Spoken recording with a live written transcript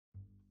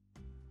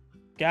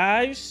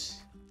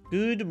Guys,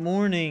 good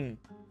morning.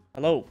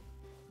 Hello.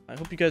 I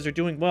hope you guys are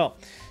doing well.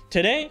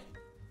 Today,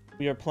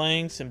 we are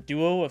playing some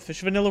duo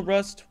official vanilla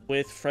Rust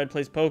with Fred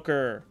Plays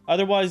Poker,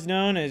 otherwise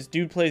known as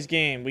Dude Plays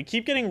Game. We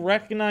keep getting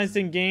recognized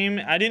in game.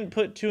 I didn't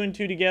put 2 and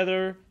 2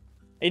 together.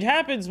 It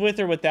happens with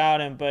or without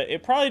him, but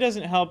it probably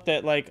doesn't help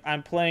that like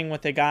I'm playing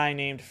with a guy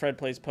named Fred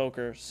Plays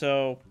Poker.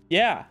 So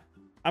yeah,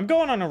 I'm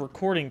going on a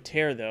recording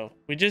tear though.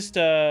 We just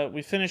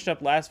we finished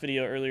up last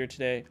video earlier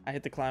today. I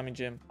hit the climbing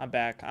gym. I'm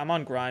back. I'm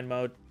on grind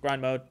mode.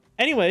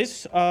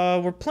 Anyways,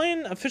 we're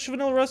playing official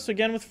vanilla Rust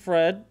again with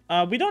Fred.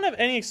 We don't have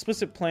any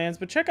explicit plans,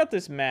 but check out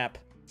this map.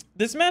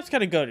 This map's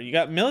kind of goated. You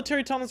got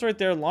military tunnels right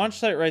there, launch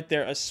site right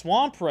there, a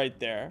swamp right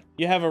there.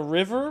 You have a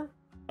river,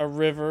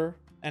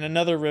 and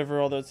another river,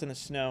 although it's in the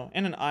snow,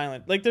 and an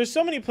island. Like, there's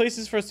so many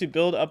places for us to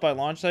build up by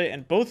launch site,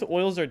 and both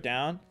oils are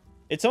down.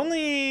 It's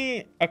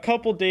only a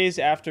couple days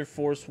after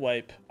force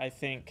wipe, I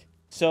think.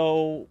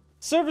 So,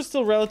 server's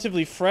still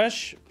relatively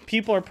fresh.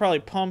 People are probably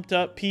pumped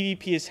up.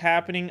 PvP is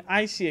happening.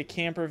 I see a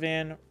camper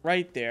van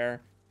right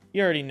there.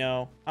 You already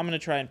know. I'm going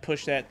to try and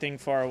push that thing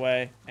far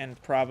away,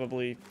 and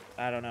probably,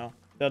 I don't know,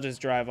 they'll just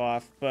drive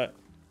off, but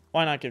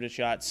why not give it a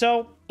shot?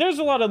 So, there's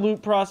a lot of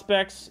loot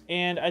prospects,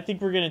 and I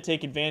think we're going to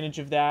take advantage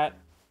of that.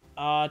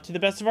 To the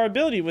best of our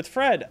ability with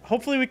Fred.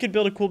 Hopefully we could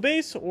build a cool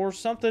base or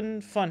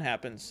something fun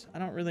happens. I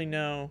don't really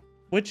know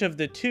which of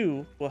the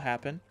two will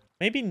happen.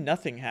 Maybe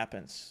nothing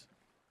happens.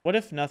 What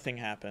if nothing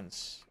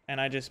happens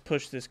and I just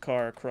push this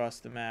car across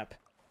the map?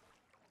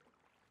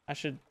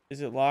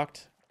 Is it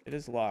locked? It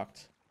is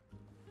locked.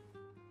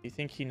 You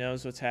think he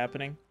knows what's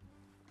happening?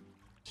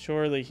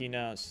 Surely he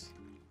knows.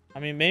 I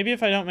mean, maybe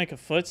if I don't make a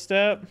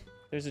footstep,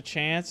 there's a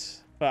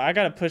chance. But I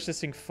gotta push this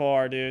thing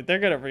far, dude. They're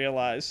gonna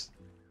realize.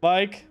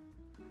 Mike?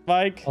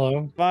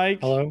 Hello. Mike.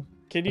 Hello.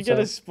 Can you What's get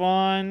up? a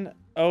spawn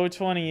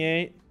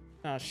 028?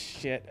 Oh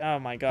shit. Oh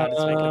my god, it's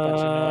making a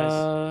bunch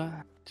of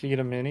Did you get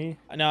a mini?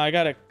 noise. No, I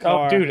got a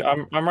car. Oh, dude,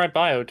 I'm right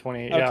by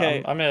O28. Okay.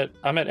 Yeah,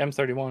 I'm at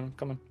M31.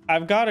 Come on.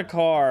 I've got a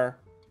car.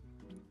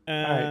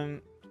 Alright.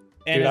 And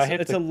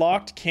Dude, it's a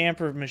locked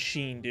camper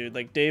machine, dude.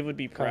 Like Dave would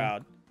be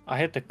proud. I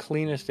hit the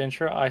cleanest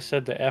intro. I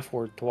said the F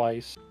word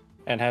twice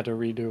and had to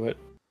redo it.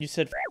 You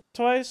said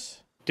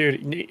twice?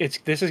 Dude,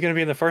 this is gonna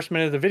be in the first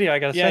minute of the video. I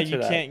gotta censor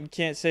that. You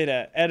can't say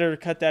that. Editor,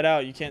 cut that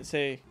out. You can't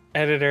say.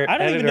 Editor. I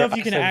don't even know if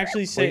you can said,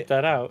 actually say bleep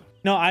that out.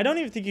 No, I don't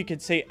even think you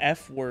could say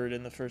F word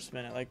in the first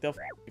minute. Like they'll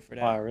you for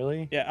that. Wow,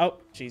 really? Yeah. Oh,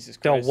 Jesus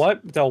Christ.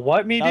 They'll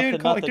what me,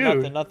 dude?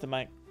 Nothing,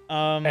 Mike.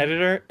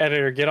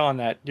 Editor, get on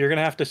that. You're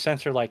gonna have to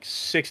censor like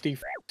 60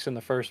 in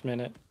the first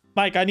minute.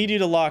 Mike, I need you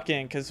to lock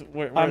in because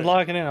I'm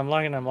logging in.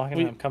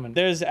 I'm coming.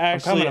 There's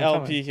actually I'm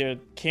LP coming. here.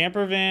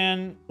 Camper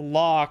van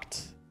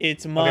locked.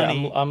 It's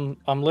money. Okay,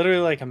 I'm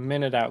literally like a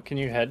minute out. Can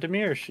you head to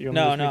me or should you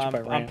No, meet you by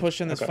ranch? I'm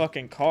pushing this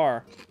fucking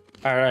car.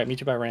 All right,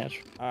 meet you by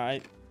ranch. All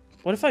right.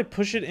 What if I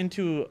push it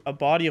into a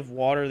body of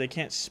water? They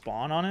can't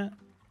spawn on it.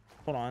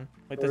 Hold on.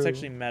 Wait, that's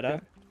actually meta.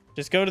 Okay.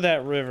 Just go to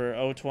that river,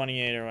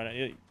 028 or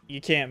whatever.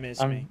 You can't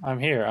miss me. I'm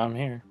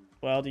here.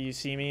 Well, do you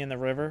see me in the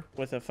river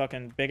with a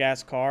fucking big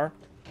ass car?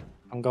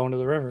 I'm going to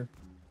the river.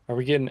 Are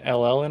we getting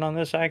LL in on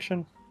this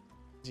action?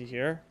 Is he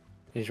here?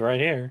 He's right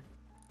here.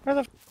 Where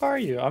the f are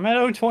you? I'm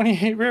at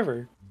 028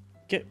 river.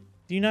 Do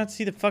you not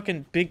see the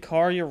fucking big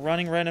car you're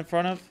running right in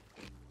front of?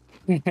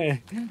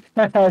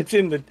 It's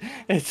in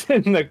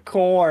the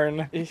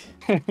corn.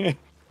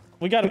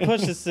 We gotta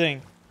push this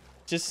thing.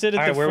 Just sit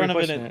at the front of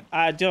it. And,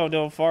 I don't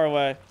know, far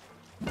away.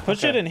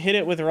 Push it and hit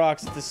it with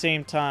rocks at the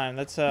same time.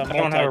 That's don't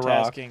have a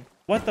rock. multitasking.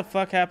 What the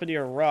fuck happened to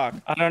your rock?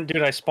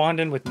 Dude, I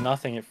spawned in with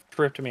nothing. It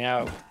tripped me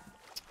out.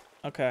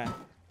 Okay.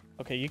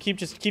 Okay, you keep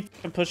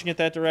pushing it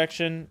that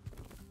direction.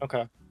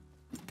 Okay.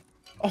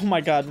 Oh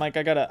my god, Mike,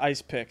 I got an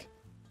ice pick.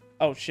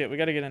 Oh shit, we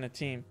gotta get in a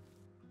team.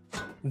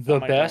 The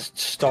best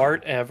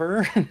start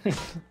ever.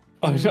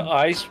 An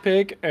ice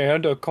pick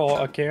and a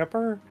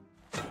camper.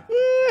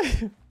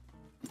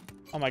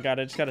 Oh my god,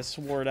 I just got a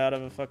sword out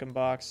of a fucking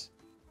box.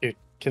 Dude,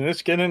 can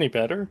this get any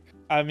better?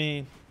 I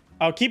mean,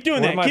 oh, keep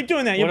doing that. Keep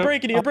doing that. You're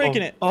breaking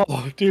it.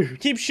 Oh, dude.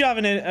 Keep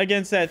shoving it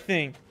against that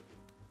thing.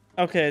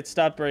 Okay, it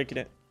stopped breaking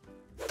it.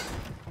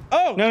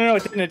 Oh! No,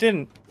 it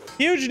didn't.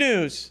 Huge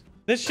news.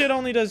 This shit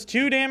only does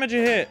 2 damage a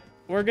hit.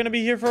 We're gonna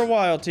be here for a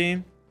while,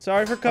 team.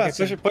 Sorry for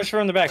cussing. Okay, push her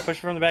from the back. Push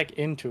her from the back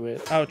into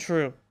it. Oh,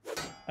 true.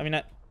 I mean,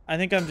 I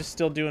think I'm just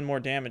still doing more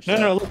damage.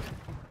 No, look.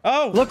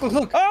 Oh! Look.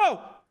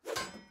 Oh!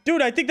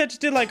 Dude, I think that just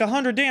did like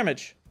 100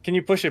 damage. Can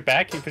you push it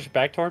back? Can you push it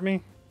back toward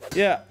me?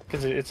 Yeah.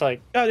 Because it's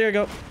like... Oh, there you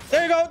go.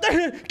 There you go.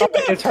 Keep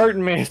going. It's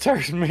hurting me.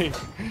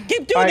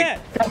 Keep doing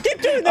that.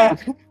 Keep doing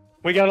that.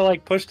 We gotta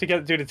like push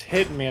together. Dude, it's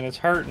hitting me and it's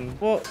hurting.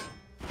 Well,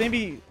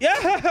 maybe...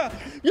 Yeah!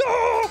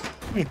 Yeah!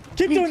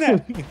 Keep doing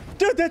that.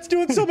 Dude, that's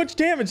doing so much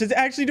damage. It's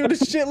actually doing a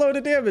shitload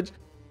of damage.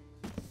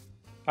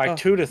 All right,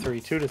 2 to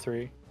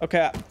 3.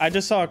 Okay, I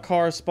just saw a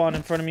car spawn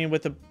in front of me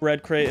with a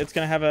red crate. It's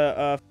gonna have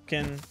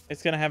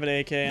it's gonna have an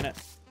AK in it.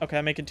 Okay,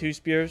 I'm making 2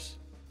 spears.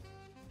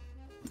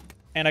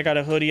 And I got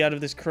a hoodie out of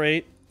this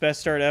crate.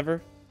 Best start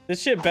ever.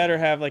 This shit better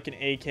have like an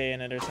AK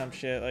in it or some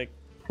shit. Like,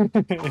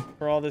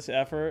 for all this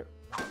effort.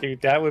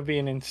 Dude, that would be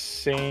an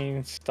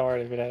insane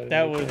start if it had.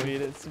 That would be.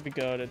 This would be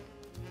goated.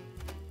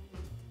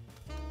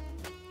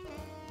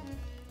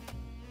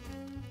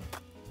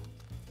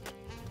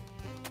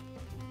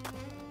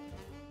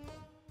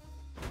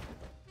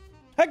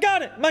 I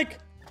got it, Mike.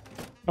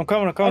 I'm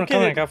coming.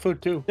 I got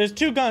food too. There's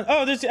 2 guns.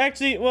 Oh, there's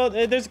actually, well,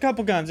 there's a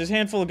couple guns. There's a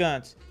handful of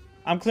guns.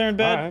 I'm clearing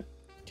bed. All right.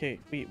 Okay,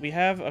 we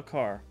have a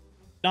car.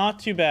 Not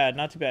too bad,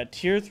 not too bad.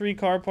 Tier 3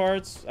 car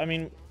parts. I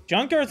mean,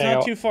 junkyard's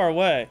not too far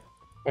away.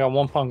 I got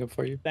 1 pumpkin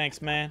for you.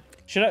 Thanks, man.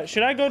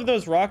 Should I go to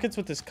those rockets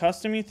with this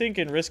custom, you think,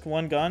 and risk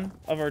 1 gun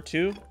of our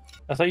 2?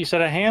 I thought you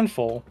said a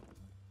handful.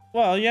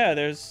 Well, yeah,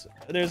 there's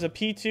a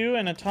P2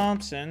 and a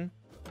Thompson,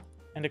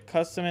 and a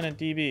custom and a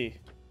DB.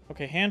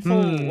 Okay,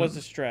 handful was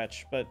a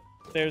stretch, but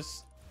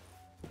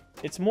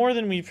it's more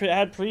than we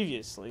had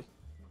previously.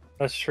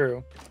 That's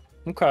true.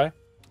 Okay.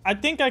 I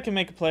think I can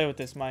make a play with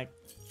this, Mike.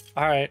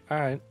 All right.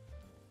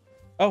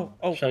 Oh,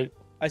 Should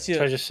I see it.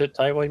 Should I just sit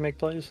tight while you make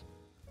plays?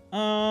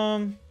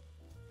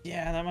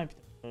 Yeah, that might be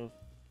the move.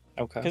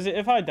 Okay. Because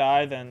if I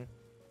die, then...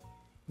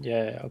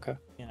 Yeah, okay.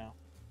 You know.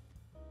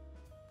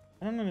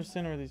 I don't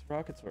understand where these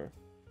rockets were.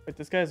 Wait,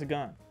 this guy has a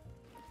gun.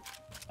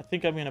 I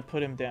think I'm going to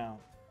put him down.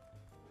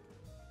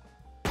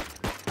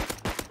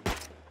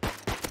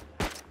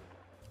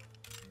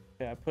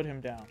 Yeah, I put him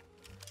down.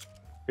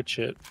 Good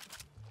shit.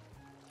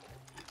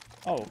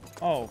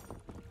 Oh.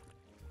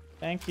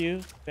 Thank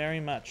you very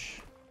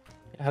much.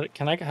 How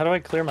do I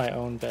clear my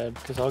own bed?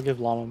 Because I'll give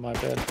Llama my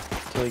bed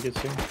until he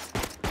gets here.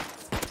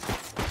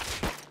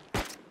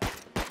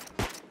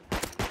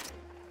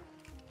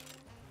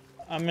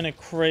 I'm in a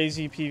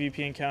crazy PvP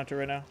encounter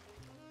right now.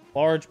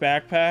 Large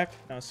backpack.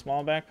 No,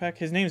 small backpack.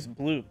 His name's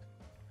Bloop.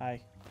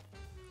 Hi.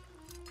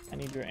 I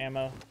need your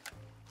ammo.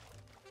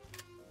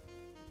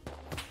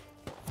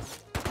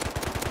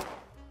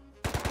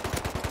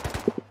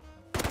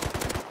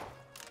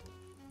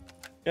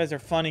 You guys are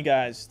funny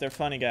guys. They're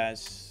funny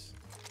guys.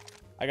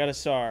 I got a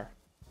SAR.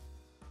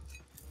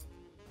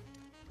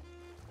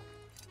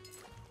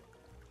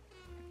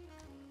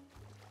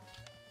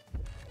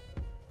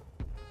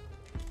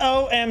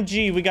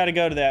 OMG, we gotta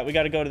go to that. We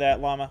gotta go to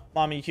that, Llama.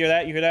 Llama, you hear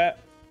that? You hear that?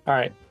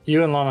 Alright,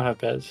 you and Llama have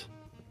beds.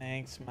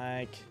 Thanks,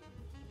 Mike.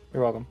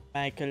 You're welcome.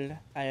 Michael,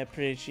 I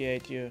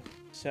appreciate you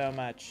so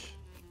much.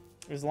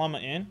 Is Llama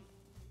in?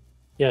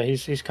 Yeah,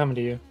 he's coming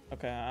to you.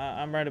 Okay,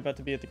 I'm right about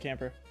to be at the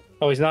camper.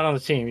 Oh, he's not on the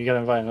team. You gotta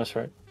invite him, that's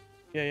right.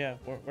 Yeah.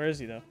 Where is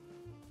he, though?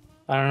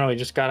 I don't know, he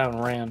just got out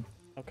and ran.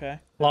 Okay.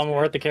 Llama,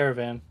 we're at the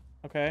caravan.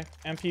 Okay,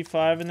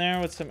 MP5 in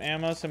there with some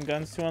ammo, some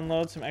guns to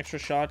unload, some extra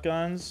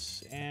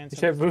shotguns, and He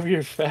said move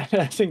your fat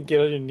ass and get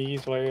on your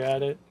knees while you're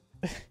at it.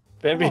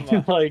 Maybe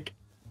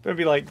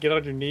like get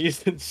on your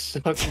knees and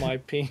suck my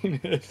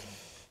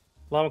penis.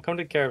 Llama, come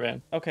to the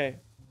caravan. Okay.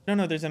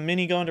 No, there's a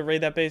mini going to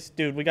raid that base.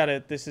 Dude, we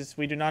gotta,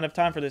 we do not have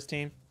time for this,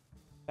 team.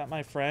 Is that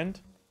my friend?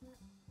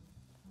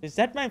 Is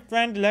that my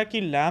friend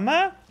Lucky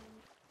Llama?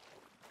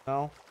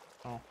 No.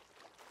 Oh.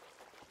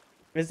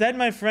 Is that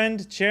my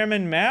friend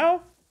Chairman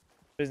Mao?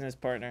 Business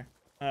partner.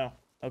 Oh,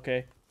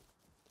 okay.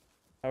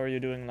 How are you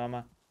doing,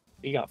 Llama?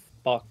 He got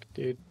fucked,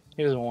 dude.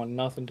 He doesn't want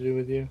nothing to do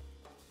with you.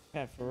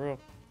 Yeah, for real.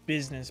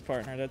 Business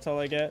partner, that's all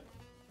I get.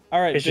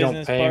 Alright, business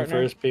business partner. You don't pay partner. him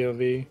for his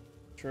POV.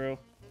 True.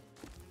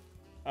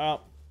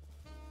 Oh.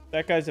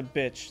 That guy's a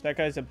bitch. That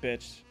guy's a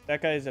bitch.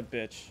 That guy is a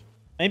bitch.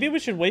 Maybe we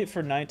should wait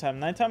for nighttime.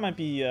 Nighttime might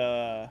be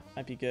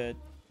good.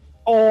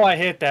 Oh, I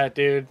hit that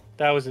dude.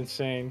 That was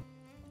insane.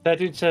 That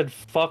dude said,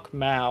 fuck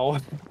Mao.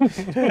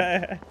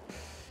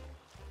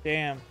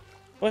 Damn.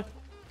 What?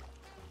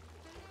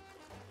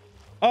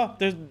 Oh,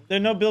 there's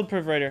no build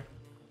priv right here.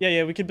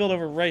 Yeah, we could build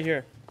over right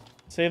here.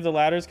 Save the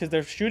ladders, because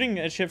they're shooting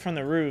at shit from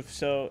the roof,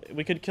 so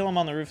we could kill him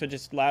on the roof and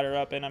just ladder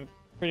up, and I'm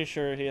pretty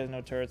sure he has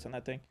no turrets on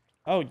that thing.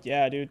 Oh,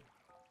 yeah, dude.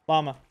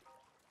 Llama.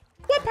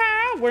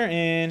 Whoop-pow! We're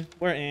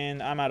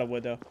in. I'm out of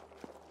wood, though.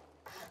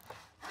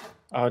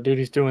 Oh, dude,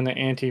 he's doing the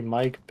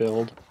anti-Mike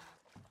build.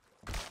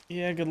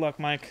 Yeah, good luck,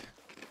 Mike.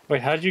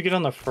 Wait, how did you get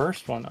on the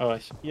first one? Oh, I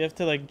see. You have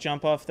to, like,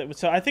 jump off that.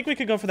 So I think we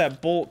could go for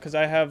that bolt, because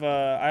I have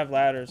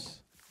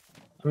ladders.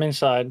 I'm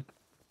inside.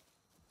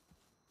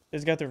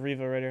 He's got the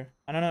Revo right here.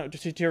 I don't know.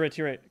 Just to your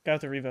right.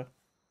 Got the Revo.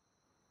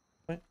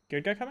 What?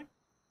 Good guy coming?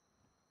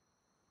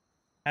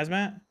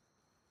 Hazmat?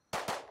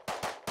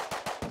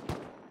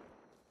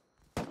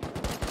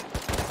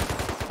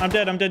 I'm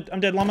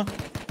dead, Llama.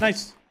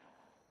 Nice.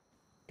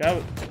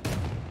 Go.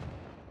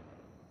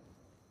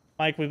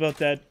 Mike, we both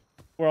dead.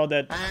 We're all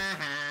dead.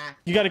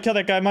 You gotta kill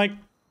that guy, Mike.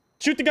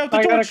 Shoot the guy with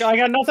the torch. I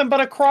got nothing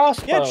but a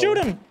crossbow. Yeah, shoot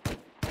him.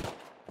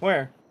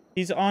 Where?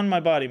 He's on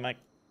my body, Mike.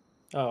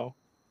 Oh.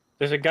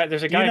 There's a guy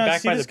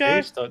back by the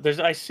base, though.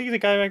 I see the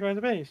guy back by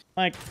the base.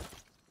 Mike.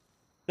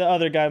 The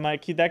other guy,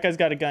 Mike. That guy's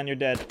got a gun. You're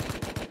dead.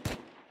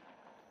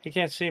 He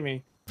can't see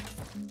me.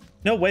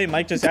 No way,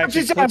 Mike just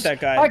actually clipped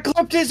that guy. I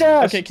clipped his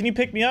ass! Okay, can you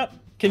pick me up?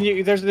 Can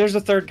you? There's a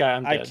third guy.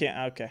 I'm dead. I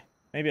can't. Okay.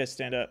 Maybe I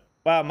stand up.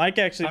 Wow, Mike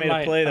actually made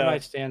a play, though. I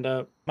might stand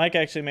up. Mike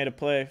actually made a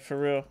play, for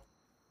real.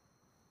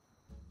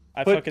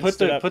 I fucking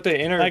stood up. Put the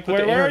Mike,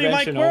 where are you,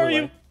 Mike? Where are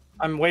you?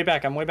 I'm way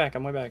back. I'm way back.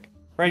 I'm way back.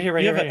 Right here,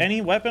 right You here. have Right here.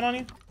 any weapon on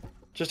you?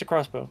 Just a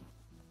crossbow,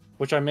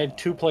 which I made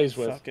 2 plays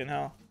with. Fucking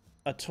hell.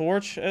 A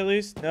torch, at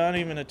least? Not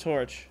even a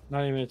torch.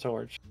 Not even a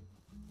torch.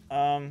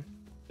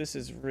 This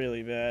is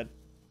really bad.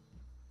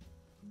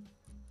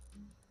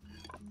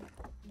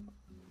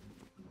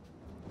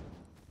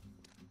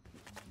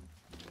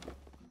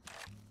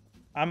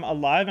 I'm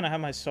alive and I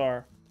have my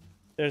SAR.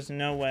 There's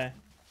no way.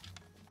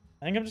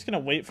 I think I'm just gonna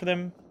wait for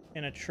them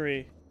in a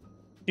tree.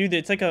 Dude,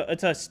 it's a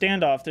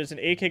standoff. There's an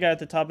AK guy at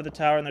the top of the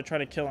tower and they're trying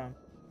to kill him.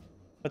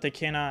 But they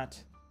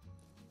cannot.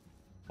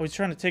 Oh, he's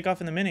trying to take off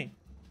in the mini.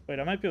 Wait,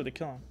 I might be able to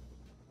kill him.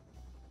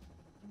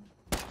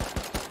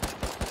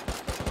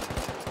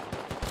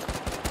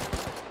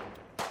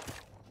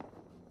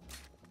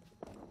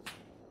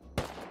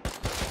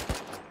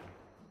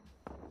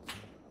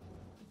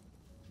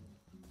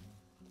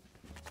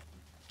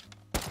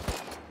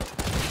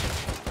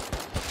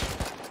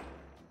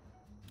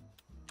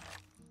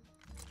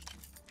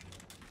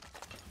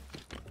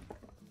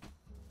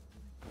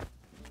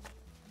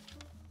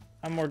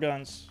 I have more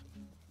guns.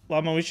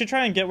 Llama, we should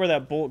try and get where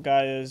that bolt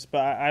guy is,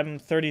 but I'm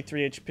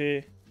 33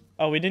 HP.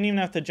 Oh, we didn't even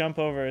have to jump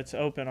over. It's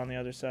open on the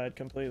other side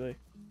completely.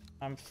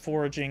 I'm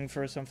foraging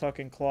for some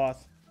fucking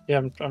cloth.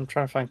 Yeah, I'm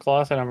trying to find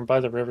cloth, and I'm by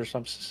the river, so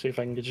I'm to see if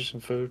I can get you some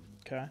food.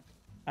 Okay.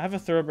 I have a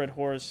thoroughbred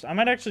horse. I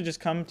might actually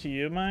just come to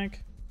you,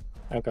 Mike.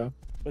 Okay.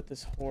 With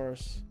this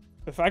horse.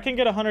 If I can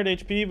get 100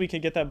 HP, we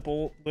could get that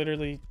bolt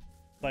literally,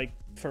 like,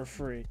 for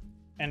free.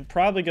 And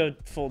probably go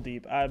full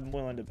deep. I'm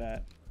willing to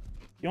bet.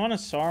 You want a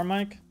SAR,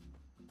 Mike?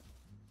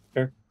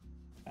 Sure.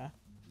 Yeah.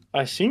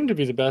 I seem to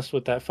be the best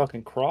with that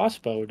fucking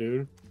crossbow,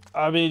 dude.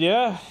 I mean,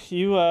 yeah.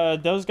 You,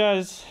 those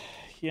guys,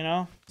 you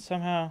know,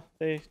 somehow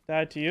they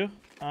died to you.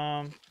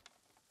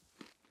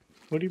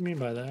 What do you mean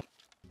by that?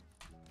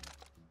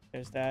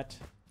 There's that.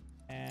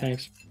 And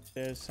Thanks.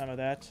 there's some of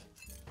that.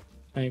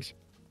 Thanks.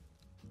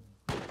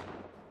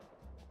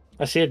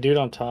 I see a dude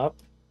on top.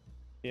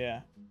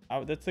 Yeah.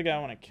 That's the guy I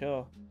want to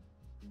kill.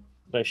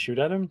 Did I shoot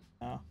at him?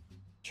 No.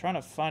 Trying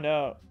to find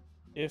out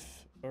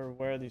if or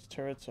where these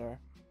turrets are.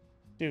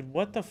 Dude,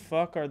 what the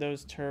fuck are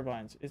those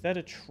turbines? Is that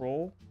a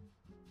troll?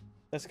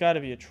 That's got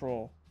to be a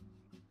troll.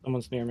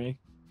 Someone's near me.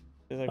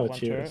 There's like Oh, one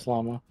it's you. turret. It's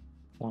Llama.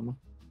 Llama.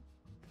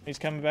 He's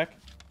coming back.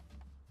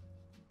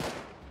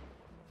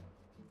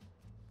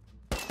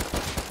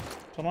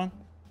 Come on.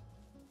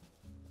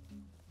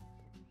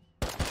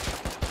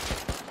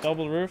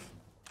 Double roof.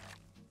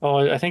 Oh,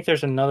 I think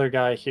there's another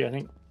guy here. I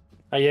think.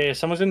 Yeah,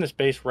 someone's in this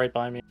base right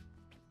by me.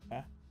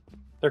 Yeah.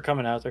 They're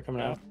coming out. They're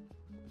coming Yeah. out.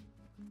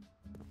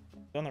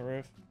 He's on the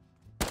roof.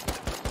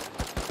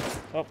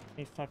 Oh,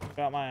 he fucking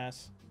got my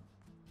ass.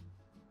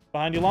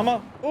 Behind you,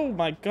 Llama. Oh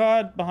my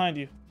god, behind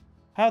you.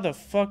 How the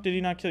fuck did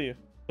he not kill you?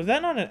 Was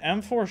that not an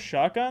M4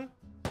 shotgun?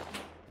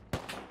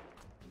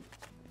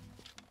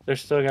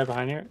 There's still a guy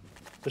behind here.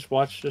 Just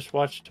watch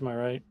to my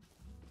right.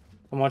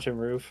 I'm watching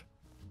roof.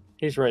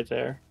 He's right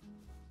there.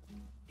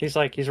 He's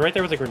right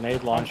there with a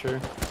grenade launcher.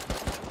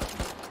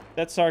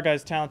 That SAR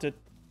guy's talented.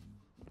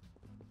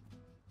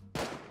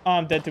 Oh,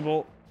 I'm dead to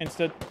bolt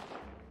instead.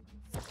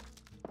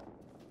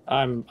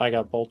 I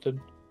got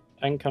bolted.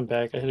 I can come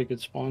back. I hit a good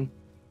spawn.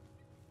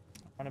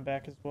 Running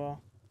back as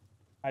well.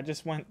 I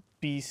just went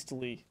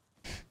beastly.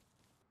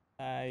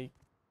 Oh,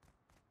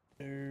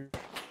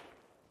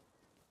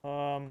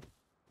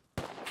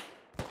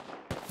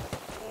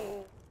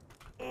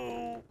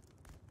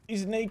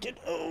 he's naked.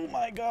 Oh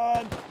my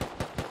god.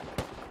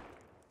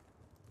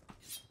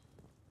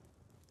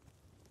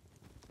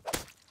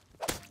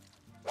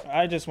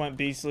 I just went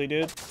beastly,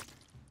 dude.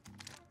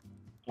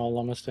 All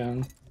almost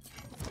down.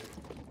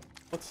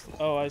 What's...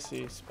 Oh, I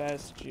see.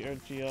 Spaz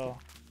GL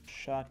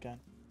shotgun.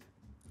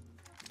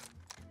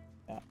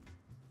 Yeah.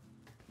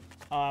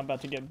 Oh, I'm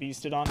about to get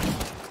beasted on.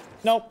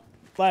 Nope.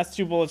 Last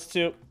 2 bullets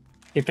too.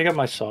 Can you pick up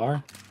my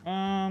SAR?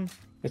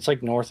 It's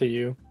like north of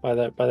you by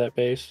that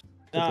base.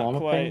 Not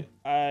quite.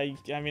 I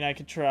mean, I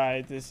could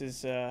try. This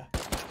is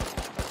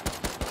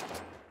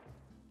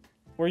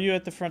Were you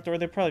at the front door?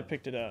 They probably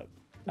picked it up.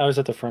 I was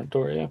at the front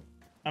door, yeah.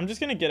 I'm just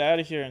gonna get out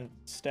of here and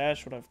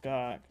stash what I've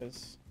got,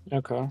 cause.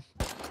 Okay.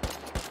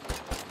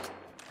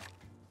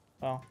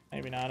 Well,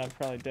 maybe not. I'm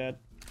probably dead.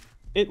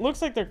 It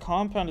looks like their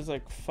compound is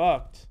like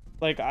fucked.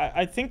 Like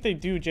I think they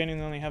do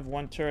genuinely only have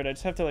 1 turret. I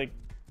just have to like.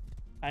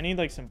 I need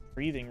like some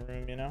breathing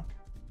room, you know.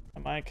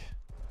 Hey, Mike.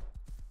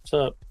 What's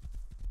up?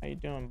 How you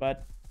doing, bud?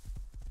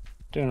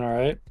 Doing all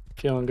right.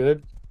 Feeling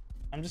good.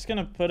 I'm just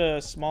gonna put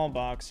a small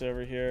box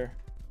over here,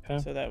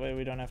 Okay. so that way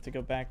we don't have to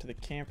go back to the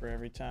camper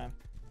every time.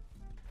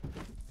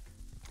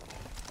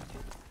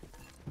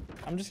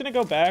 I'm just gonna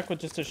go back with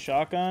just a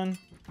shotgun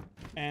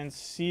and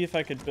see if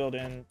I could build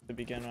in to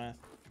begin with.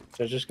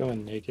 Should I just go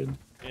in naked?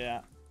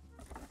 Yeah.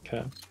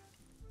 Okay.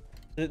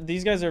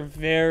 These guys are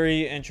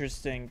very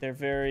interesting. They're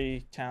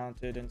very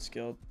talented and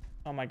skilled.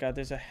 Oh my god,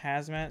 there's a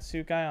hazmat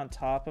suit guy on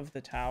top of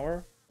the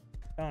tower.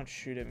 Don't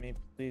shoot at me,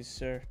 please,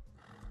 sir.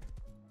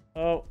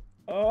 Oh.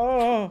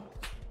 Oh!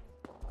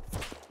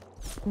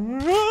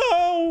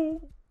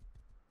 No!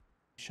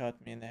 Shot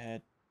me in the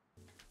head.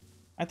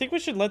 I think we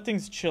should let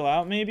things chill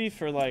out maybe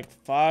for like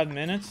 5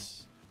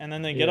 minutes, and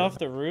then they get Yeah. off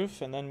the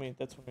roof, and then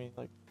that's when we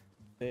like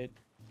invade.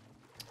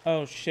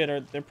 Oh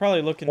shit! They're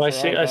probably looking Well,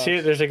 for I our see.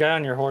 box. There's a guy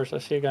on your horse. I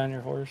see a guy on your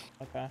horse.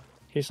 Okay.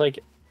 He's like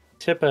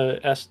tip a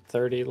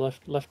S30,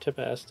 left tip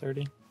a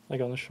S30,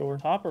 like on the shore.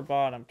 Top or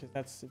bottom? Because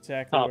that's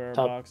exactly Top, where our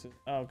top. box is.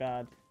 Oh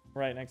god,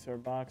 right next to our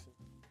boxes.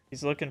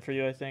 He's looking for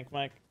you, I think,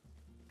 Mike.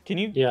 Can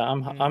you? Yeah,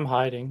 I'm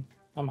hiding.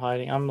 I'm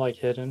hiding. I'm like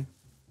hidden.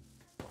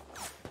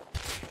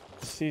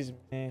 Sees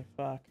me.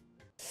 Fuck.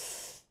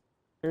 Is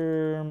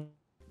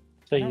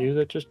that you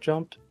that just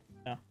jumped?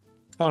 No.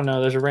 Oh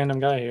no, there's a random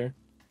guy here.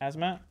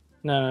 Hazmat?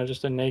 No,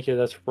 just a naked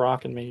that's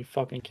rocking me. He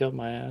fucking killed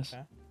my ass.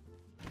 Okay.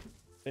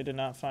 They did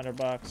not find our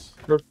box.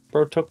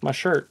 Bro took my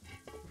shirt.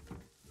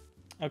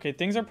 Okay,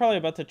 things are probably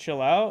about to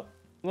chill out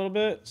a little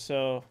bit,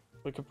 so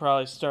we could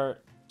probably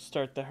start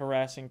the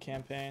harassing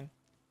campaign.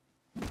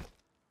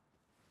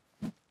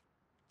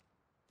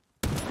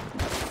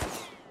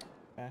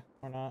 Okay,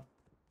 or not.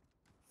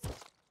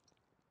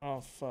 Oh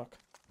fuck.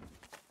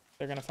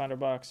 They're gonna find our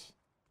box.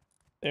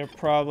 They're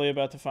probably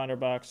about to find our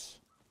box.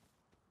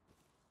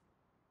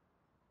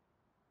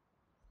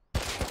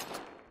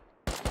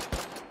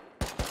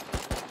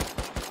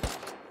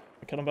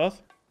 Kill them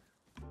both?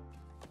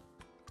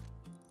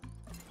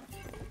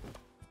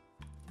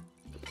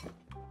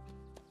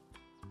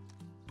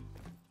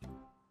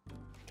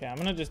 Okay, I'm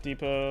gonna just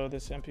depot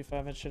this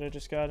MP5 and shit I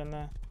just got in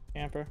the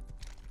camper.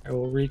 I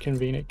will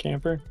reconvene at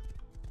camper.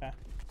 Okay.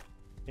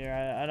 Here,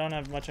 I don't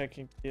have much I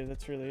can give.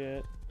 That's really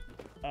it.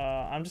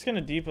 I'm just gonna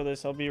depot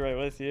this. I'll be right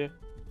with you.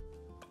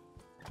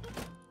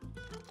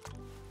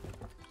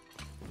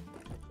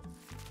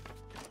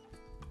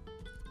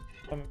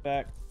 Coming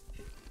back.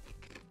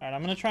 Alright,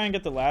 I'm gonna try and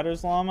get the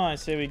ladders, llama. I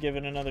say we give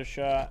it another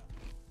shot.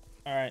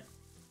 Alright.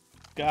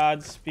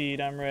 Godspeed,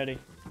 I'm ready.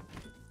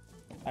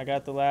 I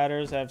got the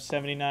ladders. I have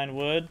 79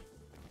 wood.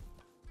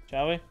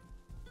 Shall we?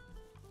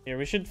 Here,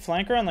 we should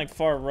flank around like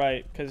far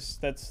right, because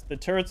that's the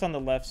turret's on the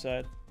left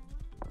side.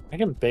 I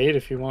can bait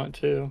if you want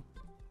to.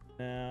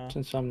 No.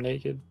 Since I'm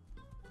naked.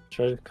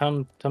 Should I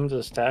come to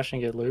the stash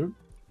and get loot?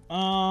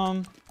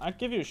 I'd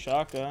give you a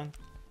shotgun.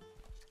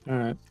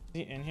 Alright.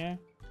 Is he in here?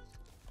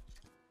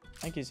 I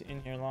think he's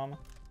in here, llama.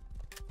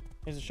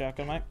 Here's a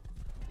shotgun, Mike.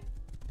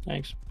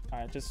 Thanks.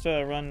 Alright, just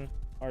run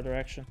our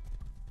direction.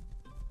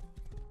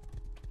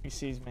 He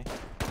sees me.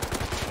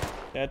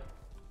 Dead.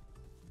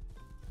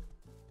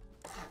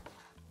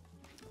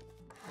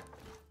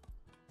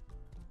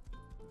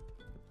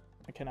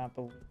 I cannot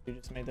believe you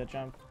just made that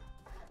jump.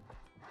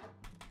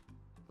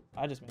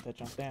 I just made that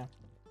jump, damn.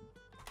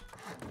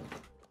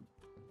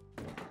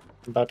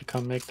 I'm about to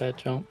come make that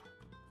jump.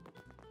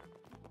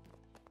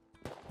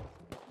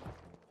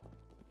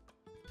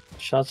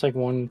 Shots like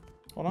Hold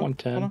on,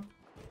 110. hold on.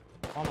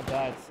 Llama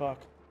died, fuck.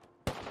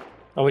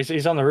 Oh,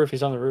 he's on the roof.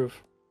 He's on the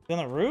roof. He's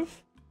on the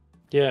roof?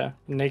 Yeah,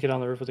 naked on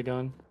the roof with a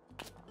gun.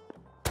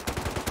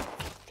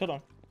 Killed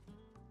him.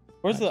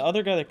 Where's the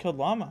other guy that killed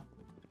llama?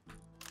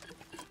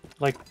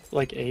 Like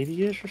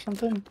 80-ish or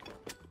something?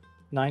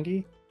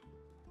 90?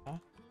 Huh?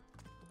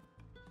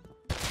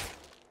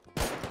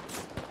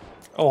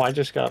 Oh, I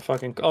just got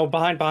fucking. Oh,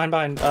 behind.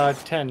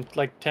 10,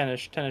 like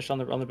 10-ish on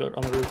the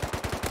roof.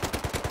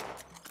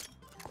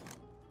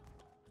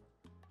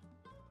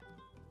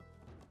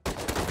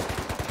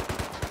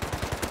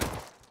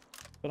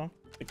 Killed him.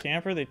 The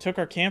camper? They took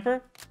our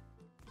camper?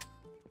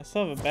 I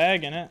still have a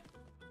bag in it.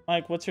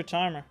 Mike, what's your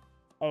timer?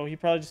 Oh, he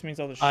probably just means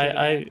all the shit.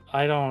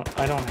 I don't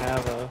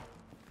have a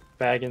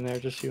bag in there,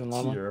 just you and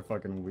llama. You're a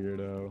fucking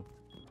weirdo.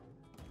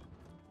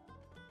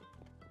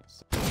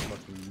 Such a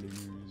fucking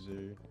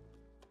loser.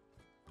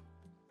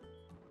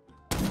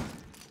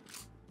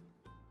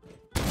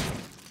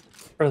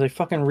 Or they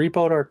fucking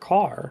repoed our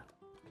car.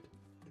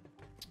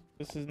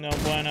 This is no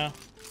bueno.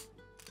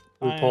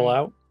 We pull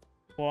out.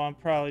 Well, I'm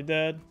probably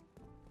dead.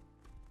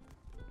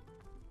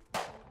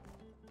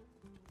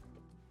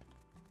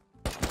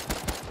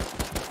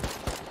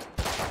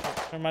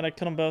 Never mind, I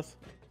killed them both.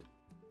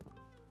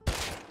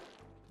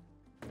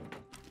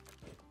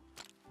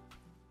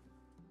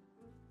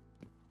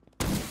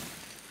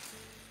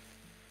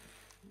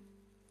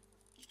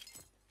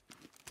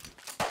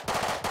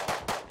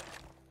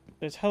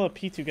 There's hella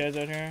P2 guys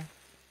out here.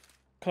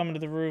 Coming to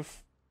the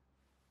roof.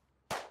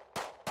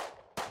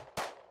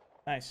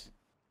 Nice.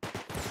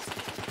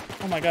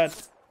 Oh my god.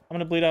 I'm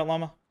gonna bleed out,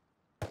 llama.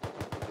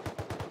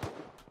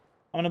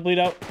 I'm gonna bleed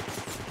out.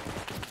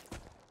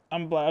 I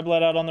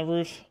bled out on the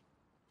roof.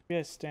 You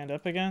guys stand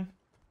up again?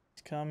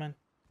 He's coming.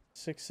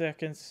 6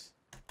 seconds.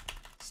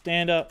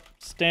 Stand up.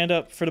 Stand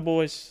up for the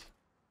boys.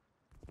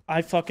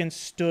 I fucking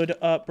stood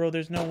up, bro.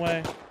 There's no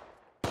way.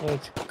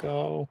 Let's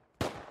go.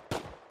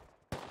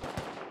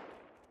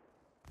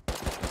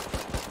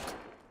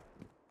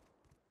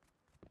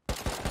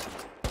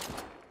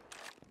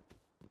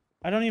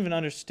 I don't even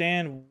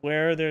understand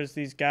where there's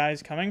these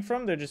guys coming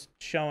from. They're just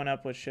showing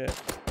up with shit.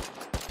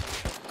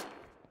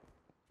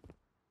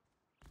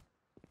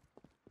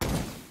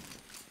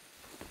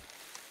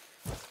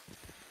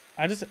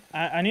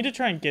 I need to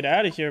try and get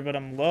out of here, but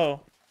I'm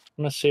low.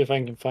 I'm gonna see if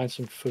I can find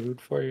some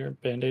food for you,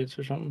 band-aids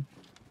or something.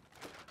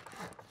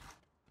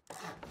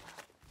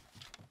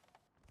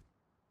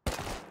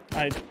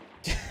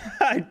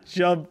 I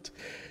jumped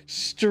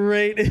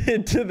straight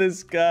into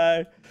this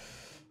guy.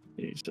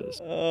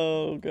 Jesus.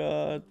 Oh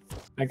god.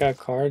 I got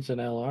cards and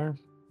LR.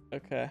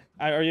 Okay.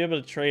 Are you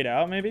able to trade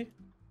out maybe?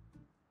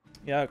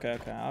 Yeah, okay.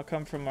 I'll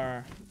come from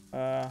our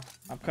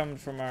I'm coming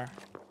from our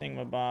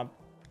thingamabob.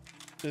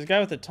 There's a guy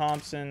with a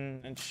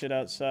Thompson and shit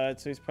outside,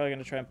 so he's probably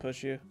gonna try and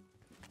push you.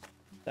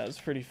 That was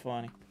pretty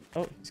funny.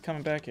 Oh, he's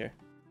coming back here.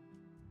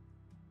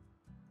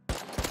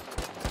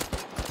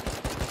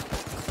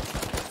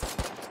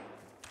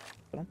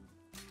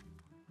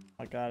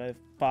 I got it.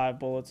 5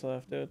 bullets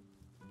left, dude.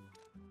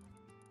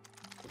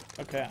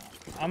 Okay,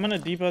 I'm gonna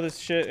depot this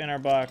shit in our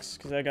box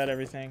because I got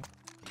everything.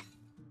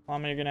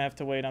 Mama, you're gonna have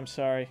to wait. I'm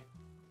sorry.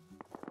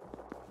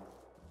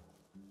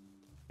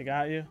 I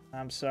got you.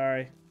 I'm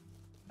sorry.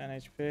 10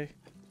 HP.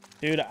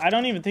 Dude, I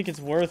don't even think it's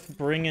worth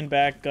bringing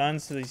back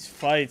guns to these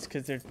fights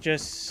because they're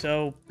just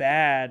so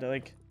bad.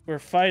 Like, we're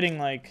fighting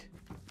like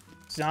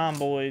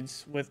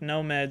zomboids with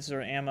no meds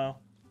or ammo.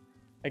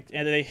 Like,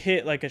 and they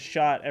hit like a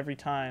shot every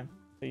time.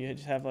 So you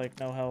just have like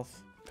no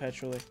health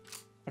perpetually.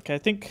 Okay, I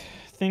think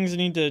things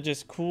need to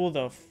just cool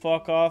the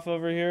fuck off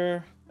over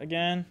here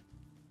again.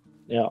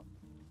 Yeah.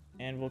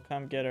 And we'll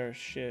come get our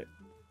shit.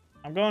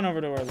 I'm going over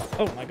to our...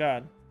 Oh my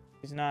god.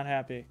 He's not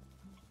happy.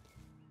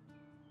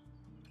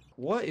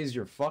 What is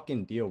your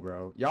fucking deal,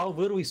 bro? Y'all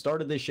literally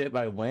started this shit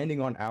by landing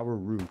on our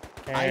roof.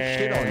 I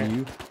shit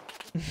on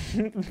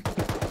you.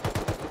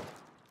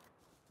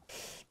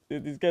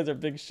 Dude, these guys are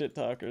big shit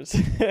talkers.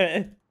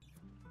 If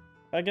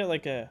I get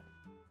like a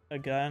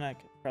gun, I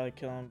could probably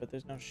kill him, but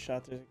there's no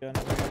shot. There's a gun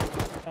over here.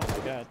 Oh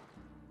my god.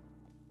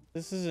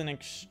 This is an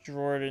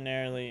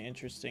extraordinarily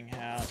interesting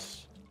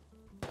house.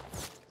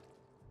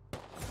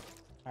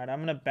 Alright, I'm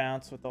gonna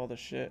bounce with all the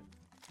shit.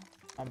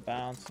 I'm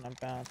bouncing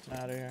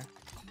out of here.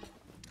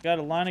 Got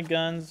a line of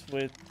guns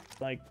with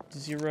like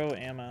 0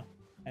 ammo.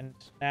 And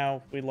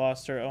now we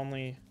lost our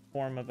only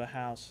form of a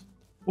house.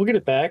 We'll get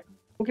it back.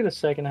 We'll get a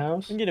second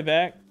house. We can get it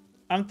back.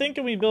 I'm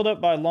thinking we build up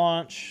by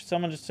launch.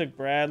 Someone just took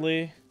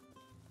Bradley.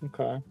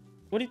 Okay.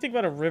 What do you think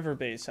about a river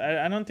base?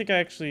 I don't think I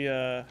actually,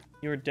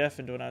 you were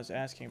deafened when I was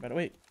asking about it.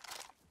 Wait.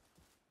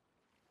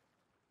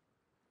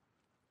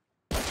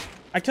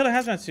 I killed a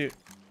hazmat suit.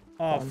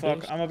 Oh,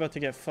 fuck. I'm about to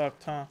get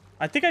fucked, huh?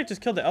 I think I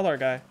just killed the LR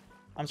guy.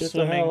 I'm Get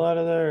swimming. the hell out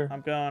of there.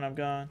 I'm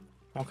going.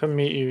 I'll come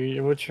meet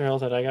you. What's your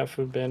health at? I got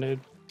food band-aid.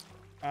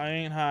 I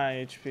ain't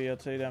high HP, I'll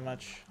tell you that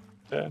much.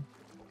 Okay.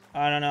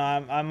 I don't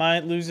know. I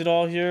might lose it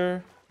all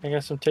here. I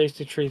got some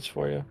tasty treats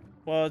for you.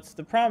 Well,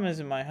 the problem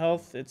isn't my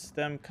health. It's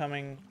them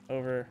coming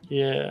over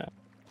Yeah.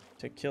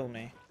 to kill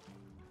me.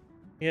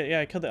 Yeah,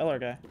 I killed the LR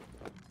guy.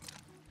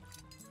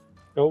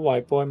 Go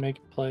white boy, make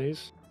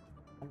plays.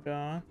 I'm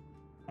going.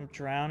 I'm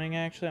drowning,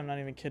 actually. I'm not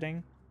even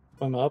kidding.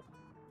 Swim up.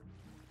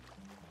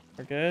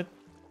 We're good.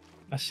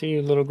 I see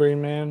you, little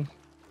green man.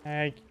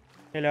 Hey,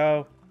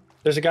 hello.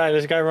 There's a guy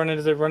running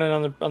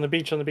on the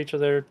beach over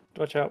there.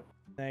 Watch out.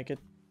 Naked.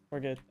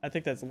 We're good. I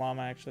think that's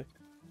llama, actually.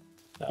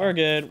 No. We're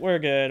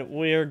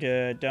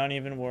good. Don't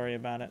even worry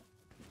about it.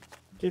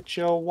 Get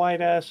your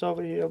white ass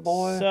over here,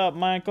 boy. What's up,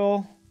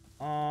 Michael?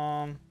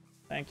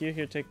 Thank you.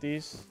 Here, take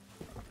these.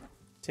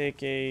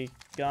 Take a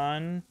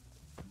gun.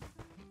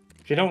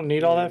 If you don't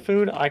need all that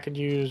food, I could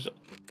use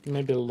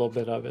maybe a little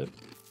bit of it.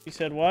 You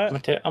said what?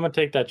 I'm gonna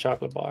take that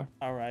chocolate bar.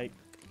 All right,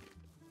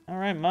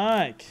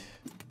 Mike.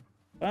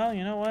 Well,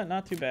 you know what?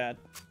 Not too bad.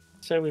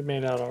 Say we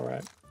made out all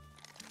right.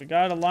 We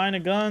got a line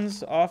of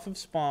guns off of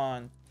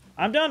spawn.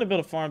 I'm down to build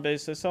a farm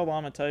base. I saw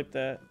Llama type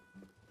that.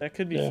 That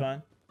could be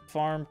fun.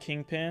 Farm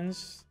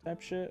kingpins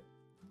type shit.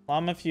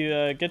 Llama, if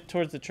you get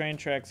towards the train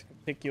tracks, I can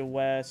pick you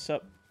west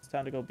up. It's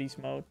time to go beast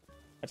mode.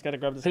 I just gotta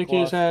grab this Pick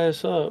cloth. his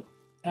ass up.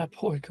 That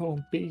boy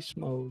going beast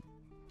mode.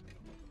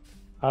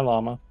 Hi,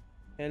 Llama.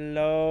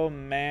 Hello,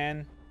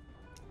 man.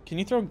 Can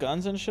you throw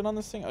guns and shit on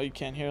this thing? Oh, you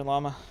can't hear,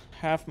 Llama.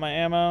 Half my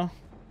ammo.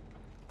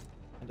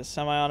 And a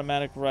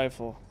semi-automatic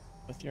rifle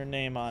with your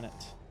name on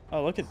it.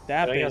 Oh, look at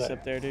that base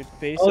up there, dude.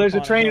 Base Oh, there's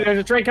a train. hill. There's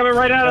a train coming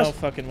right at us. No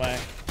fucking way.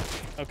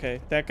 Okay,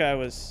 that guy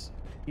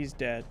he's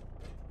dead.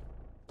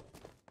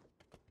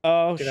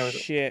 Oh,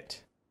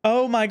 shit.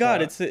 Oh my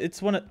god,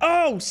 it's one of...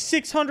 Oh,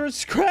 600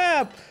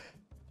 scrap!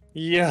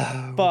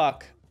 Yeah.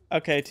 Fuck.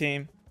 Okay,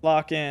 team.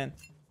 Lock in.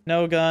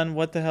 No gun.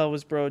 What the hell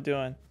was bro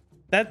doing?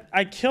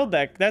 I killed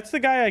that. That's the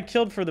guy I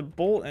killed for the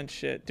bolt and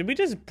shit. Did we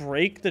just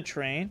break the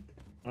train?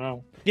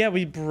 Oh. Yeah,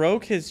 we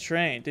broke his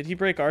train. Did he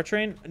break our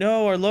train?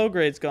 No, our low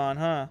grade's gone,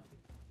 huh?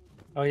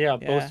 Oh yeah,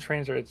 both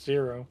trains are at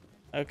 0.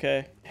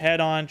 Okay.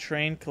 Head-on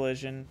train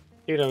collision.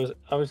 Dude,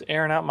 I was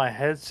airing out my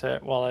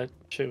headset while that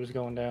shit was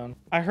going down.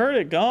 I heard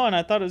it going.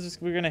 I thought it was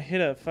just we were gonna hit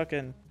a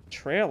fucking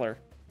trailer.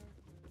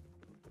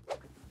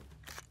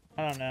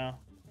 I don't know.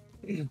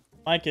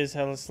 Mike is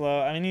hella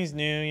slow. I mean, he's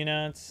new, you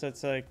know. It's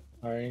like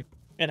Alright.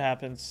 it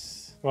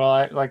happens.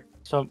 Well,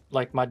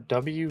 my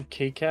W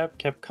keycap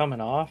kept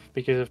coming off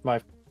because if my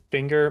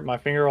my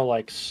finger will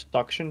like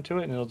suction to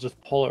it, and it'll just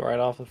pull it right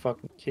off the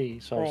fucking key.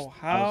 So Bro,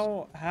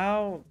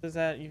 how does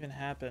that even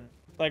happen?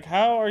 Like,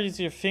 how is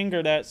your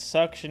finger that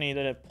suctiony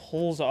that it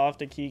pulls off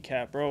the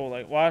keycap, bro?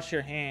 Like, wash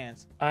your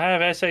hands. I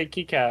have SA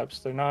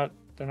keycaps. They're not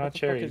What the fuck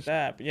cherries. is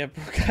that? But yeah,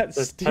 bro got The type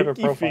of sticky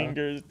profile.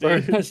 fingers,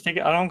 Bro, dude.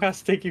 I don't got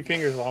sticky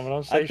fingers, Mama.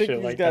 Don't say I think shit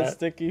he's like got that.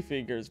 sticky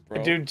fingers,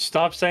 bro. Dude,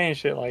 stop saying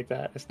shit like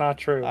that. It's not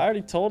true. I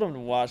already told him to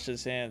wash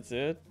his hands,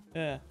 dude.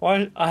 Yeah.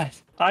 Why?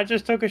 I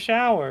just took a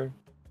shower.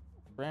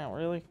 Brown,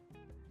 really?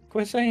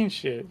 Quit saying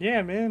shit.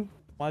 Yeah, man.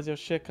 Why's your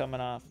shit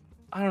coming off?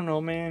 I don't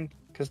know, man.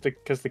 Cause the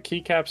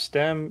keycap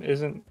stem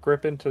isn't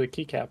gripping to the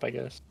keycap, I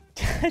guess.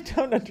 I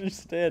don't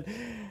understand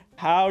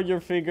how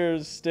your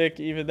fingers stick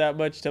even that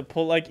much to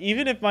pull. Like,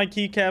 even if my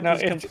keycap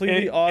was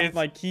completely off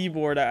my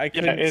keyboard, I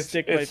couldn't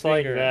stick my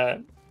finger. Like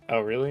that.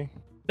 Oh, really?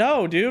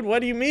 No, dude. What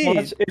do you mean?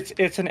 Well,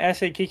 it's an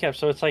SA keycap,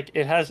 so it's like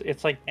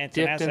it's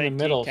dipped in the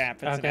middle.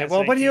 Okay.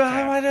 Well, what do you?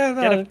 How am I doing?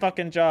 Get a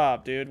fucking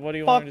job, dude. What do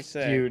you want me to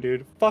say? Fuck you,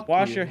 dude. Fuck you.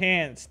 Wash your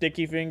hands.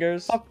 Sticky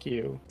fingers. Fuck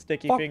you.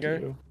 Sticky Fuck finger.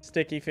 you.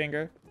 Sticky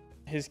finger.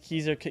 His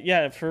keys are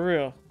yeah, for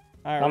real.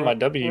 All right, on my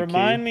W key.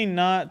 Remind me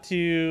not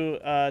to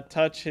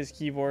touch his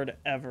keyboard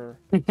ever.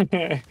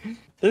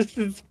 This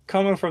is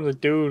coming from the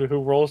dude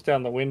who rolls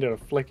down the window to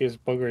flick his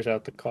boogers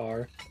out the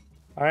car.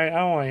 All right, I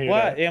don't want to hear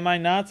that. What? Am I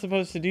not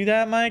supposed to do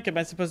that, Mike? Am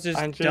I supposed to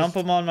just dump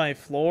them on my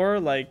floor?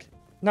 Like.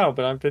 No,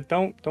 but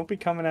don't be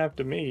coming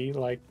after me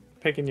like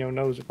picking your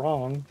nose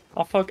wrong.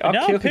 I'll kill you.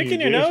 No, picking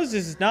your nose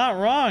is not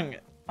wrong.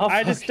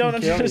 I just don't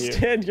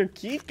understand your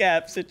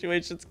keycap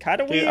situation. It's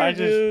kind of weird,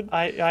 dude.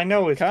 I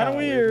know it's kind of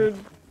weird.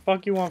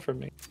 Fuck you want from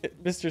me,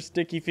 Mr.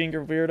 Sticky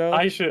Finger Weirdo?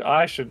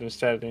 I shouldn't have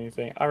said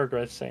anything. I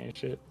regret saying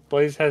shit.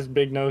 Blaze has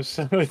big nose,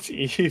 so it's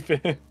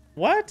even.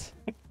 What?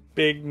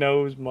 Big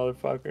nose,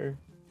 motherfucker.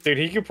 Dude,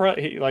 he could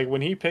probably like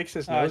when he picks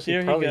his nose,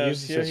 he probably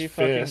uses his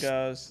fist.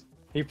 Goes.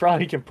 He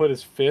probably can put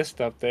his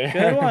fist up there.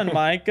 Good one,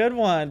 Mike. Good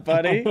one,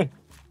 buddy.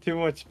 Too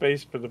much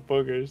space for the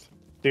boogers.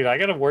 Dude, I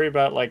gotta worry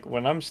about like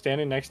when I'm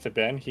standing next to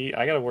Ben.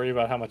 I gotta worry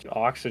about how much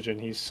oxygen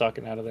he's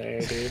sucking out of the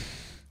air, dude.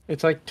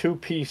 It's like 2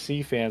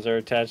 PC fans are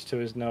attached to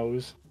his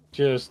nose,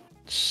 just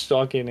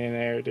sucking in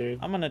air, dude.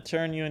 I'm gonna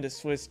turn you into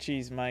Swiss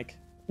cheese, Mike.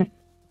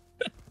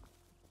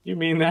 You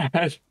mean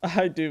that?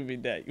 I do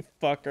mean that, you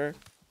fucker.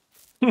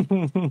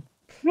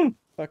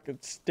 Fucking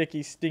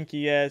sticky,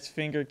 stinky ass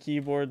finger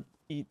keyboard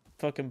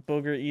fucking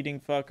booger eating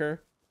fucker.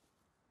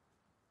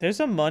 There's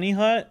a money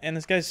hut and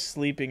this guy's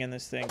sleeping in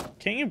this thing.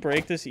 Can't you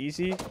break this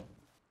easy?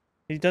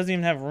 He doesn't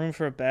even have room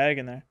for a bag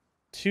in there.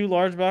 2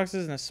 large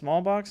boxes and a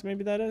small box,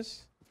 maybe that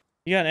is?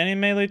 You got any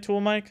melee tool,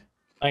 Mike?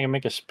 I can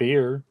make a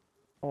spear.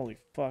 Holy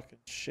fucking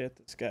shit,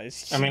 this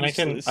guy's I mean,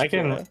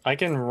 I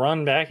can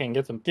run back and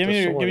get them. Give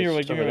me your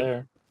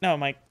wood. No,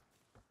 Mike.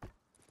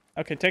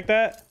 Okay, take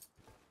that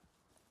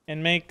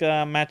and make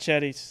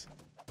machetes.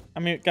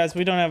 I mean, guys,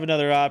 we don't have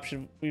another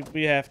option.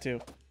 We have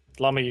to.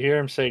 Llama, you hear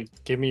him say,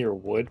 "Give me your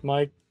wood,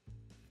 Mike."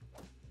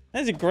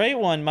 That's a great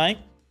one, Mike.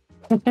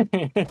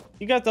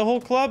 You got the whole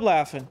club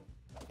laughing.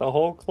 The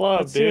whole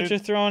club, Let's dude. see what you're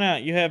throwing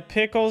out. You have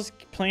pickles,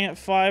 plant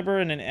fiber,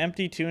 and an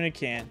empty tuna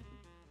can.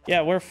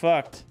 Yeah, we're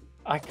fucked.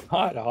 I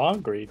got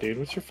hungry, dude.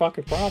 What's your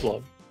fucking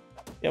problem?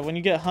 Yeah, when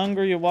you get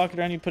hungry, you walk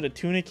around, you put a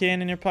tuna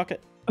can in your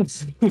pocket.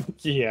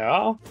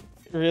 Yeah.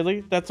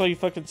 Really? That's why you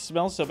fucking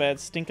smell so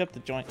bad. Stink up the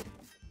joint.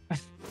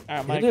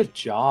 Alright, Mike. Get a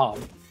job.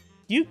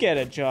 You get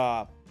a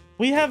job.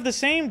 We have the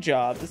same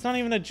job. It's not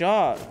even a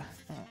job.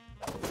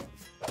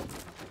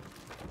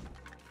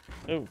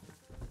 Oh.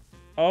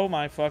 Oh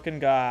my fucking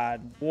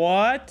god.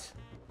 What?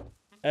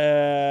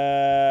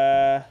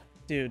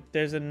 Dude,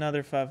 there's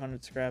another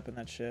 500 scrap in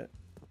that shit.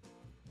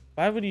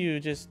 Why would you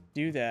just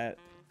do that?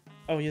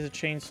 Oh, he has a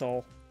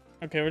chainsaw.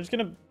 Okay, we're just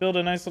gonna build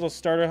a nice little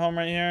starter home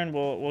right here, and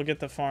we'll get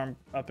the farm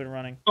up and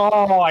running.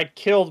 Oh, I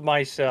killed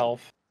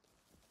myself.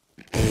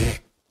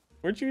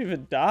 Where'd you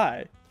even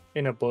die?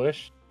 In a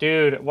bush.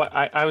 Dude, what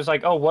I was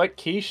like, oh, what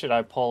key should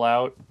I pull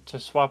out to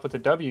swap with the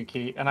W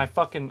key? And I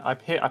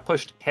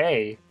pushed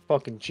K.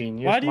 Fucking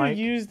genius. Why do Mike.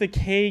 you use the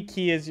K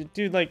key as your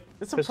dude? Like,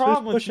 it's a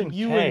problem with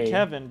you K. and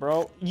Kevin,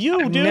 bro. I've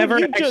dude, never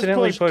you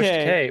accidentally just pushed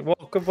K.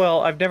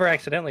 Well, I've never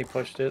accidentally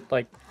pushed it,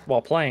 like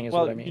while playing is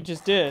what I mean. You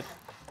just did.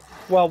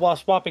 Well, while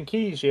swapping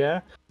keys,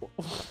 yeah.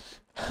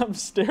 I'm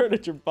staring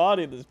at your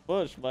body in this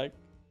bush, Mike.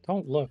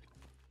 Don't look.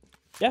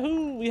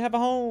 Yahoo! We have a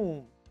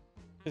home.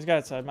 Just got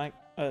outside, Mike.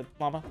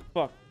 Llama.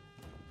 Fuck.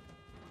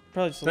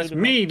 Probably just That's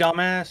me,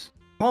 dumbass.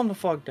 Calm the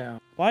fuck down.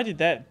 Why did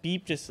that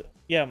beep just?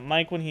 Yeah,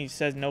 Mike when he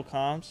says no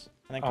comms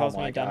and then calls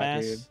me a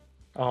dumbass. Dude.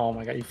 Oh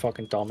my god, you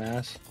fucking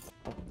dumbass.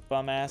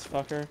 Bum ass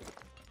fucker.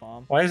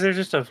 Bum. Why is there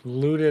just a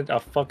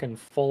fucking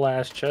full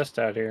ass chest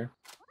out here?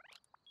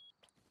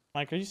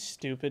 Mike, are you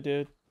stupid,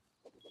 dude?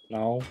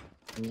 No.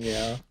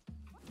 Yeah.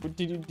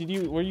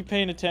 Were you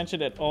paying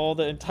attention at all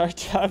the entire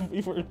time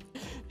we were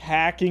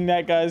hacking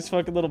that guy's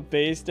fucking little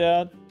base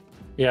down?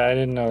 Yeah, I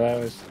didn't know that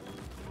was.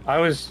 I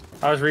was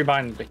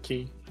rebinding the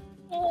key.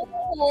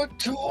 Oh,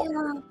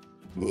 tar.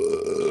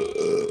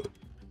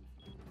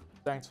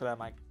 Thanks for that,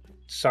 Mike.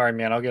 Sorry,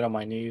 man. I'll get on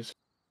my knees.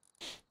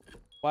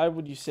 Why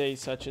would you say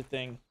such a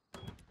thing?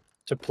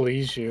 To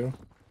please you.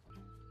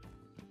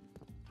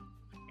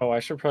 Oh, I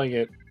should probably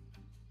get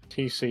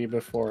TC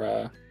before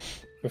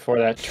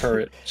that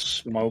turret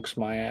smokes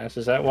my ass.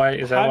 Is that why?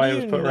 Is that why it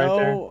was put right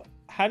there?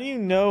 How do you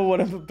know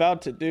what I'm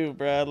about to do,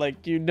 Brad?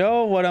 Like, you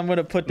know what I'm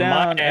gonna put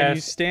down, and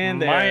you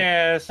stand there. My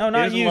ass. No,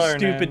 not is you, learning.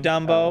 stupid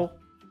Dumbo. Oh.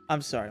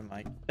 I'm sorry,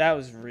 Mike. That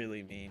was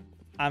really mean.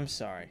 I'm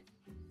sorry.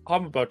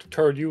 I'm about to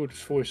turn you into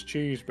Swiss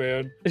cheese,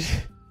 man.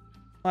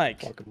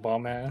 Mike, Fucking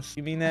bum ass.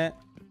 you mean that?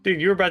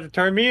 Dude, you were about to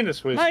turn me into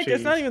Swiss Mike, cheese.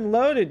 it's not even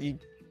loaded, you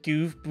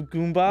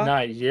goomba.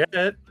 Not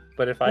yet.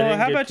 But if I Well, didn't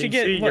how get about TC, you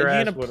get? What, your you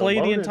ass gonna would've play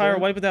the loaded entire it.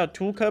 wipe without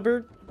tool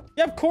cupboard?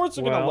 Yeah, of course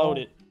we're gonna load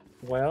it.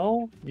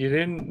 Well, you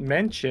didn't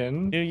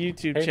mention. New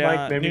YouTube Hey, challenge.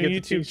 Mike, maybe New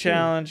get the YouTube TC.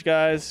 challenge,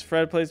 guys.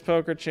 Fred Plays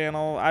Poker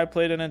channel. I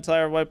played an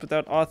entire wipe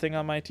without authing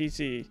on my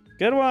TC.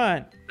 Good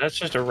one. That's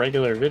just a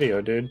regular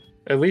video, dude.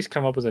 At least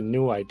come up with a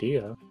new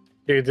idea.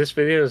 Dude, this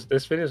video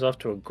is off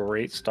to a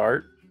great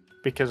start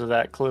because of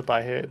that clip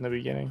I hit in the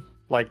beginning.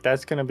 Like,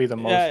 that's gonna be the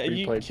most Yeah, replayed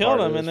you part killed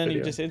of him this and then video.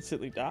 you just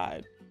instantly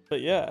died.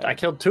 But yeah. I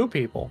killed 2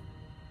 people.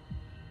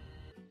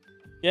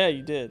 Yeah,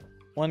 you did.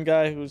 One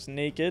guy who's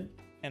naked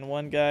and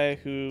one guy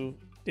who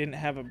didn't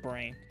have a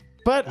brain.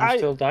 But I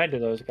still died to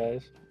those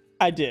guys.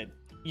 I did.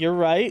 You're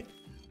right.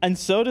 And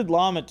so did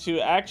Llama too.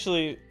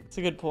 Actually, it's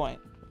a good point.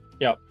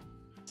 Yep.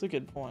 It's a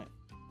good point.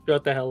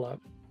 Shut the hell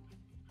up.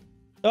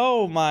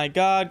 Oh my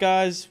god,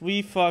 guys.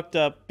 We fucked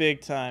up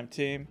big time,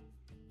 team.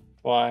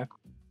 Why?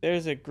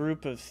 There's a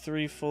group of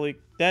 3 fully...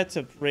 That's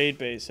a raid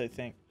base, I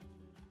think.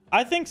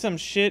 I think some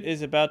shit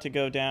is about to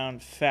go down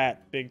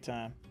fat big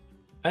time.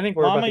 I think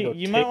we're Llama, about to go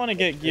you might want to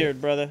get geared,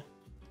 brother.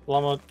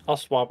 Llama, I'll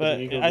swap But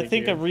with you. I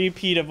think a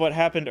repeat of what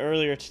happened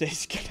earlier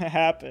today's gonna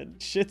happen.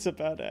 Shit's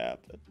about to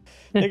happen.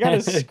 They got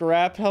a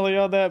scrap heli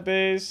on that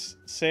base,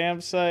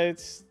 SAM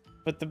sites,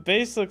 but the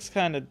base looks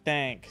kind of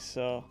dank,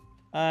 so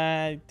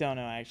I don't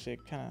know, actually.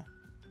 Kind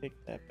of take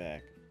that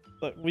back.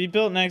 Look, we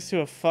built next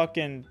to a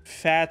fucking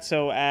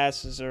fatso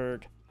ass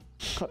Zerg.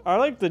 I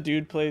like the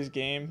dude plays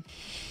game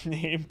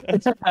name.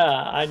 That's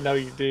I know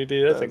you do,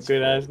 dude. That's a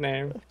good ass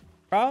name.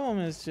 problem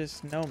is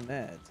just no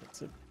meds.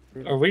 It's a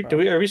Are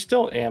we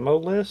still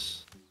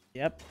ammo-less?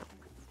 Yep.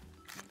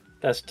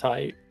 That's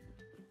tight.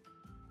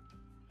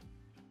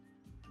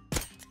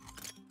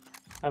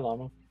 Hi,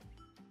 Llama.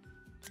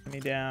 Put me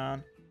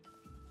down.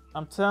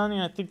 I'm telling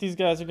you, I think these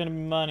guys are gonna be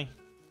money.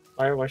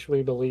 Why should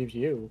we believe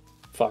you,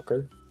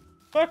 fucker?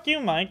 Fuck you,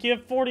 Mike. You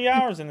have 40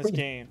 hours in this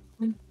game.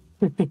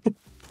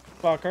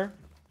 Fucker.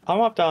 I'm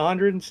up to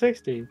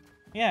 160.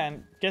 Yeah,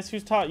 and guess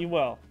who's taught you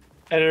well?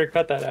 Editor,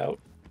 cut that out.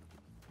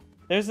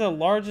 There's the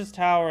largest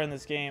tower in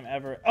this game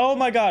ever. Oh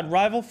my god,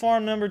 rival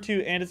farm number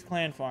 2 and it's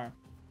clan farm.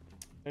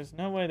 There's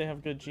no way they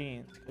have good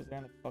genes because they're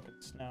in the fucking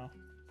snow.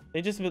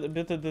 They just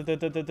built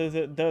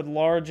the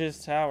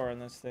largest tower in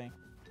this thing.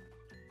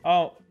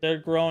 Oh, they're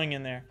growing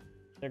in there.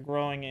 They're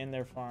growing in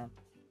their farm.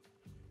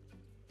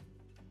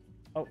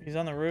 Oh, he's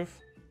on the roof.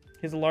 He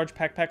has a large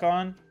pack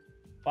on.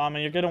 Llama,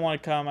 you're gonna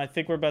want to come. I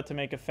think we're about to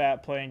make a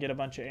fat play and get a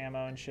bunch of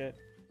ammo and shit.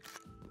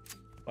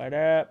 What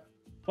up?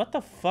 What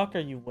the fuck are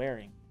you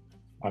wearing?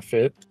 My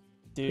fit.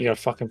 Dude. You got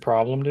a fucking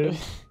problem, dude?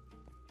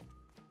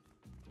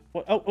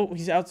 What? Oh,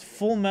 he's out.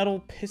 Full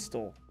metal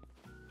pistol.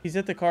 He's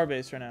at the car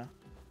base right now.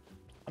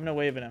 I'm gonna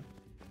wave at him.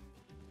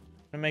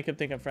 I'm gonna make him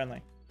think I'm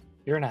friendly.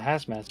 You're in a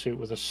hazmat suit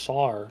with a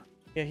SAR.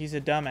 Yeah, he's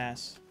a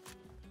dumbass.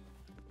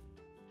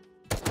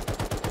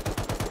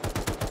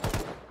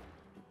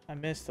 I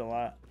missed a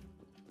lot.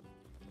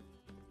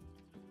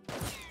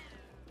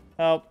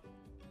 Help.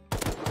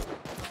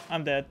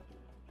 I'm dead.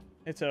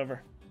 It's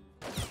over.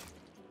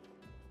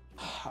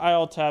 I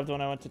alt-tabbed when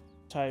I went to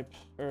type,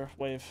 or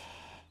wave.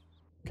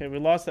 Okay, we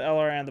lost the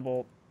LR and the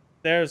bolt.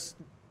 There's...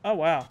 Oh,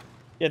 wow.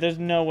 Yeah, there's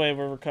no way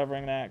we're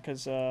recovering that,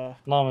 because,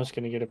 Llama's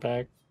gonna get it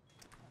back.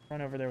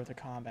 run over there with a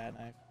combat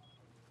knife.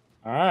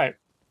 Alright.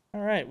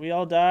 Alright, we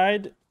all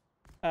died,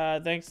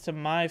 thanks to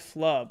my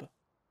flub.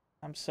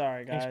 I'm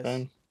sorry, guys. Thanks,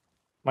 Ben.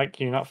 Mike,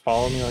 can you not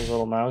follow me like a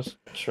little mouse?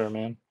 Sure,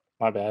 man.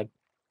 My bad.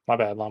 My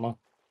bad, Llama.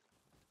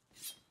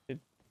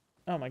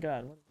 Oh my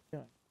god, what are you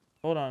doing?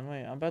 Hold on,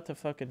 wait. I'm about to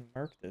fucking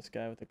murk this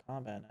guy with a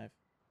combat knife.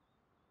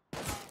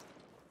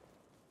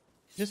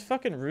 Just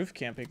fucking roof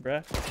camping,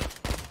 bruh.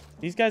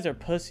 These guys are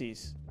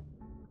pussies.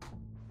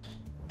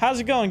 How's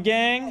it going,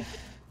 gang?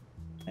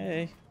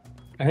 Hey.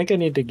 I think I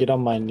need to get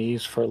on my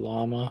knees for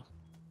Llama.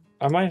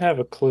 I might have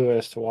a clue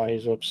as to why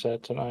he's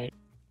upset tonight.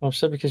 I'm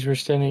upset because you were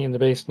standing in the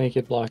base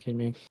naked blocking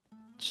me.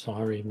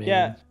 Sorry, man.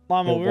 Yeah,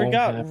 Llama, It we won't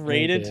got happen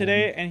raided again.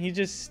 today, and he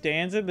just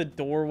stands in the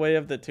doorway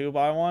of the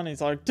 2x1.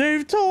 He's like,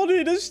 Dave told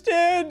me to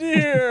stand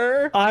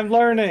here. I'm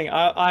learning.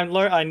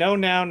 I know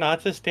now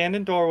not to stand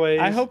in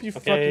doorways. I hope you okay?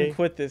 fucking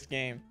quit this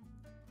game.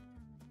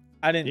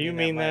 I didn't Do you mean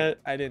mean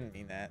that. that? I didn't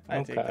mean that.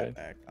 I take Okay. that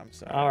back. I'm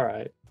sorry. All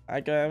right.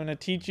 I'm gonna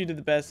teach you to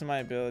the best of my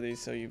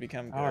abilities so you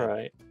become good. All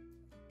right.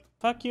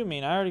 Fuck you,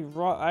 mean. I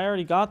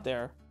already got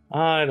there.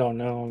 I don't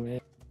know,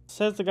 man.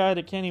 Says the guy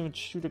that can't even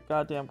shoot a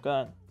goddamn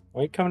gun.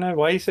 Why you coming out?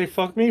 Why you say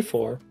fuck me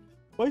for?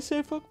 Why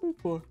say fuck me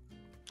for?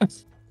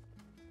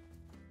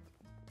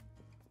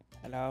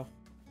 Hello.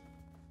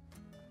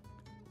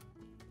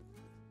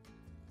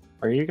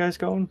 Are you guys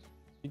going?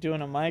 You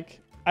doing a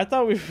mic? I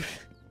thought we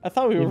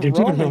were doing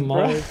a roaming,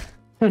 bro.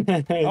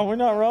 mic. Oh, we're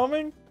not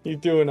roaming? You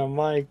doing a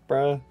mic,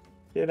 bro?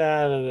 Get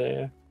out of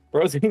there.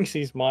 Bro thinks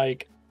he's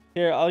Mike.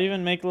 Here, I'll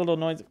even make a little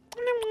noise.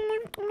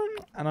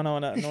 I don't know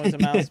what noise a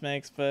mouse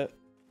makes, but...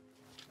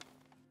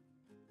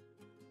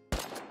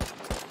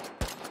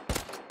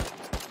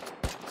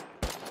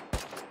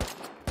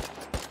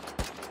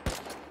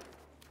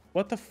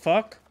 What the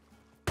fuck?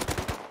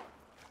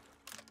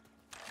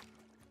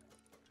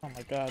 Oh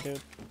my god,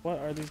 dude. What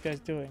are these guys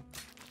doing?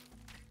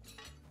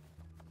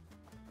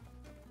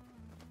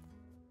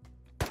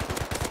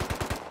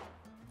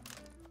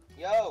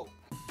 Yo!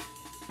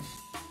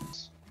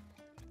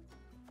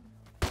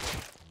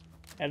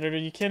 Editor,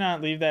 you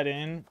cannot leave that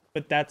in,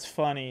 but that's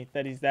funny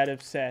that he's that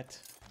upset.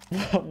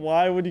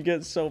 Why would he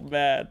get so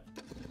mad?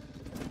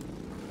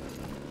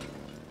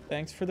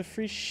 Thanks for the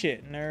free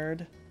shit,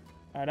 nerd.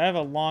 Alright, I have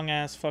a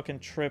long-ass fucking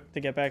trip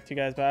to get back to you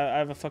guys, but I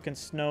have a fucking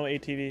snow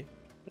ATV.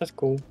 That's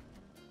cool.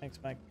 Thanks,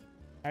 Mike.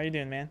 How you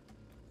doing, man?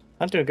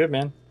 I'm doing good,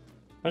 man.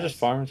 I'm just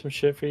farming some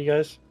shit for you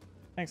guys.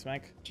 Thanks,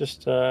 Mike.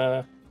 Just,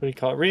 what do you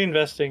call it?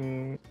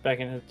 Reinvesting back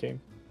into the team.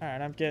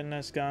 Alright, I'm getting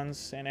us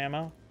guns and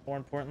ammo. More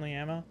importantly,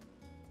 ammo.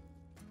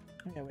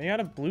 Okay, we got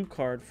a blue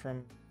card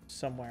from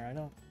somewhere. I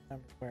don't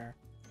remember where.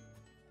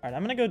 Alright,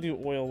 I'm gonna go do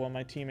oil while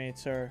my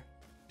teammates are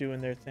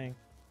doing their thing.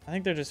 I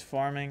think they're just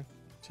farming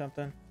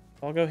something.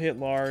 I'll go hit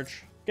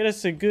large. Get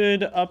us a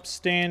good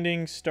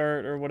upstanding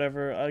start or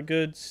whatever. A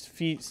good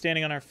feet,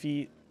 standing on our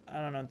feet. I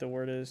don't know what the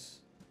word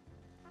is.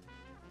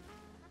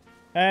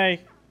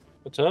 Hey.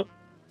 What's up?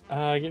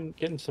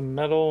 Getting some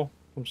metal,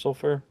 some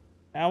sulfur.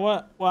 Now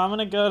what? Well, I'm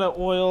gonna go to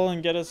oil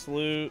and get us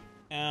loot.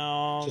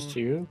 Just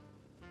you?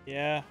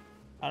 Yeah.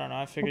 I don't know.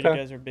 I figured Okay.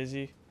 you guys were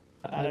busy.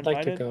 I'd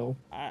like to go.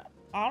 I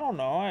don't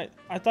know.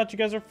 I thought you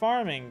guys were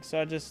farming,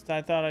 so I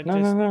thought I'd No,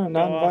 just no, go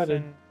not off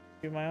invited. and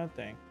do my own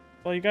thing.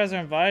 Well, you guys are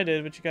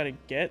invited, but you gotta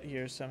get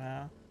here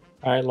somehow.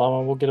 Alright,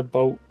 Llama, we'll get a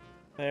boat.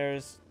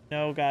 There's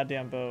no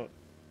goddamn boat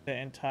the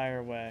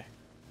entire way.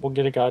 We'll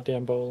get a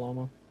goddamn boat,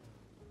 Llama.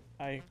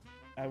 I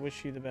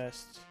wish you the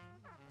best.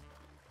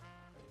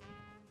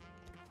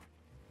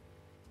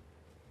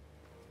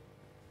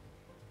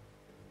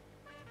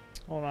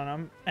 Hold on,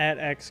 I'm at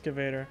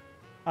excavator.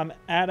 I'm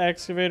at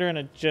excavator and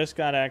it just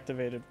got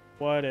activated.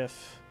 What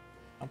if?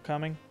 I'm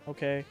coming?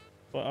 Okay.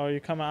 Well, are you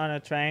coming on a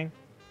train?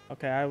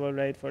 Okay, I will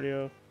wait for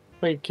you.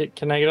 Wait,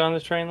 can I get on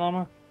this train,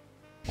 Llama?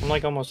 I'm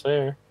like almost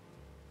there.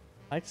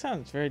 Mike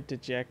sounds very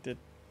dejected.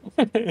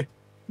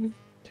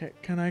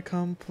 Can I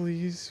come,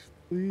 please?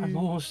 Please? I'm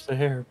almost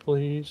there,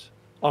 please.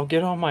 I'll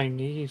get on my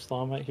knees,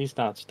 Llama. He's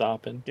not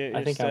stopping. Get your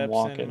I think I'm steps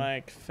walking. in,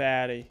 Mike,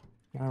 fatty.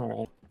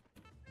 Alright.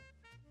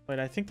 Wait,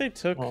 I think they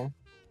took... Well,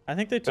 I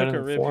think they took better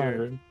a than rib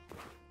 400. here.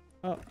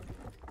 Oh.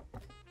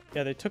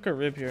 Yeah, they took a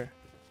rib here.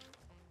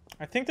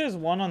 I think there's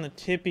one on the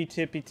tippy.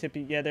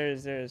 Yeah, there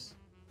is.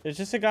 There's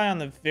just a guy on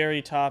the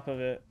very top of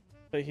it.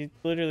 But he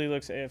literally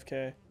looks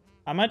AFK.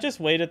 I might just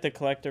wait at the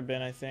collector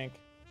bin, I think.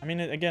 I mean,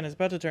 again, it's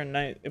about to turn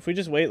night. If we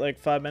just wait like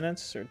 5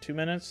 minutes or 2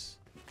 minutes,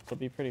 it'll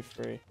be pretty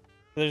free.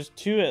 There's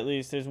two at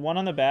least. There's one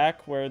on the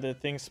back where the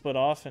things split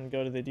off and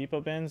go to the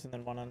depot bins. And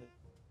then one on the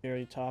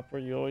very top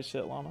where you always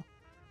sit, Llama.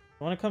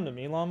 You want to come to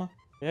me, Llama?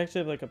 We actually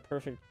have like a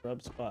perfect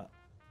rub spot.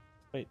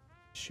 Wait,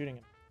 he's shooting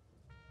him.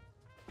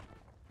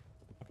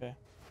 Okay,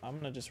 I'm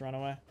gonna just run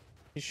away.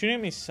 He's shooting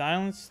at me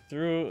silenced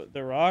through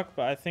the rock,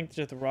 but I think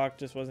just the rock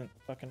just wasn't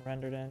fucking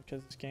rendered in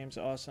because this game's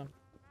awesome.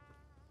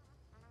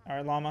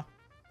 Alright, Llama.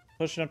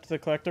 Pushing up to the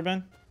collector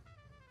bin.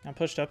 I'm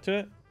pushed up to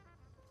it.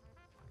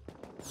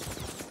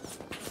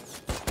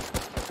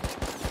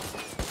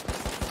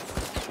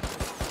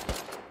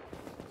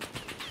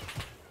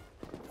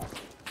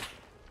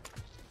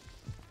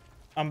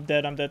 I'm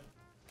dead.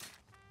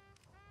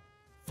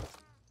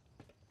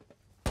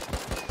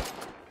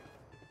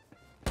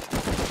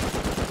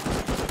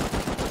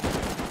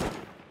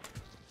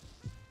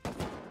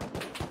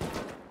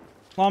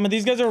 Llama,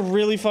 these guys are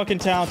really fucking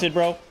talented,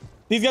 bro.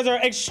 These guys are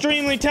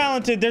extremely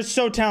talented. They're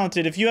so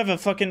talented. If you have a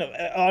fucking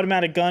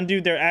automatic gun,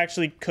 dude, they're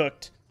actually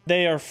cooked.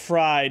 They are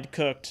fried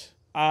cooked.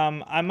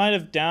 I might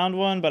have downed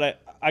one, but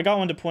I got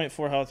one to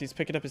 0.4 health. He's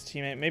picking up his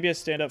teammate. Maybe I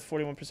stand up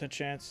 41%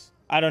 chance.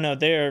 I don't know.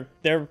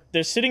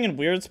 They're sitting in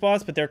weird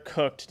spots, but they're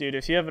cooked, dude.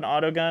 If you have an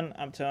auto gun,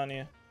 I'm telling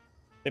you.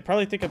 They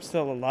probably think I'm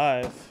still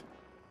alive.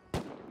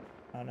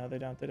 Oh, no, they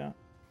don't.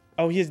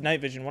 Oh, he has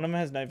night vision. One of them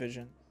has night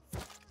vision.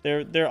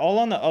 They're all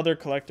on the other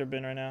collector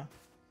bin right now.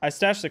 I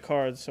stashed the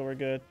cards, so we're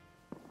good.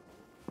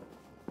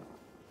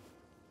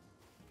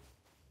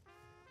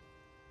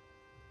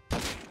 He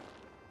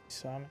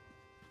saw me.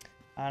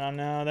 I don't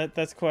know.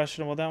 That's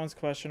questionable. That one's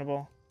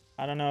questionable.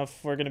 I don't know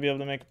if we're gonna be able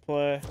to make a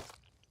play.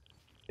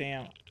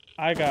 Damn.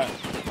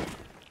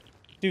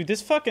 Dude,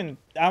 this fucking...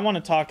 I want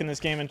to talk in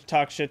this game and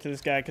talk shit to this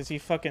guy because he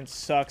fucking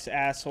sucks,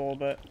 asshole,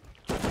 but...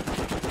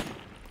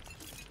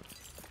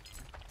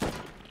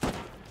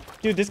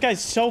 Dude, this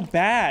guy's so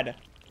bad.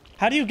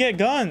 How do you get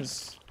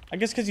guns? I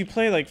guess because you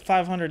play like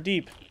 500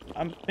 deep.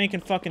 I'm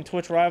making fucking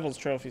Twitch Rivals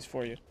trophies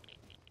for you.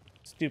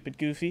 Stupid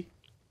goofy.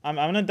 I'm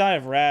gonna die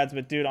of rads,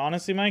 but dude,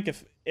 honestly, Mike,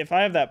 if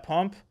I have that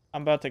pump,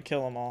 I'm about to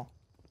kill them all.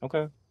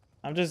 Okay.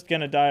 I'm just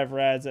gonna die of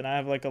rads, and I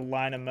have like a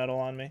line of metal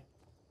on me.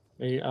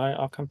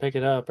 I'll come pick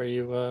it up. Are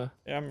you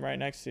Yeah, I'm right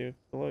next to you,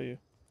 below you.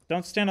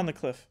 Don't stand on the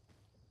cliff.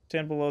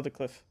 Stand below the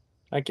cliff.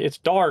 like it's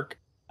dark?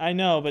 I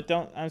know, but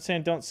don't. I'm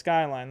saying don't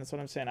skyline. That's what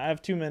I'm saying. I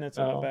have 2 minutes.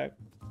 I'll go back.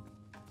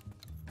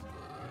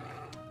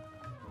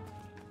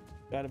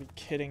 Gotta be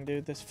kidding,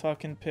 dude. This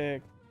fucking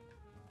pig.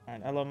 All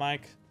right, hello,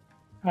 Mike.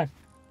 Hi.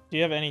 Do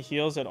you have any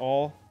heals at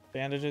all?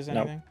 Bandages, Nope.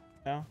 anything?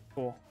 No?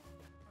 Cool.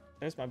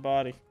 There's my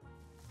body.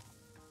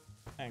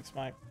 Thanks,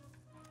 Mike.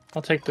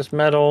 I'll take this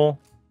metal,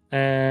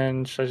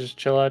 and should I just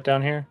chill out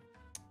down here?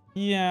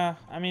 Yeah,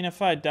 I mean,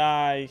 if I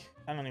die,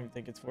 I don't even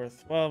think it's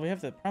worth. Well, we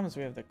have the promise.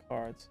 We have the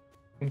cards.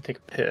 Let me take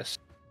a piss.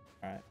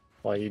 All right.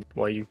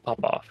 While you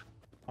pop off.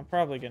 I'm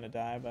probably gonna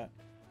die, but.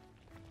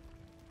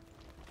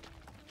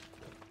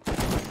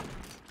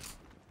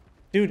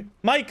 Dude,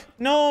 Mike,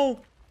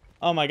 no!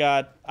 Oh my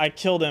god, I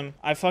killed him.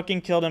 I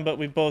fucking killed him, but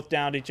we both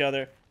downed each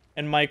other.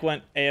 And Mike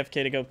went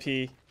AFK to go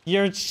pee.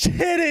 You're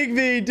shitting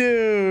me,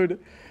 dude!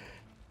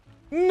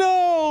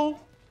 No!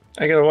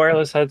 I got a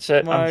wireless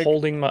headset. Mike, I'm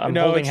holding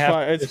it's half.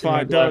 fine. It's this in my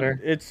fine.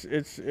 bladder.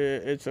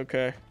 It's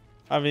okay.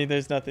 I mean,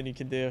 there's nothing you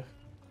can do.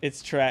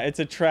 It's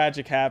a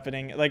tragic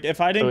happening. Like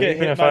if I didn't So get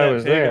even hit if by I that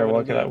was pig, there,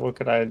 would've what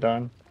could I have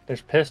done?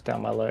 There's piss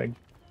down my leg.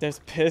 There's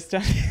piss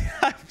down.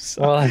 I'm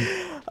sorry.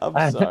 Well,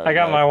 I'm sorry. I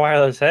got Mike. my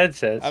wireless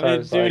headset. I So mean,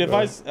 was dude,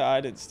 like, if I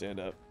didn't stand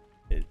up.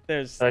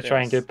 There's. I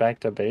try and get back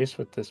to base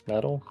with this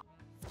metal?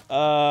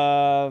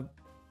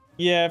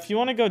 Yeah. If you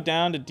want to go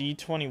down to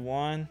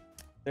D21,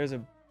 there's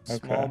a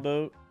small Okay.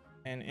 boat,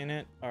 and in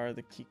it are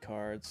the key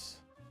cards.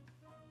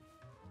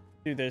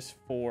 Dude, there's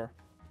 4.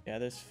 Yeah,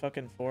 there's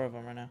fucking 4 of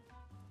them right now.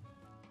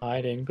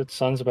 Hiding, but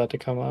sun's about to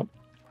come up.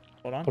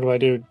 Hold on. What do I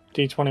do?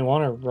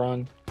 D21 or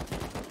run?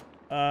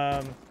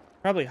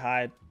 Probably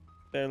hide.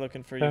 They're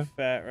looking for you, Okay.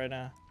 fat, right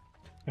now.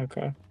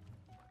 Okay.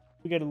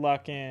 We gotta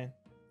lock in.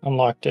 I'm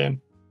locked in.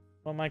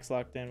 Well, Mike's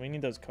locked in. We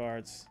need those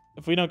cards.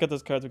 If we don't get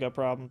those cards, we got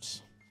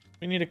problems.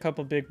 We need a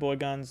couple big boy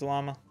guns,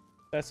 llama.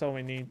 That's all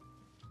we need.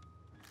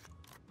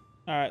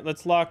 All right,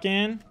 let's lock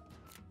in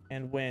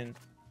and win.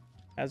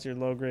 How's your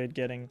low grade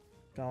going?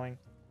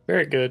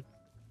 Very good.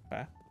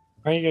 Okay.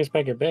 Why are you guys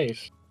back at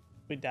base?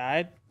 We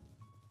died?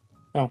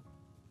 Oh.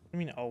 I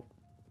mean, oh.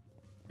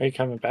 Are you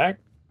coming back?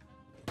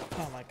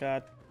 Oh my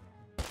god.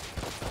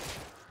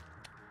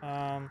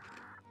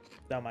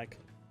 No, Mike.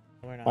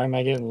 We're not. Why am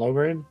I getting low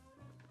grade?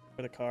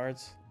 For the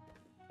cards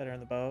that are in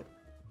the boat.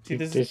 See,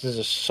 Dude, this is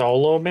a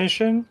solo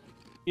mission?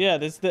 Yeah,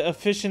 this is the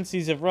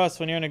efficiencies of Rust.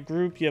 When you're in a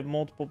group, you have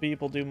multiple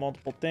people do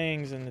multiple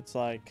things, and it's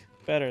like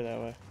better that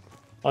way.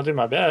 I'll do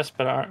my best,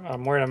 but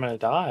I'm worried I'm gonna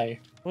die.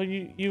 Well,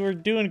 you were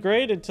doing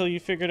great until you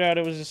figured out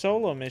it was a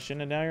solo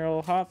mission, and now you're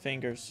all hot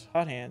fingers,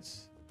 hot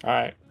hands.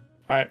 Alright.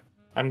 Alright.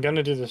 I'm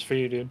gonna do this for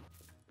you, dude.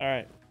 All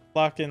right,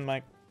 locked in,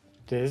 Mike.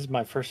 This is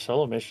my first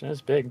solo mission.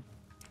 It's big.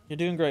 You're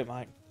doing great,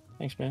 Mike.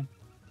 Thanks, man.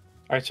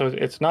 Alright, so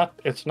it's not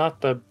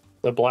the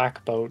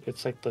black boat.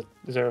 It's like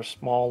is there a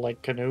small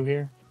like canoe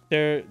here?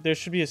 There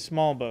should be a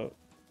small boat,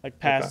 like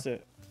past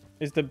it.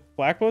 Is the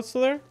black boat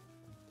still there?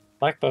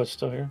 Black boat's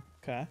still here.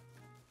 Okay.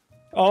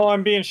 Oh,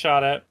 I'm being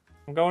shot at.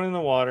 I'm going in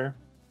the water.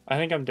 I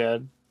think I'm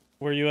dead.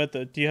 Were you at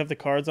the? Do you have the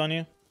cards on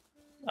you?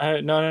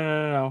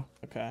 No.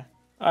 Okay.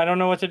 I don't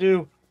know what to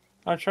do.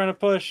 I'm trying to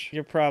push.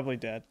 You're probably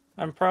dead,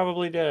 I'm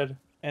probably dead.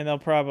 and they'll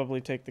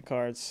probably take the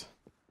cards.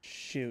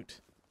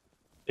 Shoot.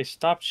 They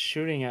stopped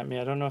shooting at me.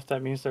 I don't know if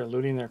that means they're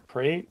looting their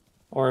crate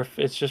or if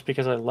it's just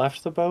because I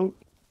left the boat.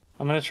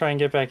 I'm gonna try and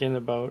get back in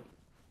the boat.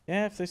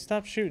 Yeah, if they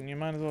stop shooting, you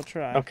might as well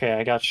try. Okay,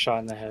 I got shot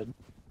in the head.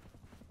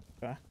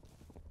 Okay.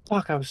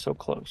 Fuck, I was so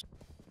close.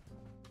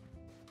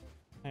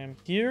 I am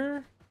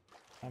here.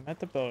 I'm at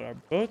the boat. Our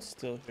boat's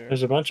still here.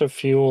 There's a bunch of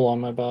fuel on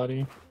my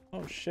body.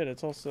 Oh shit,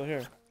 it's all still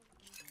here.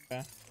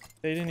 Okay.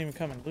 They didn't even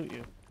come and loot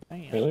you.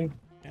 Damn. Really?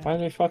 Yeah. Why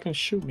did they fucking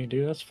shoot me,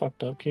 dude? That's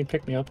fucked up. Can you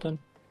pick me up then?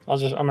 I'm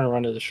gonna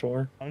run to the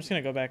shore. I'm just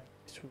gonna go back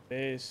to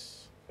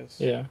base. 'Cause,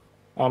 Yeah.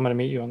 Oh, I'm gonna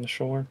meet you on the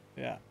shore.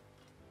 Yeah.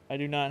 I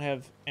do not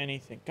have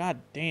anything. God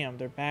damn,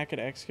 they're back at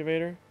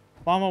excavator.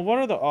 Mama, what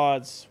are the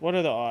odds? What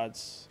are the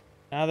odds?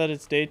 Now that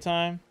it's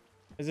daytime?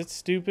 Is it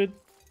stupid?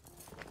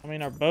 I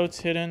mean, our boat's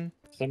hidden.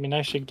 Does that mean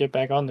I should get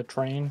back on the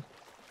train?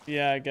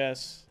 Yeah, I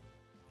guess.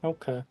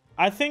 Okay.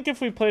 I think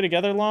if we play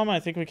together, Llama, I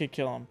think we could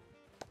kill him.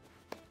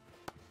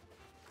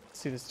 Let's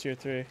see this tier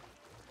 3.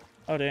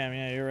 Oh, damn,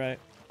 yeah, you're right.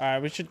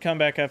 Alright, we should come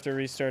back after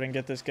restart and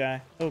get this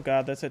guy. Oh,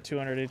 God, that's at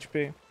 200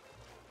 HP.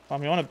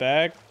 Mom, you want a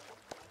bag?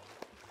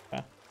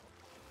 Okay.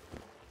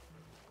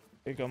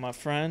 Here you go, my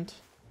friend.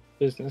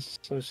 Business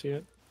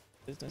associate.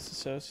 Business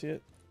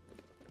associate.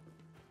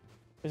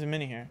 There's a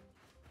mini here.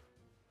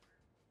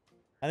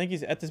 I think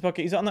he's at this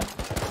bucket. He's on the...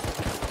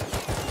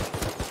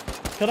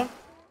 Killed him?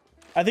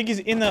 I think he's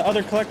in the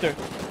other collector.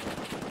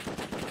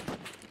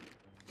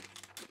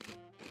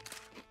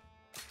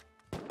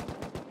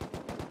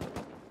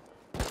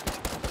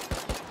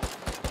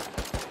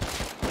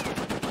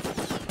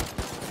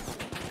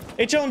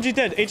 HLMG's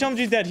dead.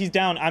 HLMG's dead. He's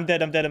down. I'm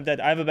dead. I'm dead. I'm dead.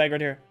 I have a bag right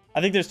here.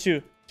 I think there's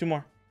two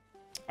more.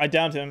 I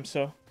downed him,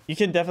 so you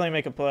can definitely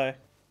make a play.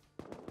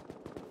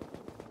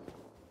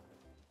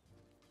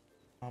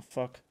 Oh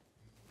fuck.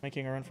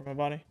 Making a run for my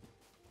body.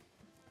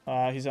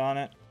 He's on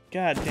it.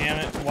 God damn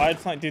it. Wide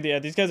flank. Dude, yeah,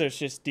 these guys are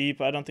just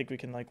deep. I don't think we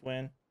can like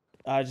win.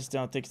 I just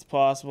don't think it's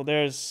possible.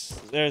 There's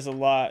a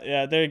lot.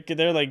 Yeah,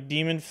 they're like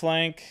demon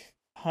flank,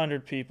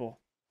 100 people.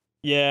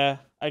 Yeah,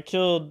 I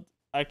killed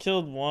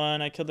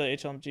one. I killed the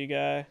HLMG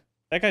guy.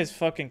 That guy's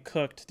fucking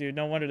cooked, dude.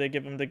 No wonder they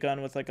give him the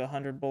gun with like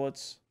 100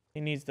 bullets.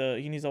 He needs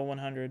all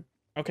 100.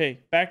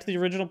 Okay, back to the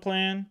original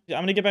plan. I'm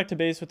gonna get back to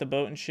base with the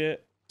boat and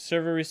shit.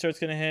 Server restart's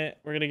gonna hit.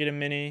 We're gonna get a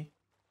mini.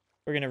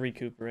 We're gonna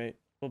recuperate.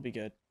 We'll be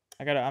good.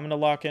 I'm gonna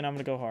lock in. I'm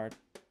gonna go hard.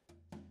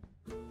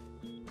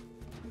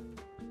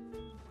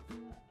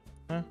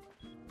 Huh?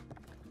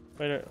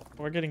 Wait,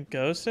 we're getting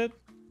ghosted?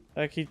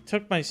 Like, he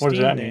took my Steam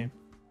name. Mean?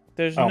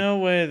 There's no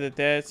way that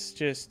that's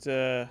just,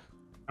 Have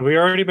we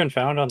already been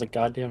found on the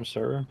goddamn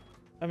server?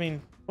 I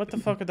mean, what the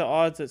fuck are the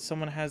odds that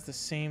someone has the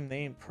same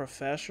name?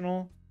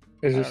 Professional?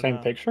 Is it the same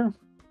picture?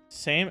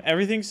 Same?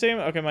 Everything's same?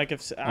 Okay, Mike,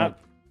 if I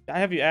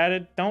have you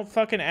added, don't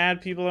fucking add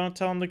people. Don't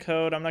tell them the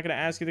code. I'm not gonna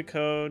ask you the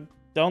code.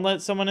 Don't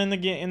let someone in the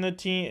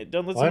team.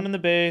 Don't let someone in the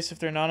base if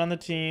they're not on the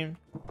team.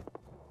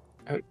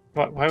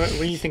 Why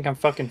do you think I'm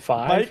fucking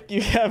 5? Mike,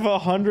 you have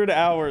 100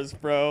 hours,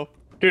 bro.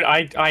 Dude,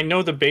 I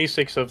know the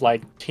basics of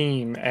like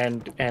team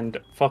and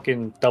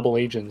fucking double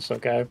agents,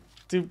 okay?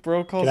 Dude,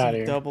 bro calls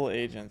them double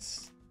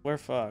agents. We're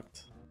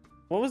fucked.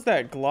 What was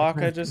that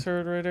Glock I just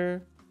heard right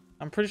here?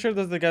 I'm pretty sure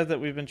those are the guys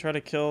that we've been trying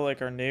to kill,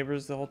 like our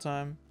neighbors the whole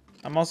time.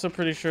 I'm also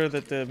pretty sure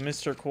that the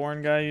Mr.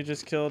 Corn guy you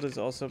just killed is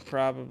also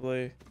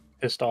probably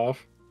pissed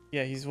off.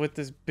 Yeah, he's with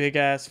this big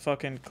ass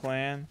fucking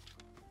clan.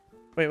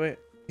 Wait.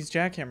 He's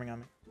jackhammering on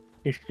me.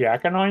 He's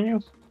jacking on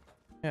you?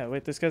 Yeah,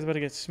 wait, this guy's about to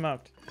get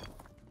smoked.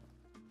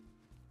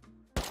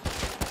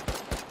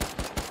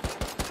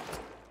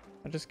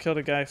 I just killed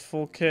a guy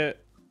full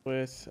kit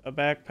with a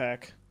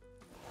backpack.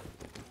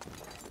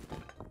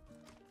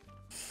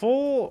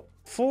 Full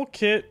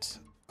kit,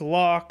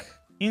 Glock,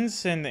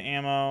 insane the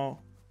ammo,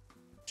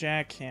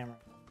 jackhammer.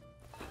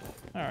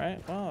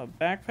 Alright, well, a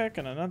backpack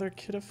and another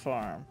kit of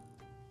farm.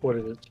 What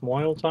is it?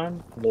 Loyal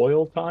time?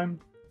 Loyal time?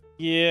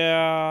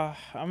 Yeah,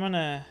 I'm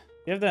gonna...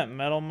 You have that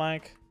metal,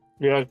 Mike?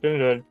 Yeah, it's in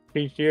the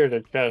PC or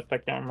the chest. I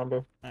can't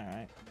remember.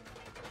 Alright.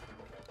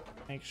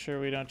 Make sure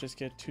we don't just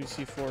get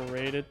 2C4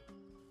 raided.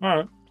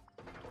 Alright.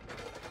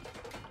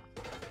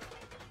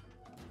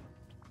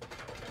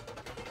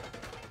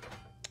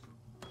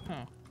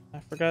 Oh, I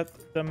forgot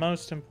the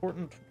most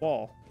important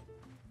wall.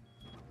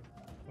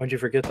 Why'd you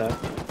forget that?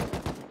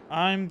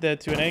 I'm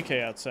dead to an AK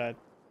outside.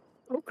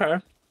 Okay.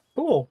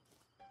 Cool.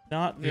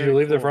 Not very Did you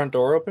leave cool. the front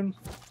door open?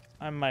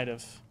 I might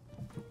have.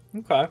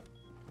 Okay.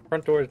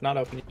 Front door is not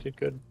open. You did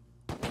good.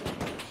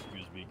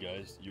 Excuse me,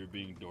 guys. You're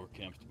being door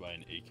camped by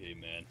an AK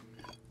man.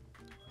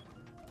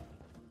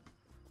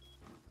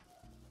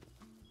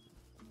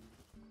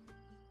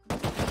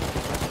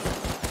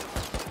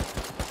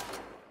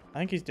 I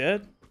think he's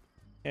dead.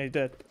 Yeah, he's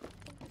dead.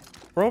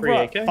 Bro Free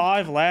brought AK?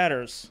 5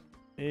 ladders.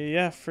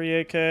 Yeah, free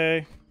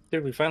AK.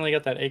 Dude, we finally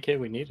got that AK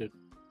we needed.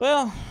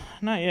 Well,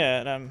 not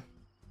yet. I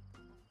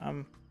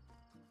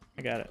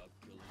got it.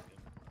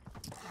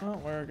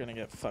 Well, we're gonna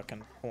get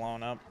fucking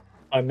blown up.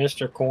 By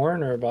Mr.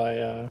 Corn or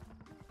by,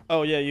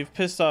 Oh, yeah, you've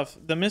pissed off...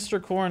 The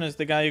Mr. Corn is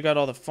the guy you got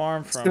all the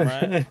farm from,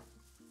 right?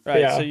 Right,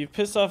 yeah. So you've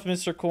pissed off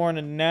Mr. Corn,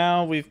 and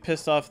now we've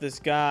pissed off this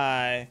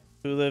guy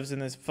who lives in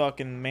this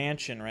fucking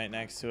mansion right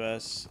next to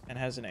us and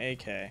has an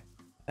AK.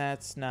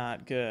 That's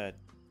not good.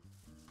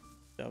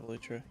 Doubly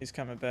true. He's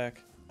coming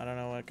back. I don't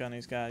know what gun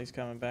he's got. He's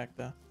coming back,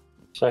 though.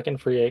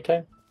 Second free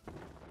AK?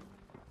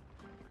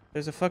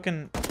 There's a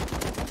fucking...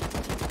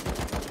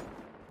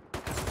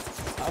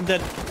 I'm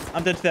dead.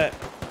 I'm dead to that.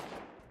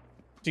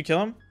 Did you kill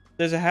him?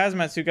 There's a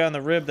hazmat suit guy on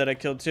the rib that I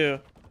killed, too.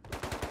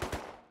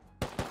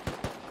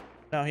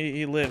 No,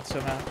 he lived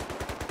somehow.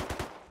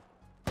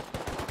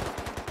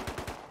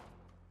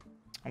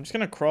 I'm just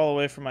gonna crawl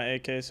away from my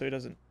AK so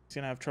he's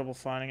gonna have trouble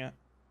finding it.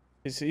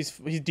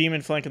 He's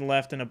demon flanking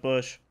left in a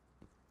bush.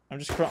 I'm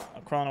just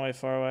crawling away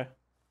far away.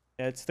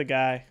 Yeah, it's the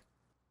guy.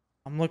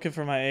 I'm looking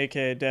for my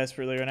AK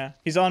desperately right now.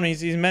 He's on me.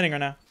 He's medding right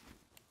now.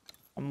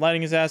 I'm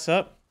lighting his ass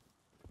up.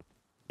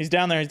 He's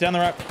down there. He's down the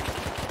rock.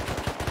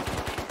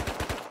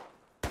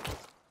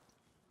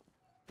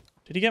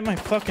 Did he get my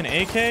fucking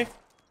AK?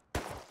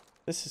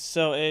 This is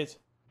so AIDS.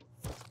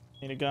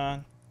 Need a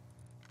gun.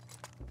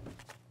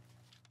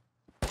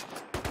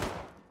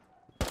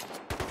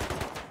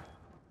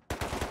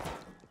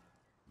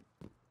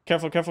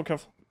 Careful, careful,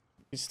 careful.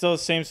 He's still the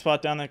same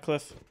spot down that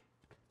cliff.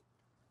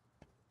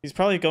 He's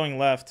probably going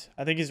left.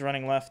 I think he's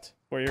running left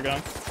where you're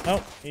going.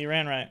 Oh, he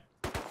ran right.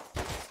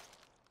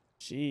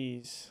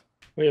 Jeez.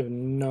 We have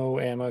no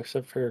ammo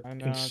except for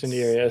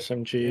incendiary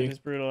SMG. It is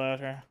brutal out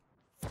here.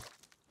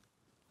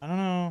 I don't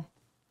know.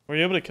 Were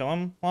you able to kill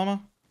him,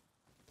 Llama?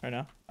 Or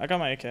no? I got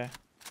my AK.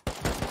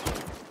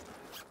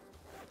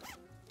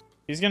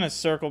 He's gonna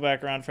circle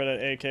back around for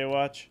that AK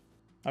watch.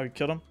 Oh, you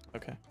killed him?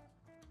 Okay.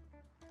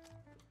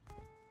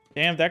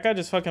 Damn, that guy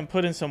just fucking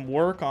put in some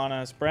work on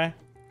us, bruh.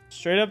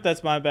 Straight up,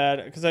 that's my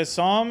bad. Because I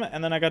saw him,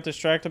 and then I got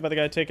distracted by the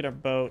guy taking our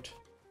boat.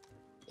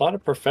 A lot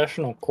of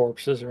professional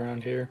corpses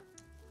around here.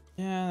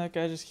 Yeah, that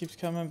guy just keeps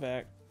coming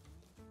back.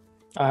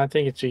 I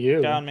think it's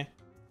you. Down me.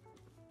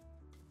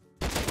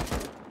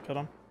 Killed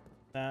him.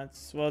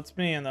 That's... Well, it's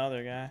me and the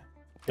other guy.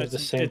 It's the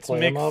same It's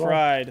player Mick model?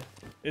 Fried.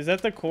 Is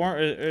that the corn?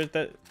 Or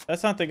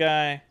that's not the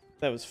guy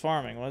that was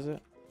farming, was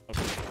it?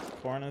 Okay.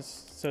 Corn is...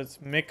 So it's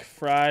Mick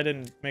Fried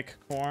and Mick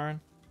Corn.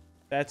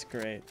 That's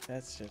great.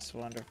 That's just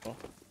wonderful.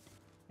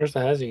 Where's the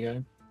Hazzy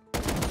guy?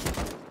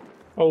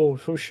 Oh,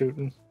 who's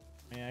shooting?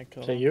 Yeah, I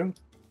killed Is that him. you?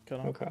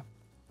 Killed him. Okay.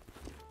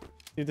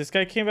 Dude, this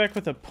guy came back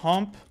with a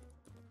pump,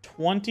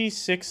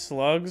 26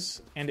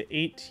 slugs, and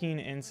 18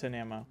 instant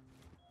ammo.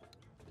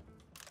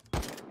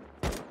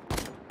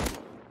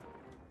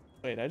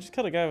 Wait, I just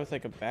killed a guy with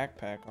like a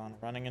backpack on,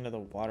 running into the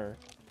water.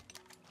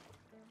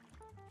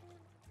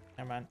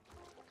 Never mind.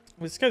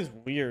 This guy's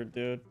weird,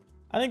 dude.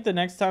 I think the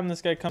next time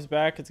this guy comes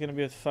back, it's gonna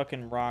be with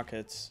fucking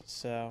rockets,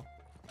 so...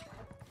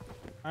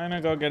 I'm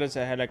gonna go get us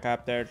a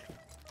helicopter.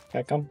 Can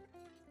I come?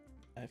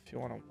 If you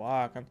want to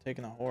walk, I'm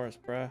taking the horse,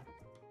 bruh.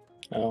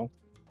 Oh.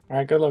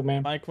 Alright, good luck,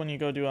 man. Mike, when you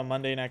go do a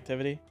mundane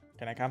activity,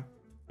 can I come?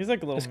 He's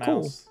like a little It's mouse.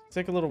 cool. It's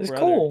like a little It's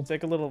brother. cool. It's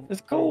like a little,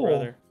 It's little cool.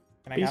 brother.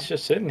 Can I He's come?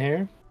 just sitting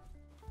here.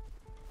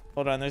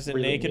 Hold on, there's a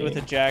Really naked with a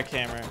mean.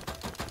 jackhammer.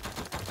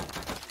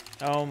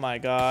 Oh my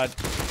god.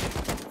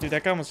 Dude,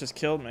 that guy almost just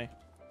killed me.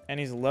 And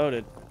he's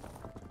loaded.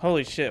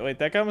 Holy shit, wait,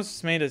 that guy almost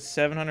just made a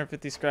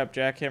 750 scrap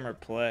jackhammer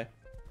play.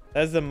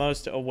 That's the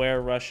most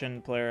aware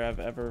Russian player I've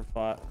ever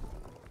fought.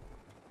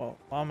 Well,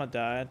 Llama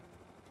died.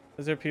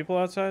 Is there people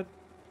outside?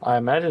 I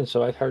imagine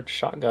so. I heard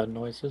shotgun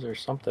noises or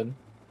something.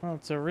 Well,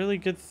 it's a really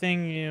good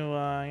thing you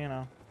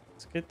know.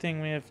 It's a good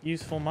thing we have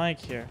useful mic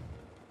here.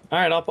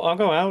 Alright, I'll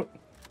go out.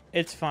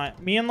 It's fine.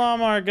 Me and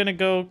Llama are gonna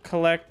go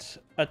collect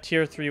a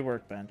tier 3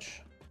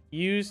 workbench.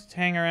 You just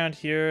hang around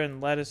here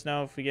and let us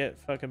know if we get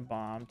fucking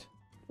bombed.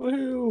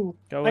 Woohoo!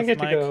 Go I with get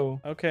Mike. to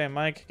go. Okay,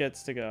 Mike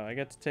gets to go. I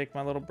get to take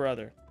my little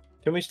brother.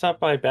 Can we stop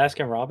by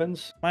Baskin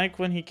Robbins? Mike,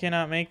 when he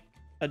cannot make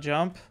a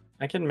jump,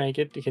 I can make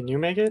it. Can you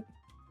make it?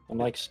 I'm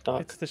like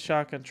stuck. it's the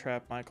shotgun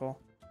trap, Michael.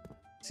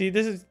 See,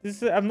 this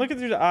is I'm looking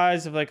through the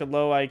eyes of like a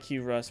low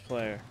IQ Rust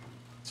player.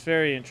 It's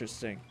very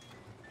interesting.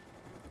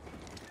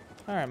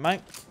 All right,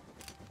 Mike.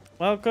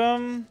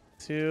 Welcome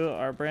to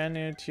our brand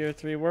new tier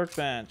 3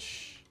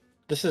 workbench.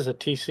 This is a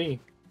TC.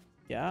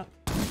 Yeah.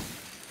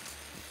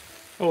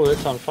 Oh,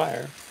 it's on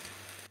fire.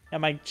 Yeah,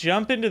 Mike,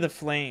 jump into the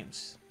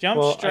flames. Jump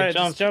Well, straight.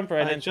 Just jump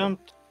right I into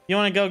jumped. it. You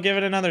want to go give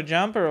it another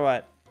jump or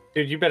what?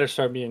 Dude, you better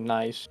start being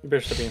nice. You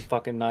better start being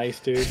fucking nice,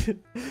 dude.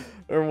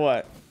 Or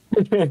what?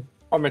 I'm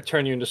gonna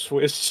turn you into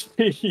Swiss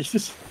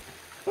cheese.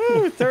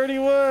 Woo, 30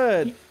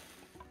 wood.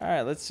 All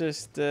right, let's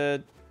just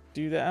do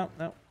that. Oh,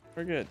 no,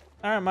 we're good.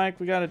 All right, Mike,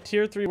 we got a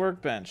tier 3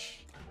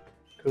 workbench.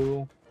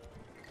 Cool.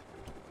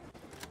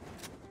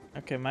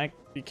 Okay, Mike,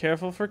 be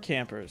careful for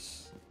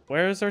campers.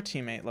 Where is our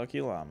teammate,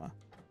 Lucky Llama?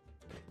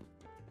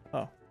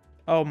 Oh.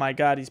 Oh my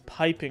god, he's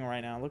piping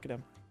right now. Look at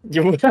him.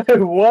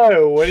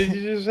 Whoa, what did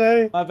you just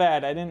say? My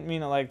bad, I didn't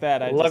mean it like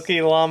that.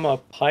 Lucky Llama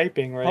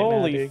piping right now.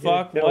 Holy dude.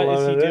 fuck, Get a what load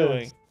is he of this.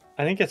 doing?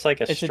 I think it's like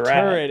a It's strat. a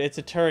turret. It's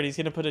a turret. He's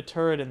gonna put a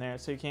turret in there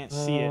so you can't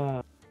see it.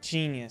 Ah.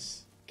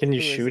 Genius. Can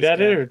you Who is shoot this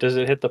at it guy? or does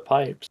it hit the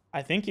pipes?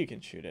 I think you can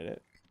shoot at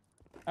it.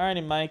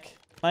 Alrighty, Mike.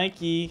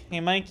 Mikey.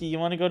 Hey, Mikey, you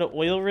want to go to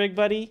oil rig,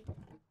 buddy?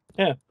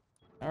 Yeah.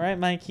 Alright,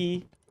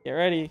 Mikey. Get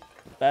ready.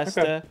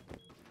 Besta. Okay.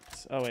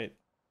 Oh, wait.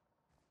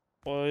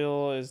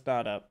 Oil is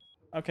not up.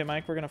 Okay,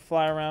 Mike, we're going to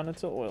fly around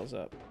until oil's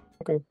up.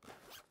 Okay.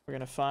 We're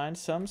going to find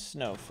some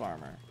snow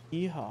farmer.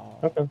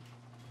 Yeehaw. Okay.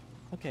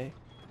 Okay.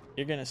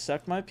 You're going to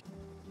suck my...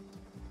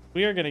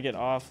 We are going to get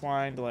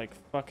offline to, like,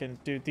 fucking...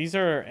 Dude, these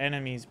are our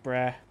enemies,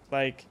 bruh.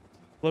 Like,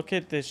 look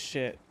at this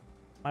shit.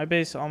 My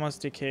base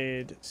almost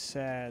decayed.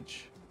 Sag.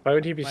 Why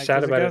would he be Mike,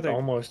 sad there's a about guy it there.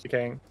 almost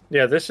decaying?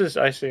 Yeah, this is,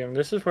 I see him.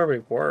 This is where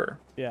we were.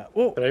 Yeah.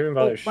 Whoa. Did I even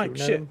bother Oh, shooting Mike,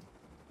 at shit. him?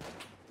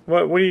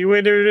 What do you,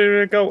 wait,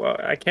 go?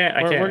 I can't,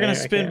 I We're can't. going I to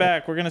spin can't.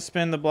 back. We're going to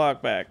spin the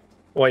block back.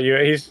 What,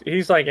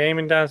 he's like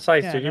aiming down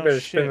sights, Yeah, dude. You no better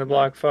shit, spin the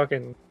block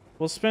fucking.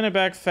 We'll spin it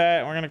back fat,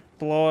 and we're going to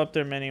blow up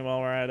their mini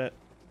while we're at it.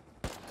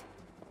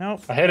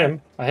 Nope. I hit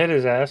him. I hit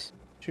his ass.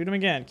 Shoot him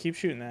again. Keep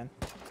shooting, then.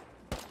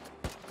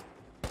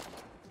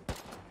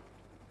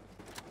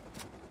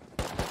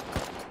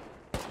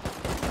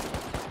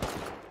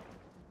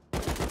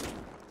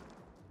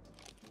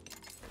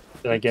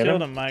 Did I get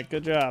Killed him? him, Mike.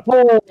 Good job.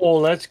 Oh,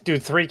 let's do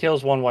 3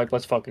 kills, 1 wipe.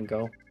 Let's fucking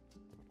go.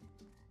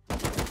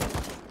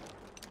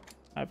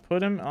 I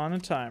put him on a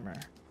timer.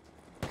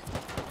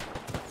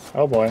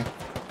 Oh boy.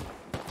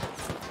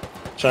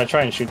 Should I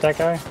try and shoot that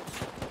guy?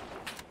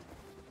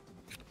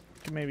 You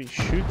can maybe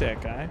shoot that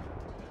guy.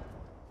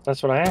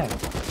 That's what I had.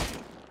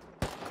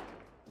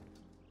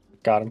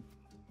 Got him.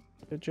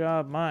 Good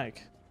job,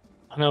 Mike.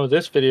 I know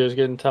this video is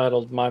getting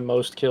titled "My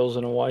Most Kills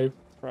in a Wipe."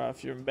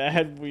 Prof, you're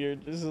mad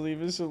weird. Just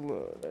leave us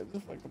alone. I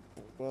just fucking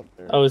pulled up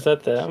there. Oh, is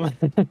that them?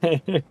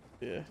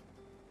 Yeah. Is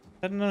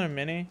that another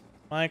mini?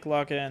 Mike,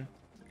 lock in.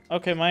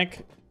 Okay, Mike.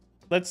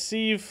 Let's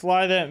see you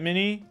fly that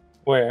mini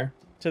Where?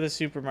 to the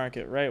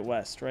supermarket. Right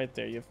west. Right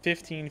there. You have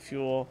 15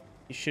 fuel.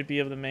 You should be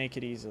able to make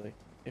it easily.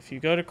 If you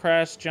go to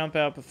crash, jump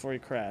out before you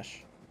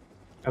crash.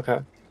 Okay.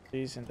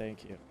 Please and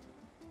thank you.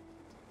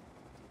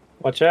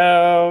 Watch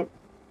out.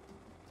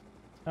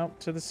 Nope,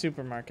 to the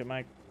supermarket,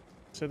 Mike.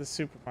 To the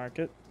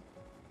supermarket.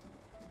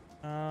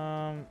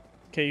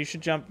 Okay, you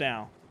should jump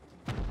now.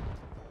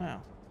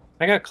 Wow.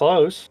 I got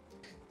close.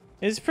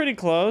 It's pretty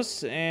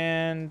close,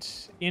 and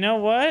you know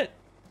what?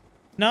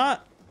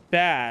 Not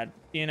bad,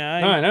 you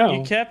know? No, I know.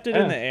 You kept it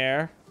in Yeah. the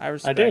air. I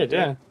respect I did, it.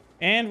 yeah.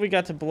 And we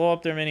got to blow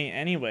up their mini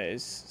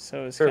anyways,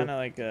 so it's True. kind of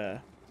like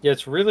a... Yeah,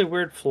 it's really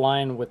weird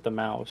flying with the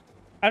mouse.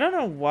 I don't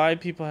know why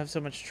people have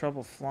so much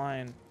trouble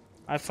flying.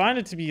 I find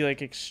it to be,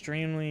 like,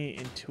 extremely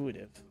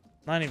intuitive.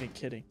 Not even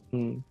kidding.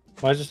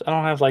 Well, I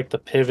don't have like the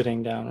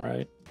pivoting down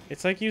right.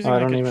 It's like using I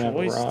like don't a even have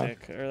a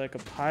joystick or like a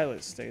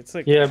pilot stick. It's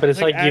like Yeah, but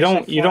it's like you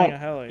actually don't flying a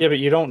heli. yeah, but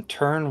you don't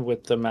turn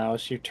with the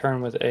mouse. You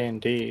turn with A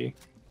and D.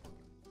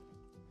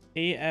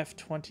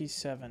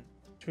 AF27.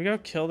 Should we go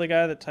kill the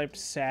guy that typed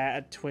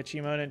sad Twitch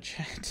emote in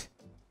chat?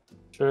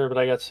 Sure, but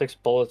I got 6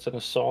 bullets and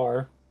a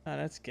SAR. Oh,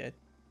 that's good.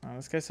 Oh,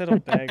 this guy said he'll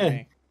bag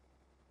me.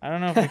 I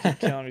don't know if we can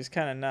kill him. He's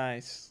kind of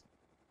nice.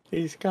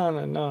 He's kind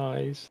of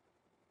nice.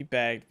 He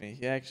bagged me.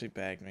 He actually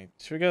bagged me.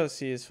 Should we go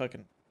see his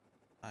fucking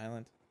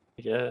island?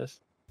 I guess.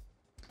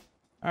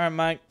 All right,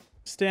 Mike.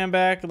 Stand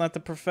back and let the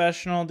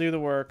professional do the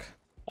work.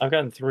 I've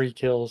gotten 3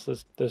 kills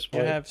this You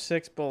way. have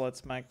 6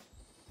 bullets, Mike.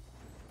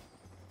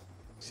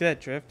 See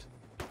that drift?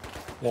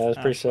 Yeah, that's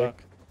Ah, pretty sick.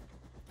 fuck.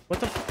 What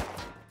the?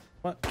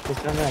 What? He's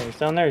down there. He's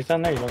down there. He's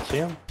down there. You don't see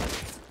him?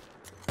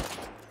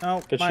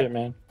 No. Good Mike. shit,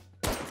 man.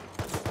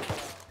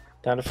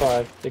 Down to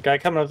 5. The guy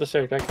coming up the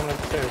stairs.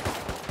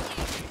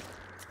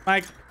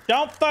 Mike,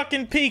 don't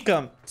fucking peek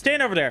him.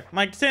 Stand over there.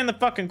 Mike, stay in the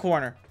fucking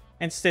corner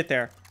and sit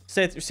there.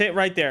 Sit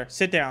right there.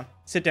 Sit down.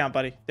 Sit down,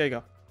 buddy. There you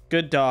go.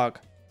 Good dog.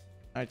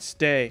 All right,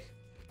 stay.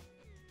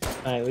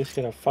 I at least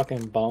get a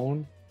fucking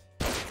bone.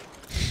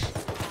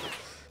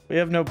 We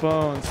have no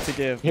bones to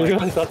give. You Mike.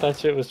 really thought that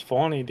shit was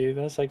funny, dude.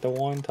 That's like the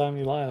one time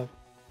you laugh.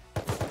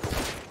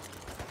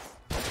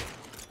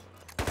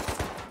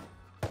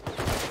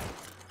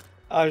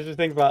 I was just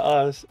thinking about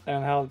us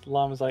and how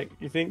Llama's like,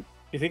 you think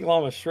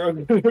Llama's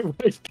stroking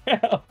everybody's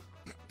down?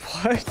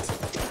 What?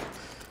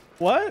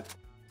 What?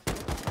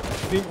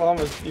 You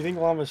think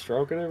Llama's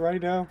stroking it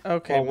right now?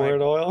 Okay, While we're at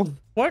Mike. oil?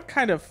 What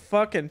kind of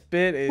fucking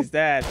bit is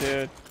that,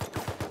 dude?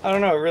 I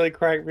don't know, it really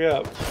cracked me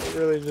up. It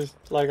really just,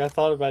 like, I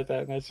thought about that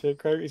and that shit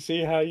cracked me.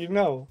 See how you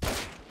know?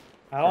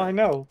 How I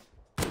know?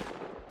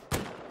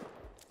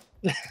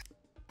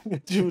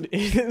 Dude,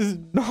 it is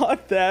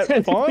not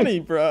that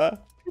funny, bruh.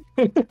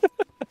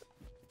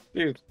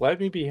 Dude, let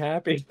me be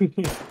happy.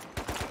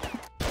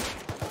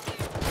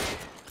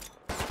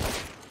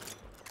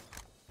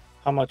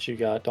 How much you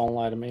got? Don't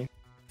lie to me.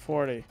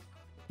 40.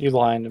 You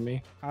lying to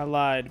me. I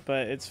lied,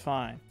 but it's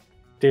fine.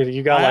 Dude,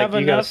 you got I have got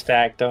a enough-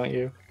 stack, don't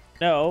you?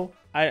 No,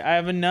 I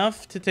have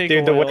enough to take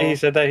Dude, the oil. way he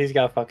said that, he's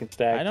got a fucking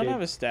stack. I don't dude.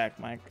 have a stack,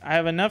 Mike. I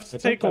have enough to I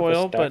don't take have a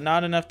oil, stack. but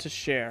not enough to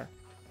share.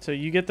 So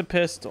you get the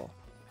pistol.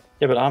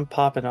 Yeah, but I'm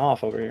popping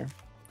off over here.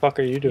 Fuck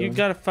are you doing? You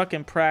gotta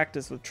fucking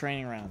practice with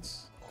training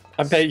rounds.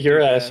 I bet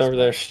your Stupid ass over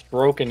there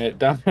stroking it,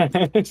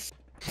 dumbass.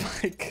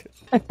 Like,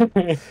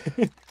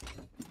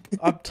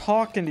 I'm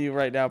talking to you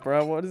right now,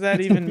 bro. What does that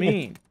even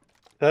mean?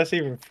 That's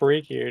even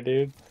freakier,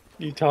 dude.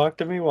 You talk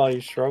to me while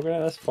you're stroking it?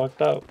 That's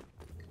fucked up.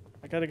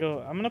 I gotta go.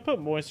 I'm gonna put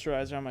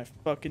moisturizer on my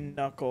fucking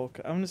knuckle.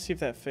 I'm gonna see if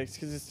that fixed,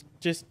 because it's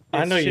just.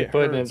 I this know you're shit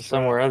putting hurts, it bro.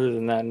 somewhere other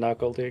than that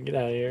knuckle, dude. Get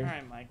out of here.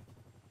 Alright, Mike.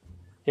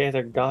 He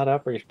either got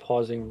up or he's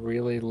pausing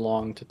really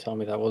long to tell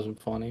me that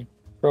wasn't funny.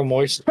 Bro,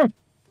 moisturize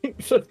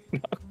his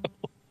knuckle.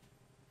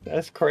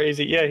 That's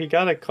crazy. Yeah, he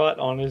got a cut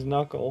on his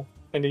knuckle,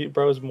 and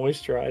bro's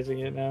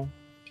moisturizing it now.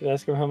 Should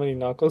ask him how many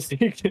knuckles he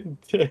can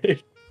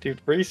take.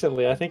 Dude,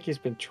 recently, I think he's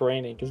been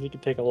training, because he can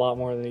take a lot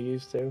more than he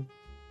used to.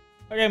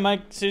 Okay,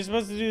 Mike, so you're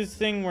supposed to do this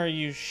thing where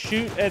you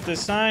shoot at the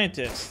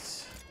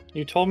scientists.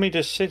 You told me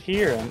to sit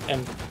here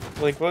and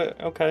like, what?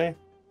 Okay.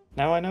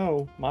 Now I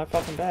know. My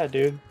fucking bad,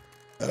 dude.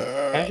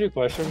 Ask you a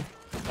question.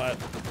 But,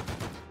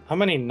 How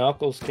many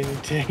knuckles can you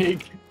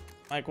take?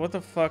 Mike, what the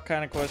fuck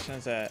kind of question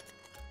is that?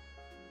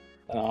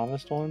 An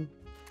honest one?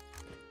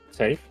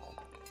 Safe?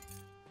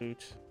 Dude.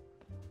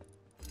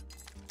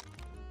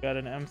 Got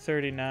an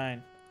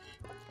M39.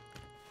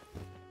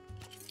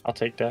 I'll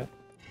take that.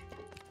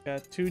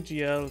 Got 2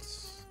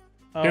 GLs.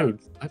 Oh, Dude,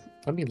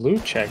 let me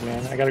loot check,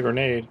 man. I got a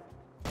grenade.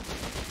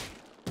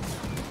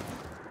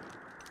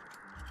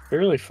 It'd be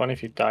really funny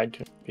if you died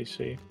to a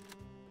PC.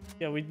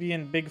 yeah, we'd be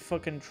in big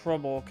fucking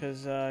trouble,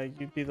 because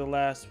you'd be the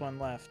last one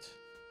left.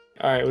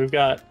 Alright, we've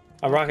got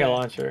a rocket Okay.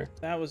 launcher.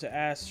 That was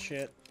ass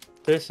shit.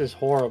 This is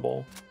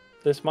horrible.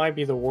 This might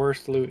be the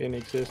worst loot in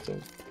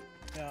existence.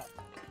 Yeah.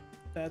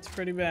 That's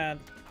pretty bad.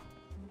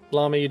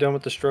 Llama, you done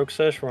with the stroke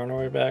sesh? We're on our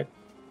way back.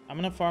 I'm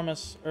gonna farm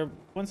us, or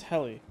when's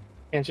heli?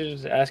 Can't you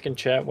just ask in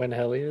chat when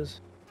heli is?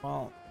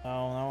 Well,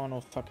 no one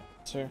will fucking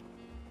answer.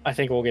 I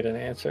think we'll get an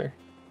answer.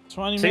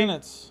 20 See?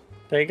 minutes.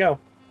 There you go.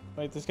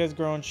 Wait, this guy's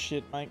growing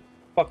shit, Mike.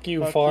 Fuck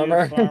you, Fuck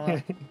farmer. you,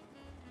 farmer.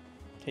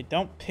 Okay,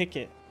 don't pick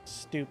it,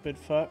 stupid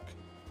fuck.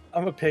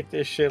 I'm gonna pick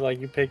this shit like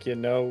you pick your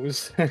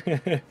nose.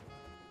 They're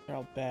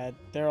all bad.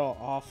 They're all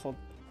awful.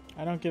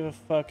 I don't give a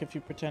fuck if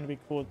you pretend to be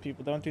cool with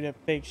people. Don't do that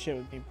fake shit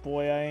with me,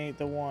 boy. I ain't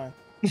the one.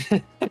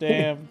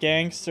 Damn,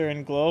 gangster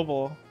and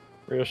global.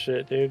 Real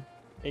shit, dude.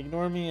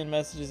 Ignore me in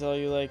messages all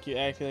you like. You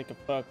acting like a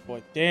fuck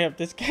boy. Damn,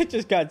 this guy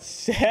just got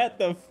set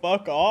the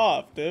fuck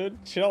off,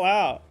 dude. Chill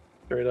out.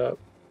 Straight up.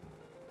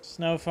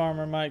 Snow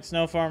farmer, Mike.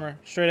 Snow farmer.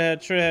 Straight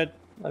ahead. Straight ahead.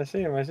 I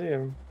see him. I see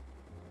him.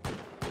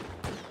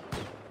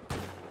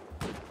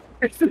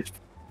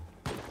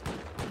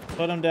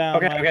 Put him down.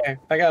 Okay, Mike. okay.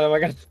 I got him. I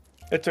got him.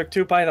 It took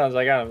 2 pythons.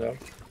 I got him though.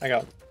 I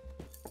got him.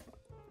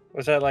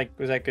 Was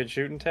that good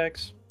shooting,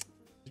 Tex?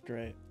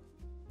 Great.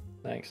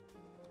 Thanks.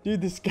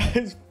 Dude, this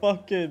guy's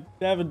fucking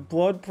having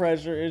blood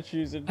pressure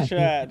issues in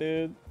chat,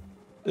 dude.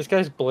 This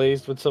guy's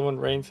blazed when someone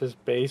rains his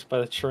base by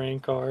the train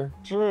car.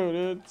 True,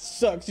 dude.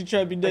 Sucks you try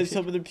to be nice to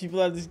some other people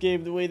out of this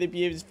game. The way they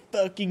behave is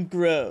fucking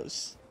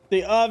gross.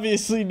 They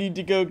obviously need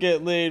to go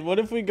get laid. What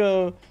if we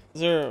go,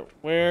 sir,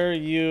 where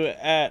you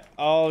at?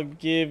 I'll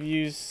give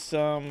you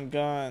some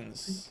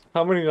guns.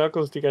 How many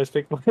knuckles do you guys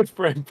think my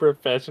friend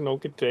professional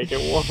could take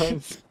at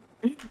once?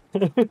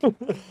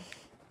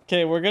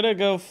 Okay, we're gonna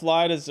go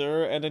fly to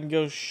Zur and then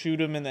go shoot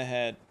him in the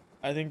head.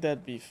 I think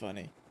that'd be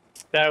funny.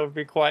 That would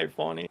be quite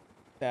funny.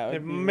 That would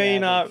It be may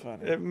rather not.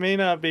 funny. It may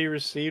not be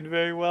received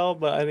very well,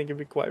 but I think it'd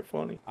be quite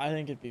funny. I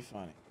think it'd be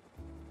funny.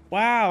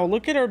 Wow,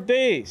 look at our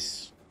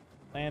base.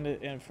 Land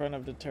it in front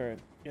of the turret.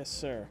 Yes,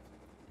 sir.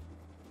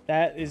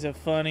 That is a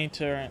funny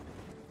turret.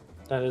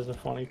 That is a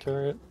funny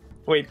turret.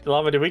 Wait,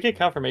 Lava, did we get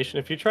confirmation?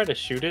 If you try to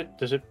shoot it,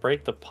 does it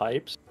break the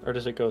pipes or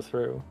does it go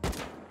through?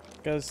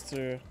 Goes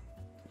through.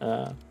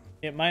 Uh,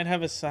 It might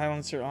have a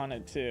silencer on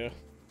it too.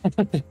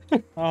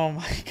 Oh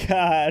my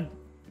god.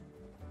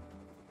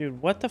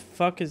 Dude, what the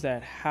fuck is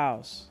that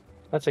house?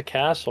 that's a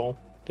castle.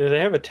 Do they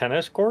have a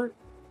tennis court?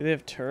 Do they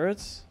have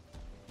turrets?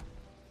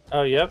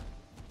 Oh, yep.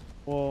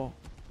 Well,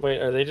 Wait,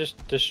 are they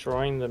just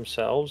destroying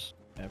themselves?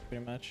 yeah,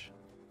 pretty much.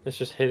 It's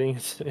just hitting.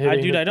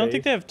 Dude, I don't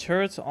think they have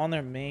turrets on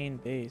their main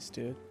base,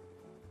 dude.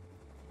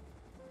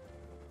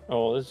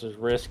 Oh, this is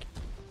risky.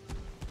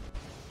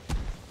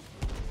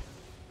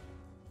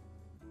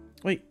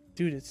 Wait,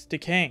 dude, it's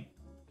decaying.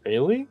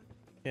 Really?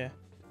 Yeah.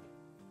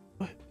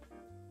 What?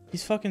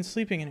 He's fucking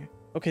sleeping in here.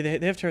 Okay,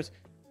 they have turrets.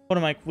 Hold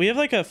on, Mike. We have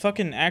like a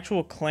fucking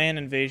actual clan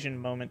invasion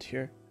moment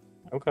here.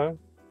 Okay.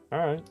 All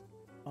right.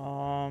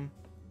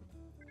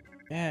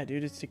 Yeah,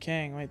 dude, it's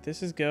decaying. Wait,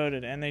 this is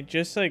goated. And they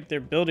just like, they're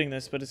building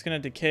this, but it's gonna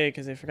decay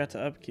because they forgot to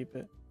upkeep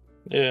it.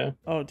 Yeah.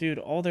 Oh, dude,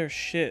 all their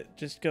shit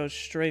just goes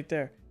straight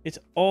there. It's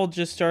all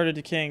just started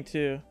decaying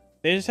too.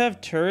 They just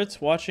have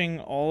turrets watching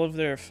all of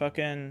their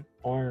fucking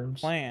Arms.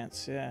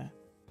 plants, yeah.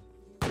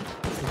 You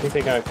think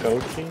they got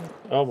coaching?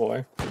 Oh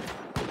boy.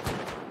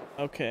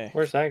 Okay.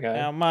 Where's that guy?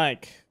 Now,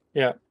 Mike,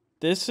 Yeah.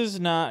 this is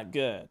not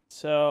good.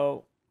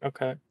 So,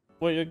 Okay.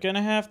 what you're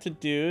gonna have to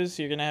do is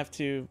you're gonna have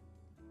to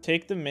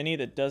take the mini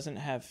that doesn't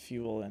have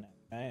fuel in it,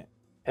 right?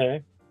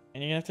 Okay.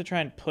 And you're gonna have to try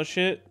and push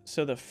it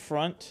so the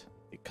front,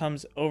 it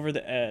comes over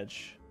the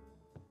edge.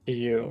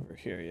 You. Over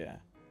here, yeah.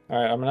 All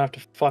right. I'm gonna have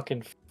to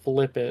fucking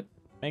flip it.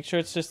 Make sure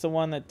it's just the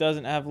one that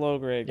doesn't have low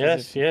grade. 'cause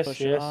Yes. if you Yes.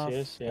 push it Yes. off,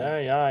 Yes. then- Yeah.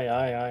 Yeah. Yeah. Yeah.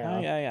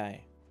 Aye, Yeah. aye,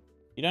 aye.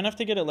 You don't have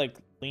to get it like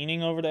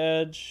leaning over the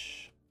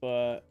edge,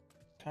 but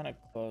kind of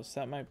close.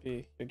 That might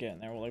be, you're getting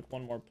there. Well, like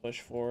one more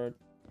push forward,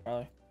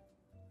 probably.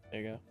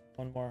 There you go.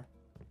 One more.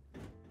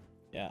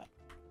 Yeah.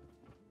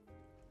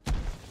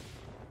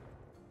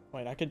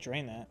 Wait, I could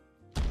drain that.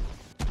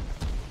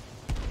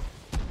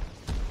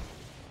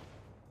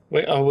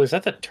 Wait. Oh, was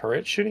that the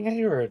turret shooting at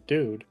you or a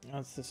dude? Oh,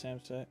 it's the same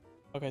set.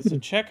 Okay, so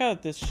check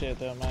out this shit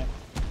though, Mike.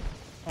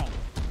 Come on.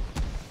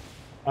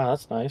 Oh,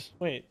 that's nice.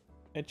 Wait,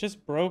 it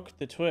just broke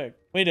the twig.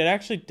 Wait, it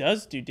actually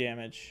does do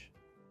damage,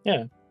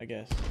 Yeah. I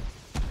guess.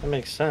 That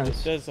makes It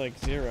sense. does like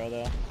 0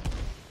 though.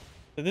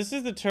 So this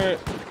is the turret.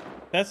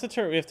 That's the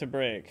turret we have to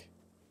break.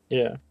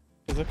 Yeah.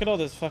 Cause look at all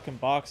those fucking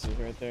boxes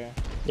right there.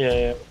 Yeah.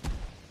 Yeah.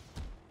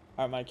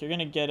 All right, Mike, you're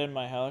gonna get in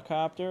my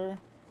helicopter,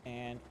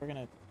 and we're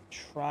gonna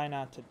try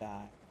not to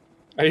die.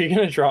 Are you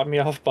gonna drop me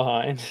off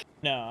behind?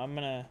 No, I'm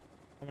gonna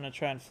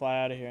try and fly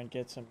out of here and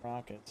get some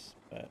rockets,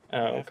 but Oh,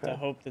 I have okay. to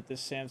hope that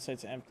this SAM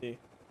site's empty.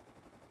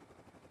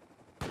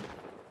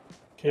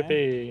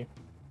 Yippee.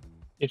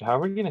 Dude, how are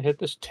we gonna hit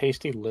this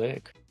tasty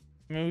lick?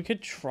 I mean, we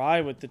could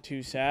try with the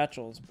 2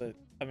 satchels, but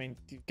I mean,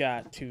 you've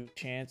got 2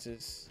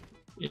 chances.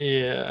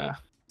 Yeah.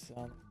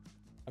 So,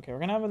 okay, we're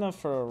gonna have enough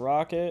for a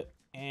rocket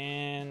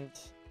and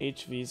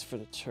HVs for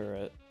the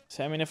turret.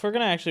 So, I mean, if we're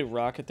gonna actually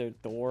rocket their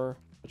door,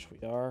 which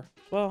we are,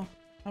 well,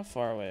 how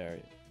far away are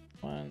you?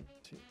 1,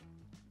 2.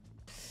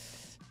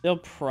 They'll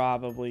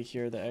probably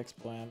hear the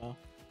expo ammo.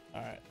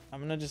 All right, I'm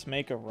gonna just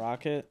make a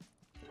rocket,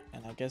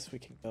 and I guess we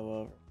can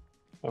go over.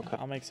 Okay.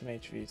 I'll make some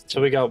HVs. So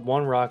we got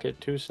 1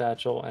 rocket, 2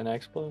 satchel, and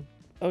explode.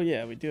 Oh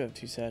yeah, we do have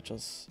 2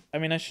 satchels. I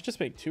mean, I should just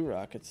make 2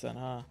 rockets then,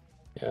 huh?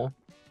 Yeah.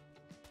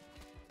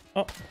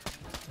 Oh.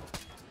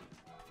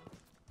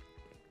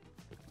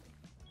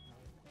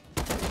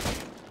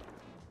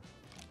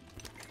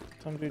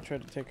 Some dude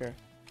tried to take her.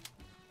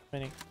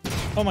 Mini.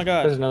 Oh my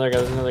god. There's another guy.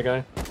 There's another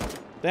guy.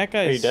 That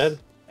guy's Are you dead?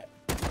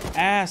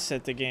 ass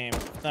at the game.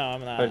 No,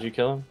 I'm not. Oh, did you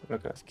kill him?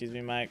 Okay. Excuse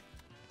me, Mike.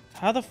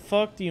 How the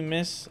fuck do you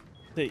miss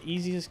the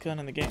easiest gun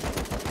in the game?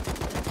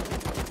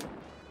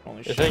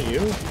 Holy shit. Is that you?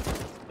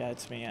 Yeah,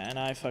 it's me. And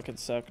I fucking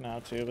suck now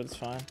too, but it's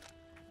fine.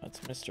 That's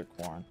Mr.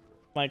 Corn.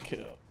 Mike,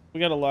 we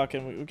gotta lock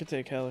in. We could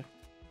take Heli.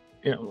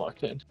 Yeah, I'm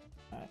locked in.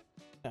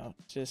 No,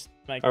 just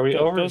Mike. Are we go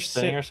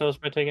overstaying sit. ourselves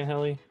by taking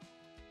heli?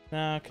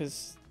 Nah,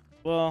 cause,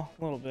 well,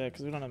 a little bit,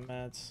 cause we don't have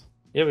meds.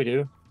 Yeah, we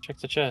do. Check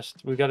the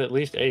chest. We got at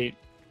least 8.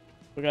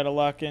 We gotta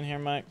lock in here,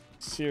 Mike.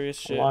 Serious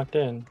shit. Locked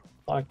in.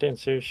 Locked in.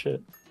 Serious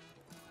shit.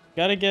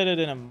 Gotta get it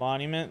in a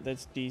monument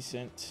that's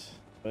decent,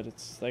 but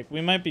it's like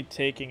we might be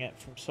taking it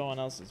from someone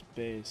else's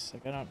base.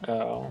 Like I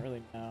don't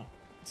really know.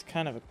 It's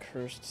kind of a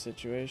cursed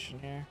situation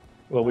here.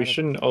 Well, we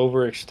shouldn't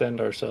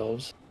overextend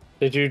ourselves.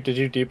 Did you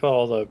depot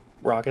all the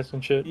rockets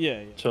and shit?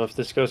 Yeah. So if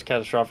this goes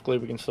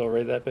catastrophically, we can still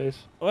raid that base?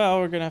 Well,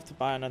 we're gonna have to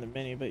buy another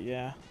mini, but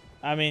yeah.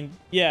 I mean,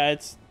 yeah,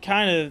 it's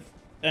kind of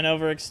an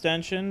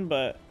overextension,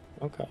 but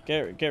okay.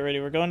 Get ready.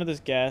 We're going to this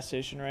gas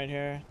station right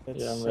here.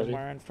 That's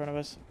somewhere in front of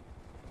us.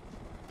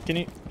 Can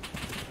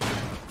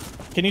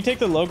you take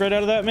the low grade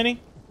out of that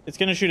mini? It's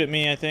gonna shoot at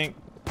me, I think.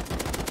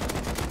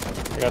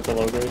 I got the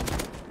low grade.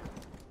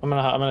 I'm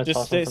gonna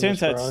just stay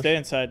inside. Stay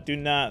inside. Do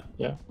not.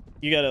 Yeah.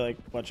 You gotta like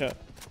watch out.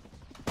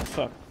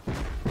 Fuck.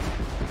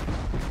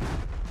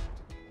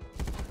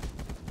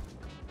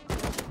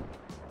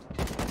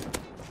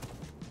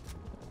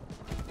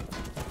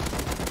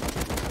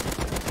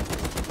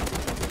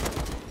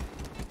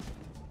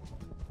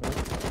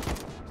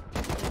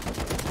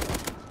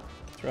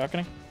 It's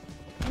rocketing.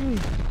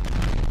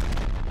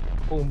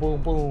 Boom,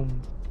 boom,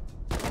 boom.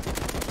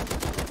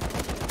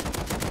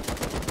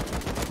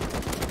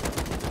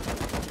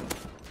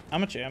 How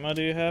much ammo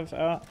do you have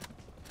out?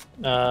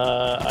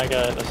 I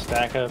got a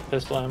stack of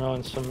pistol ammo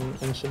and some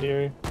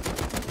incendiary.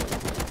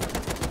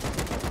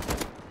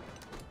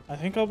 I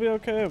think I'll be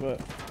okay, but...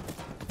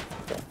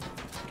 Okay.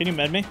 Can you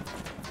med me?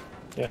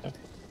 Yeah.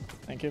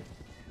 Thank you.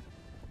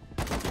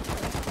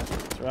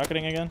 It's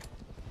rocketing again.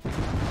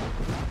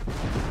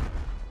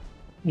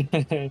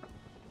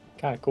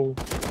 Kinda cool.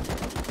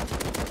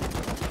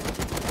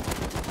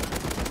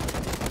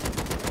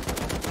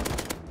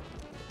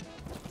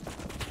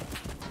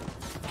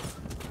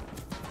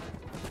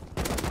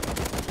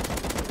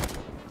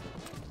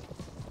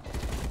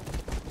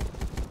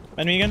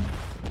 Med me again?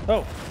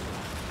 Oh.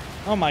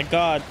 Oh my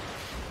god.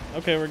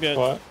 Okay, we're good.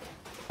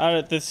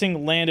 What? This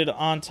thing landed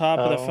on top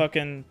of the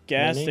fucking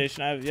gas mini?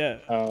 station. Yeah.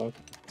 Oh. Is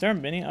there a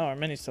mini? Oh, our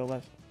mini's still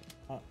left.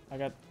 Oh, I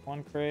got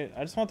one crate.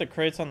 I just want the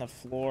crates on the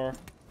floor.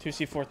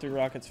 2C43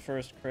 rockets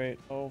first crate.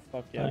 Oh,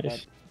 fuck yeah,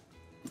 Nice.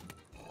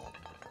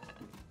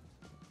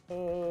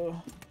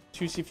 bud.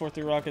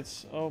 2C43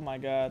 rockets. Oh my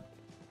god.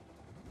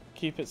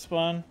 Keep it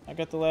spun. I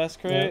got the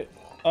last crate. Yep.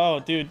 Oh,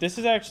 dude, this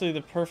is actually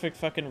the perfect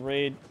fucking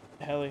raid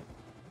heli.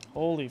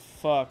 Holy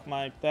fuck,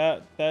 Mike.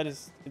 That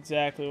is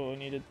exactly what we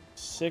needed.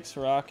 6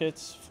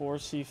 rockets, 4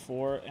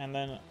 C4, and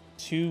then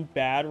 2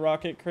 bad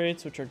rocket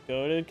crates, which are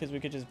goated because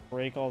we could just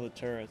break all the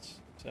turrets.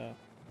 So.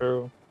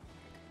 True.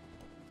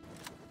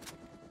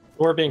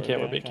 We're being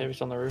camped. We're We're being camped.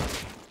 He's on the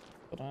roof.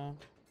 But,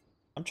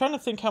 I'm trying to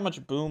think how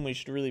much boom we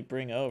should really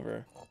bring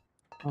over.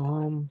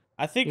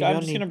 I think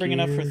I'm just gonna bring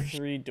enough for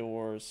 3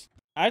 doors.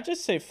 I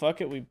just say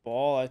fuck it, we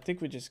ball. I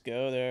think we just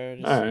go there.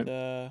 Just,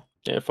 Alright.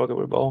 Yeah, fuck it,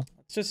 we ball.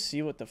 Let's just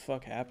see what the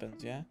fuck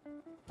happens, yeah?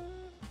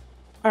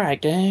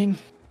 Alright, gang.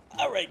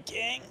 Alright,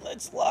 gang,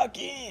 let's lock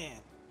in.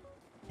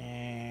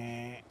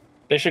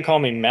 They should call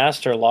me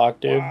Master Lock,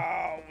 dude.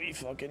 Wow, we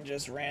fucking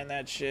just ran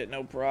that shit,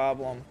 no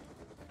problem.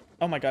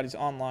 Oh my god, he's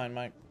online,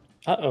 Mike.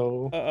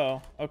 Uh-oh.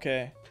 Uh-oh,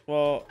 okay.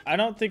 Well, I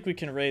don't think we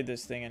can raid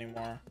this thing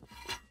anymore.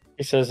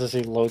 He says as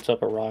he loads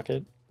up a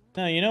rocket.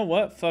 No, you know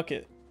what? Fuck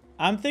it.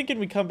 I'm thinking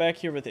we come back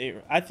here with 8.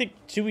 I think,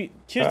 here's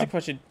the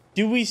question.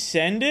 Do we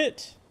send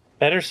it?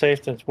 Better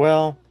safe than,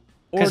 well,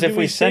 because if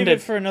we send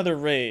it for another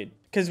raid?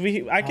 Because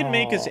I can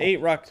make us 8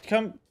 rockets.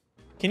 Can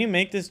you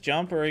make this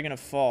jump or are you going to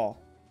fall?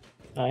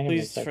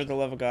 Please, for the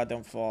love of God,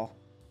 don't fall.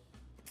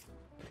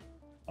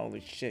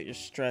 Holy shit, you're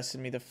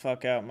stressing me the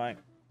fuck out, Mike.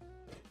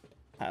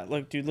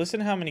 Look, dude, listen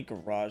to how many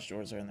garage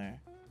doors are in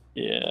there.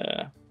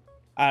 Yeah.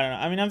 I don't know.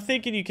 I mean, I'm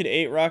thinking you could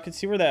 8 rockets.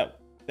 See where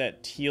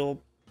that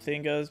teal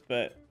thing goes?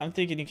 But I'm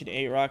thinking you could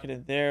 8 rocket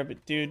in there.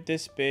 But, dude,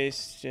 this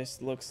base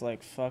just looks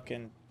like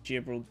fucking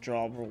gibble,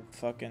 drobble,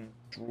 fucking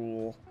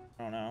drool.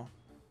 I don't know.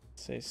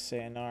 Say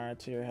sayonara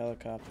to your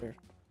helicopter.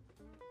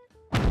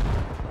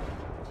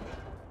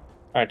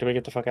 Alright, do we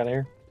get the fuck out of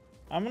here?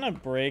 I'm gonna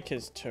break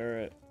his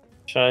turret.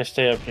 Should I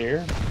stay up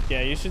here?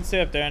 Yeah, you should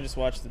stay up there and just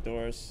watch the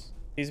doors.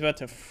 He's about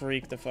to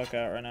freak the fuck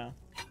out right now.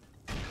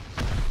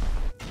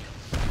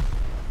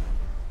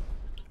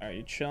 Are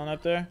you chilling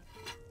up there?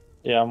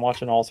 Yeah, I'm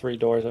watching all 3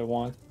 doors at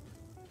once.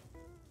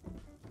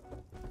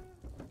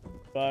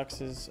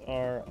 Boxes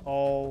are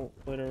all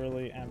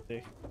literally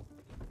empty.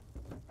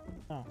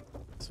 Oh,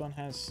 this one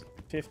has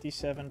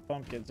 57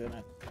 pumpkins in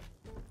it.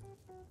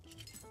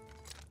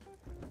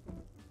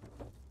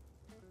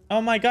 Oh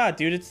my god,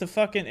 dude, it's the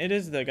fucking, it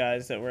is the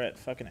guys that were at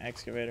fucking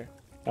excavator.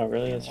 Oh,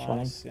 really? Being That's funny.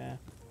 wise,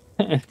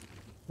 yeah.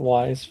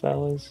 Wise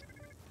fellas.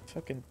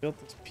 Fucking built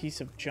this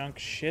piece of junk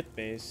shit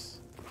base.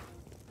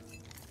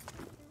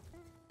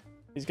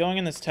 He's going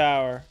in this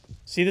tower.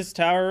 See this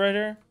tower right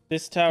here?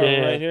 This tower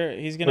Yeah, right here.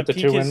 He's gonna with the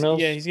peek two his windmills?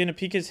 yeah. He's gonna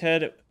peek his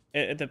head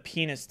at the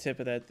penis tip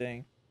of that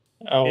thing.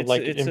 Oh, It's-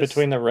 like it's in a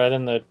between the red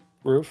and the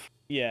roof?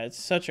 Yeah, it's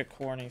such a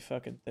corny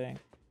fucking thing.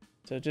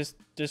 So just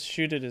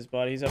shoot at his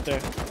body. He's up there.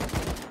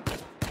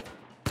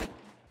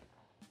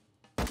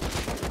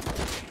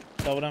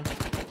 Doubled him.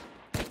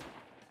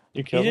 You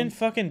He killed him? didn't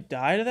fucking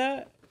die to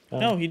that? Oh.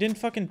 No, he didn't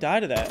fucking die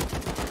to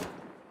that.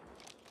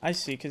 I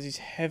see, because he's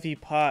heavy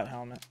pot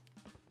helmet.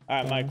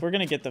 Alright, Mike, we're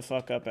gonna get the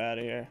fuck up out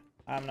of here.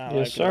 I'm not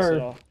Yes, liking this sir.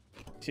 at all.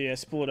 So yeah,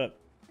 spool it up.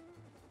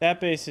 That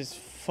base is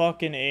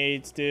fucking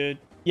AIDS, dude.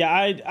 Yeah,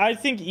 I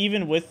think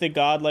even with the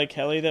godlike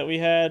heli that we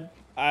had,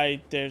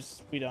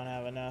 we don't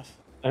have enough.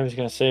 I was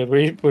gonna say,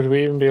 would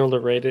we even be able to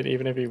raid it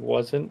even if he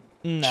wasn't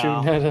shooting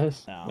at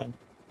us? No.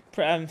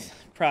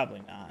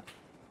 Probably not.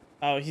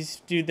 Oh,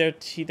 dude,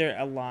 they're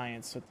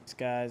alliance with these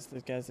guys.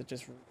 The guys that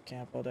just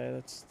camp all day.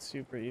 That's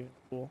super even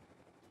cool.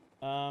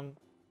 All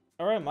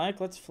right, Mike,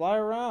 let's fly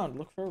around.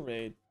 Look for a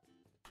raid.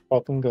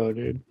 Fucking go,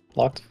 dude.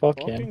 Lock the fuck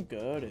in. Fucking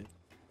goated.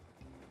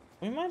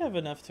 We might have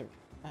enough to.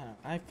 I don't know.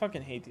 I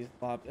fucking hate these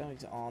blobs. Oh,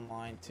 he's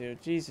online too.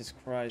 Jesus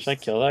Christ. Should I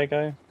kill that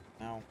guy?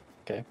 No.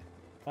 Okay.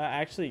 Well,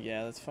 actually,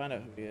 yeah. Let's find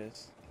out who he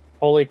is.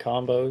 Holy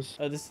combos.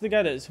 Oh, this is the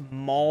guy that's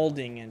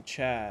mauling in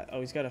chat.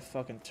 Oh, he's got a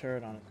fucking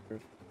turret on his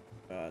roof.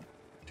 God.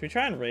 Should we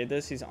try and raid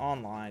this? He's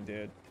online,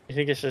 dude. You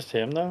think it's just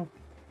him though?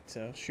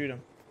 So shoot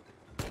him.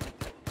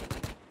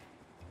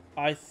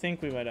 I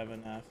think we might have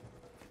enough.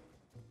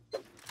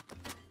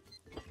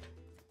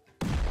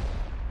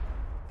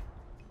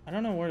 I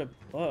don't know where to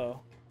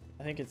blow.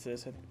 I think it's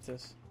this. I think it's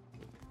this.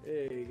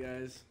 Hey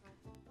guys.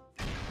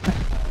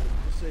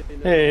 Just so you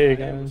know, Hey, I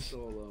am a guys.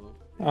 solo.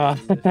 Ah.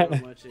 And there's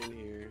not much in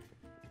here.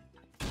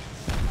 I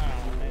don't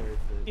know, man. Worth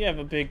it. You have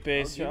a big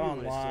base. I'll You're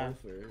give you my online.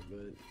 sulfur,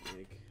 but,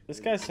 like, This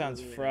it guy doesn't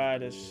sounds really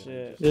fried help as me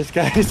shit. much. This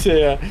guy's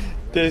yeah.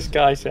 This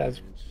guy sounds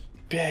Damage.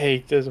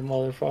 baked as a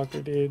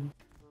motherfucker, dude.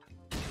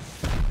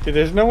 Dude,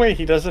 there's no way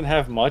he doesn't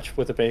have much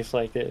with a base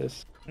like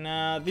this.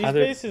 Nah, these Either-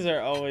 bases are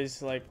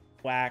always like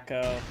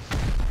wacko.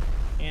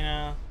 You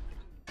know?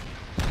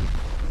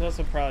 He's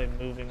also probably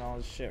moving all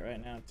his shit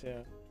right now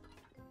too.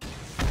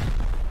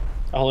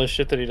 All this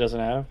shit that he doesn't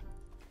have.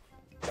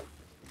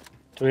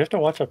 Do we have to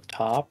watch up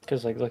top?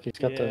 Cause like, look, he's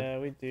got the. Yeah,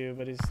 we do,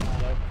 but he's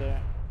not up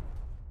there.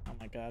 Oh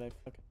my god, I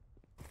fucking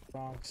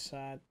wrong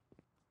side.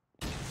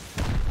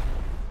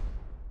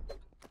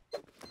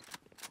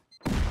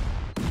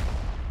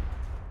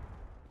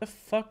 The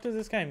fuck does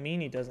this guy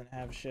mean he doesn't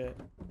have shit?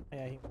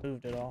 Yeah, he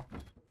moved it all.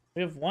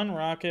 We have one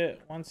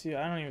rocket. I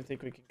don't even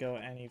think we could go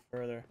any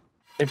further.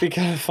 It'd be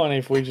kind of funny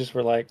if we just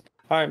were like,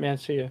 all right, man,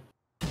 see ya.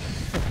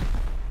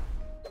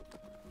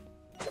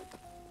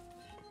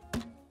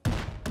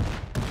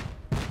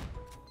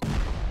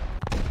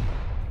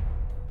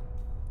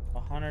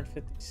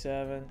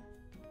 157.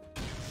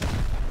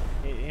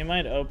 He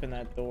might open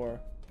that door.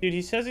 Dude,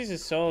 he says he's a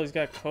solo. He's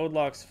got code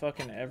locks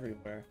fucking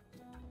everywhere.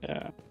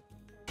 Yeah.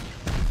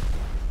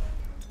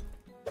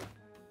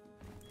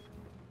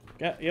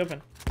 Yeah, he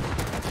opened.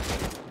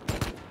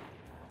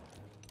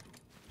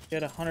 He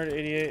had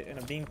 188 and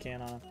a bean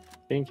can on him.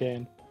 Bean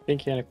can. Bean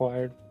can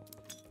acquired.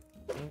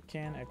 Bean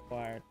can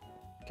acquired.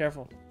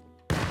 Careful.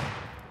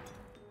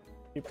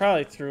 He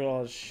probably threw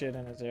all his shit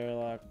in his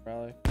airlock,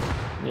 probably.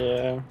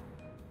 Yeah.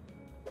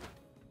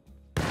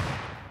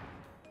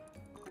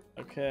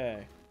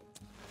 Okay.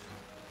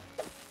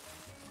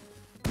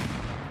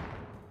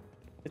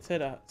 It's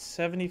at a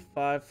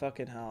 75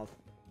 fucking health.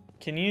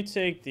 Can you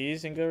take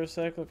these and go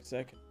recycle? Cause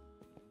I can...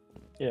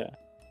 Yeah.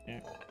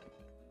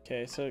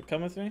 Okay, so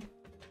come with me.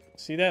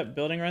 See that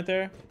building right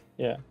there?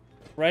 Yeah.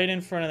 Right in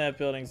front of that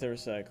building's the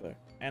recycler.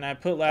 And I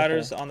put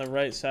ladders on the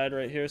right side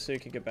right here so you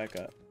can get back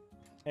up.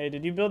 Hey,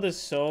 did you build this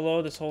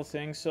solo? This whole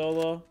thing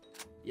solo?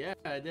 Yeah,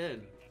 I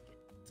did.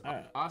 It's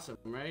Alright. awesome,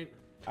 right?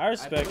 I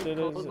respect I put it.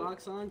 code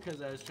locks on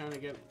because I was trying to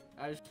get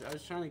I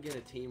was trying to get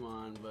a team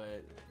on,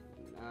 but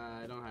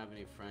I don't have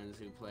any friends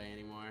who play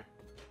anymore.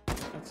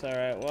 That's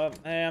alright. Well,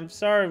 hey, I'm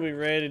sorry we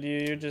raided you.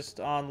 You're just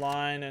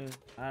online and,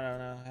 I don't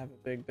know, have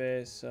a big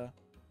base, so.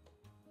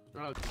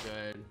 Oh,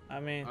 good.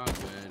 I mean, Oh,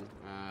 good.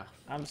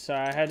 I'm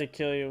sorry. I had to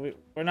kill you.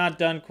 We're not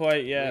done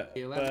quite yet,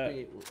 you left but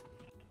me.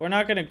 we're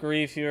not going to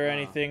grief you or Oh.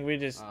 anything. We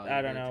just, Oh, I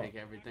you're don't gonna know. Take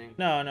everything.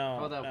 No, no.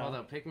 Hold up, no. hold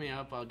up. Pick me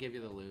up. I'll give you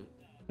the loot.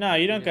 No,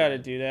 you don't me got to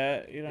up. do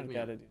that. You don't me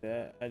got up. to do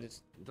that. I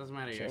just, It doesn't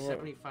matter. You're So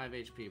 75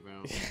 HP, bro.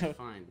 It's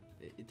fine.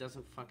 It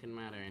doesn't fucking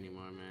matter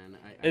anymore, man.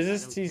 Is I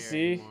this don't care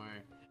TC?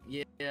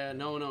 anymore. Yeah,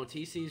 no.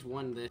 TC's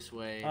one this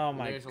way. Oh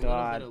my There's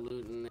God. a little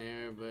bit of loot in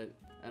there, but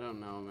I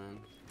don't know, man.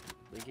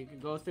 Like, you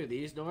could go through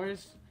these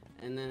doors,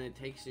 and then it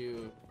takes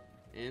you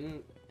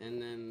in,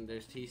 and then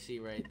there's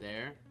TC right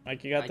there.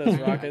 Like, you got those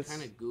rockets? I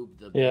kind of gooped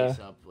the Yeah. base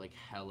up like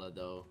hella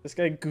though. This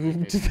guy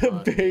gooped Okay, the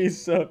fuck it.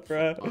 base up,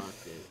 bro. Fuck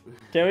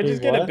it. Can we Wait,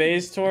 just get a what?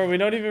 base tour? We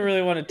don't even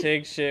really want to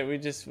take shit. We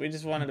just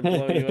wanted to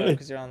blow you up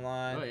because you're Oh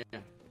online. yeah.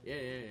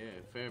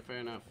 Fair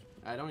enough.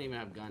 I don't even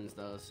have guns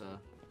though, so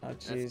Oh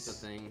that's the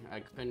jeez. thing. I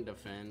couldn't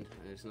defend.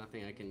 There's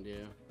nothing I can do,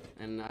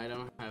 and I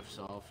don't have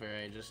sulfur.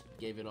 I just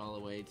gave it all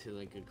away to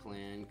like a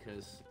clan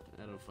because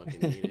I don't fucking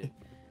need it.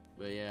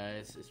 But yeah,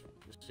 it's just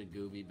a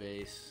gooby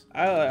base.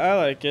 I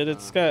like it.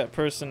 It's got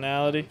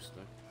personality. I'm stuck.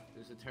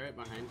 There's a turret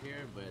behind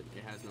here, but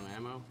it has no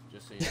ammo.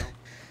 Just so you know.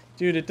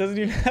 Dude, it doesn't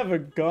even have a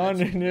gun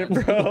That's- in it,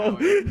 that's bro. how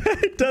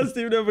It doesn't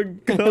even have a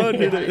gun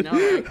in I it.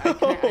 know.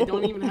 I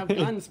don't even have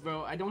guns,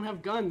 bro. I don't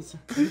have guns.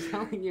 I'm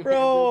telling you, Bro.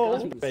 I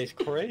have no guns. Face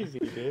crazy,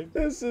 dude.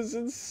 This is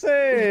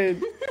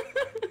insane.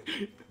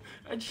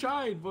 I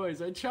tried,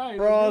 boys. I tried.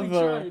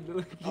 Brother. I really tried.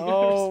 Like, you gotta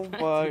Oh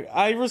respect my! it.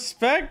 I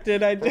respect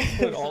it. I Put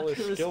did. all his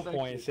skill Respect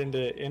points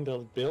it. into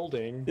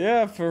building.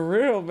 Yeah, for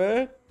real,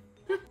 man.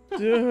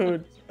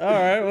 Dude. All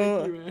right. Thank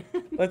Well, you,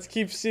 man. let's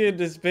keep seeing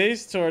this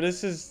base tour.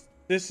 This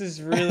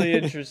is really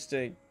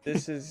interesting.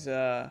 This is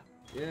Yeah,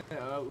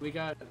 we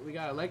got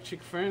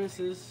electric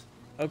furnaces.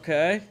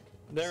 okay.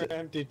 They're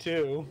empty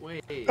too.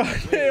 Wait, Are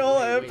they all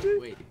wait, empty?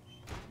 wait.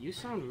 You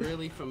sound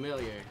really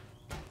familiar.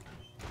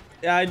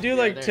 Yeah, I do Yeah,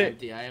 like they're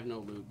empty. I have no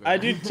loot, bro. I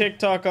do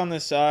TikTok on the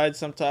side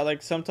sometimes.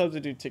 Like sometimes I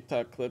do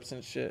TikTok clips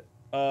and shit.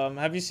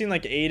 Have you seen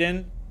like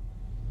Aiden?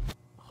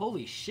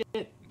 Holy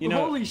shit! You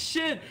know- Holy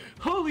shit!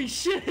 Holy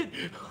shit!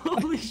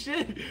 Holy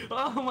shit!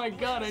 Oh my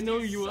god, I know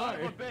who you are.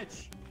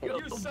 Yo,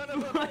 You son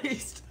of a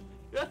Christ.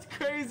 That's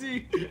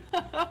crazy.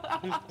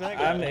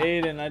 I'm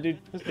Aiden. I do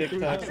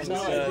TikToks on the No,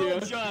 side. Lil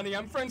Johnny.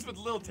 I'm friends with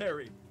Lil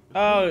Terry.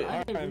 Oh,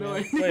 I have no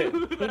man. idea wait.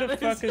 who Who the that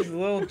fuck is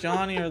Lil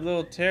Johnny or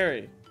Lil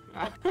Terry?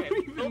 I Hey,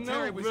 don't even Lil know,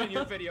 Terry was bro. in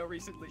your video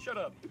recently. Shut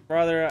up.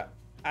 Brother,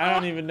 I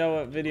don't even know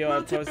what video I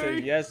Lil posted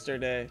Terry.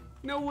 yesterday.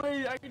 No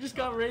way, I just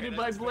got raided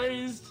by that's fair.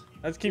 Blazed.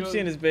 Let's keep Yo.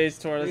 seeing his base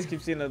tour. Let's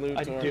keep seeing the loot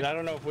tour. Dude, I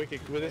don't know if we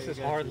could. This is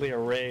hardly a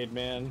raid,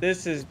 man.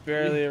 This is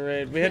barely a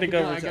raid. We had to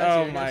go No, I over. got you, I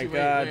Oh got my you. Wait,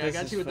 god, wait, this I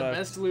got is you with the fucked.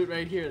 best loot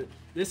right here.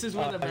 This is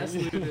where the best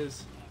loot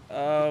is.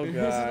 Oh This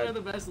is where god.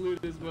 the best loot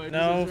is, boy.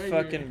 No this is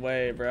right fucking here.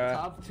 way, bruh.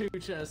 Top 2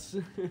 chests.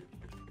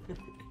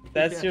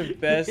 That's your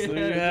best loot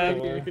you have?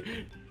 right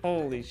here.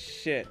 Holy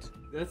shit.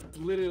 That's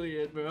literally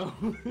it, bro.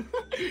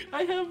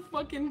 I have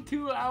fucking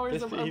 2 hours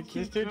This, of this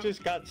upkeep, dude bro.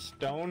 just got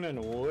stone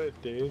and wood,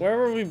 dude. Where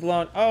were we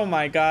blown? Oh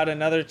my god,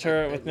 another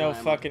turret with no No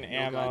ammo. fucking No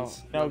ammo.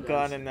 guns. No No gun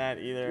guns. in that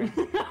either.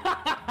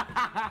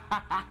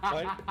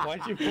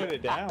 Why'd you put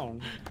it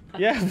down?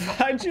 Yeah,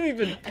 why'd you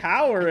even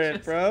power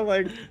it, bro?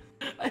 Like,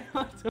 I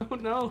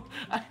don't know.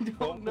 I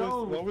don't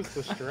know. What was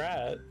the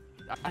strat?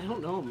 I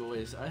don't know,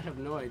 boys. I have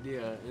no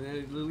idea. And then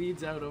it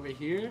leads out over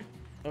here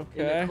in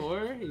okay. the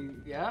core.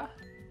 Yeah.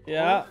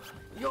 Yeah,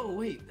 Yo,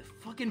 wait. The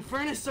fucking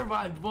furnace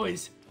survived,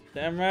 boys.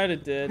 damn right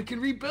it I did. can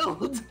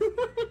rebuild.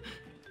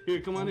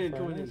 Here, come on in.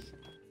 Come on in. Furnace?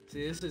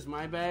 See, this is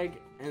my bag,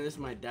 and this is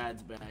my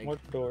dad's bag. What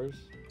doors?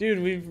 Dude,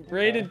 we've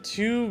raided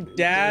 2 And this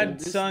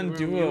dad-son room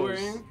you were duos.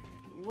 in?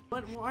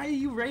 What? Why are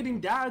you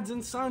raiding dads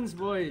and sons,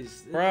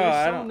 boys? Bro, They're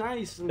I so don't-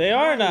 nice. and They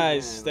are kind,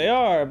 nice. man. They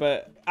are,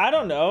 but I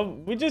don't know.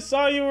 We just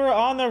saw you were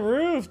on the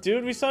roof,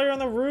 dude. We saw you on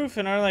the roof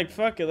and are like,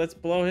 fuck it, let's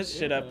blow his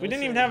shit Yeah, up. We I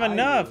didn't even said have hi,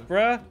 enough, dude.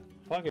 bruh.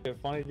 Fuck it,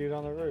 funny dude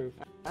on the roof.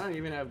 I don't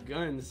even have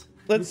guns.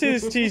 Let's see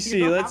this You TC.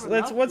 don't Let's have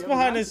let's enough? what's You have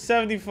behind enough? this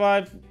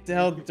 75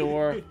 health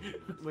door.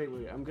 Wait,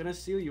 I'm gonna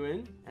seal you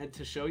in and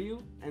to show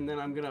you, and then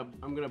I'm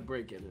gonna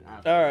break it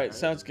after. All right,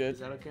 sounds good. Is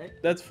that okay?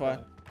 That's fine.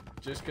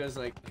 Just cause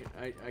like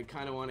I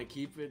kind of want to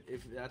keep it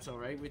if that's all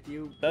right with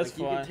you. That's like,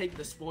 You fine. can take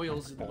the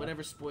spoils,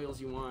 whatever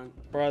spoils you want.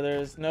 Bro,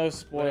 there's no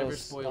Whatever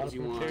spoils. A lot spoils of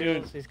you want.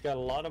 materials, He's got a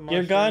lot of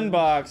Your gun mushrooms.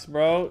 box,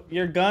 bro.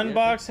 Your gun Yeah.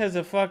 box has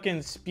a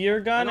fucking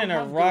spear gun I and don't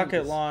a have rocket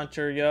guns.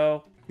 launcher,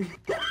 yo.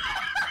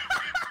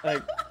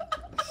 Like,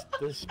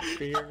 The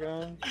spear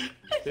gun,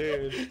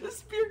 dude. The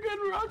spear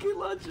gun rocket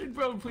launcher,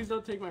 bro. Please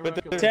don't take my But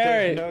rocket there's, launcher.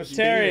 Terry, there's no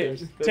Terry, spears.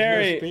 There's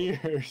Terry. no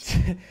spears.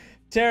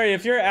 Terry,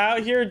 if you're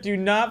out here, do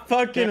not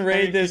fucking Terry,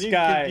 raid this can you-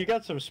 guy. You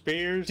got some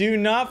spears? Do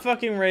not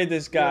fucking raid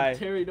this Yo, guy.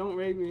 Terry, don't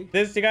raid me.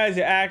 This guy's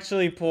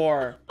actually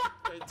poor.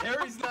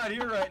 Terry's not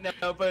here right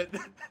now, but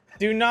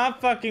Do not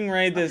fucking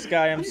raid this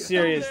guy. I'm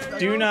serious.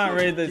 Do not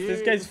raid this.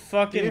 This guy's Do you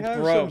fucking have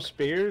some broke.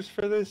 spears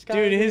for this guy?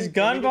 Dude, his Can we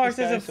gun get box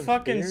this has guy a some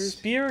fucking spears?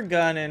 spear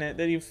gun in it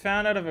that he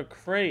found out of a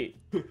crate.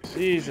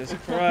 Jesus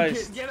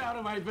Christ. Get out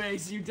of my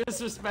base, you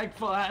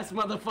disrespectful ass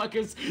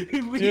motherfuckers.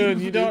 Dude,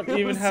 you don't That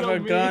even was have so a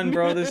gun, mean.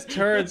 bro. This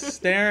turret's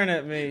staring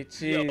at me.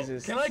 Yo,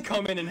 Jesus. can I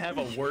come in and have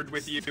a word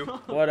with you?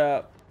 What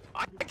up?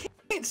 I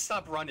can't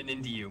stop running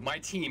into you. My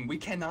team, we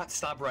cannot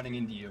stop running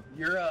into you.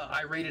 You're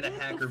I rated a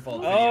hacker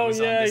vault video Oh, was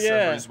yeah, on this yeah.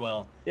 server as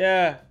well.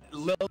 Yeah.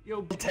 Lil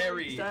Yo,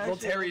 Terry, Dash, Lil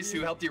Terry's who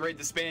helped you raid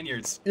the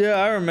Spaniards. Yeah,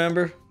 I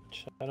remember.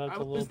 Shout out I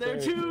to was Lil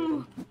there Terry.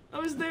 too. I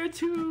was there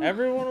too.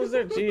 Everyone was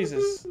there.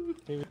 Jesus.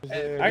 He was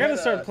there. I gotta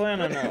start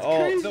playing on our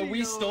alt. So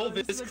we stole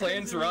this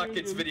clan's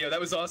rockets video. That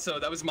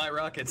was my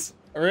rockets.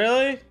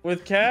 Really?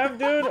 With Cav,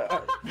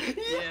 dude?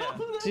 Yeah.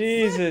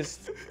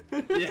 Jesus.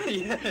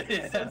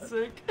 Yeah. That's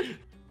sick.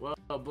 Well,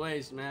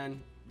 Blaze,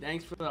 man,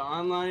 thanks for the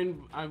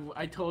online.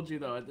 I told you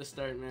though at the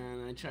start,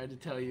 man. I tried to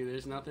tell you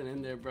there's nothing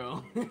in there,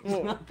 bro.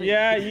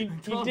 Yeah, you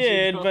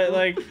did, but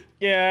like,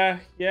 yeah,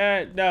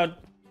 no,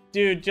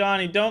 dude,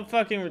 Johnny, don't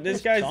fucking.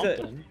 This guy's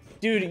the.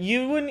 Dude,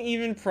 you wouldn't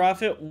even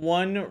profit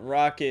one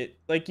rocket.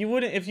 Like, you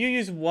wouldn't, if you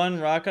use one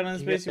rocket on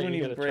this base, you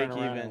wouldn't even break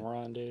even.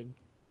 Run, dude.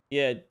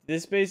 Yeah,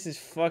 this base is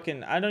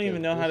fucking, I don't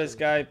even know how this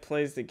guy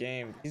plays the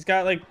game. He's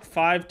got like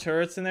 5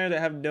 turrets in there that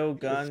have no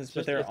guns,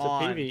 but they're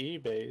on. It's a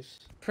PvE base.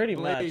 Pretty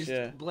much,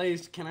 yeah.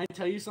 Blaze, can I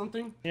tell you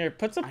something? Here,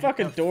 put some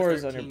fucking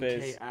doors on your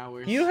base.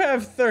 Hours. You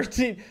have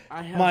 13.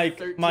 I have Mike,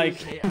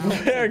 13K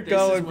hours, we're and this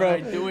going, is what bro.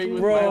 I'm doing with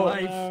Bro, my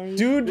life.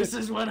 dude. This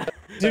is what I...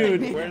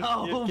 Dude, Get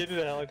to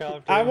the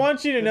helicopter. I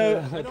want you to know,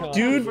 I don't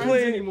dude have friends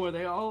plays.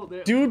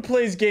 anymore. Dude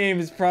plays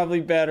games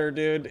probably better,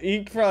 dude.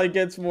 He probably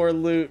gets more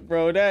loot,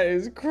 bro. That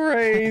is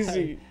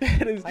crazy.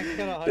 That is.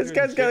 This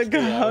guy's got like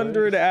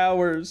 100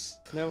 hours.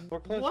 No, we're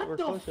closer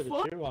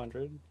to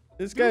 200.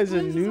 This guy's a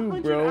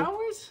noob, bro.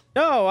 Hours?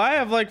 No, I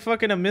have like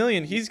fucking 1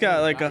 million. He's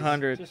got like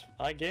 100.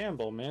 I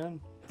gamble,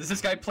 man. Does this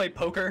guy play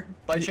poker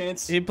by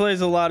chance? He plays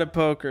a lot of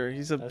poker.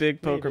 He's a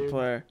big poker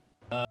player.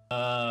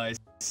 I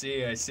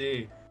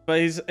see. But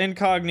he's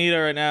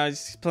incognito right now.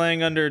 He's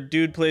playing under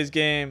Dude Plays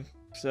Game.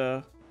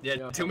 So.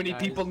 Yeah, too many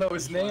people know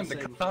his name. The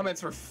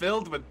comments were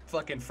filled with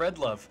fucking Fred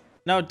love.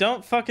 No,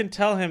 don't fucking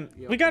tell him.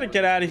 We gotta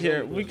get out of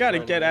here. We gotta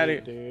get out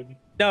of here. Dude.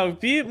 No,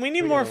 we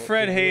need more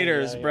Fred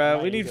haters, bro.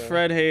 We right, need you go.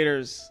 Fred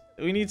haters.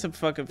 We need some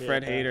fucking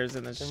Fred bro. haters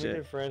in this Can we shit.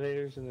 get Fred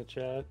haters in the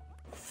chat?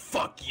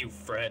 Fuck you,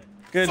 Fred.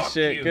 Good Fuck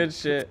shit, you. good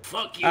shit.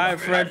 Fuck you, Alright,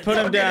 Fred, put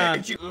him Fucking down.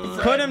 hate you, Fred.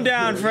 Put him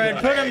down, Fred.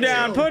 Put him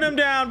down. Put him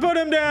down. Put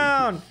him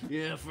down.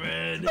 Yeah,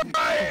 Fred.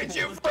 I hate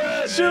you,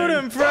 Fred. Shoot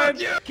him, Fred.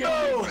 Fuck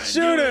you.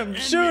 Shoot him.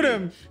 Shoot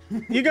him.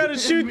 You gotta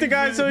shoot the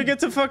guy so he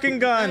gets a fucking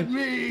gun.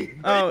 Me.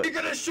 Oh, Are you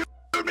gonna shoot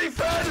me,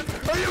 Fred?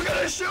 Are you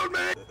gonna shoot me?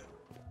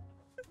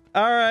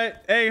 alright.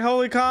 Hey,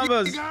 holy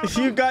combos.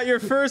 You got your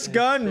first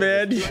gun,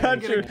 man. You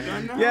got your.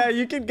 Yeah,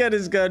 you can get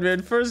his gun,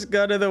 man. First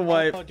gun of the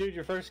wipe. Oh, dude,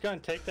 your first gun.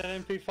 Take that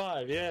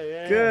MP5.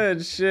 Yeah.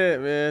 Good shit,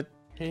 man.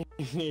 He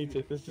needs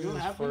it. This is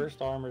his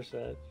first armor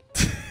set.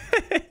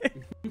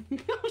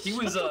 He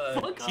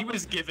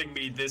was giving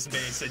me this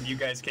base and you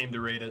guys came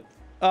to raid it.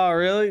 Oh,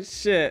 really?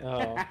 Shit.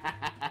 Oh.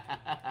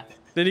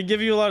 Did he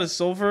give you a lot of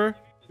sulfur?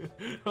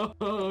 Oh,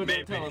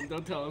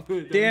 don't tell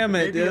him. Damn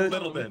it, Maybe a dude.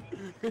 little bit.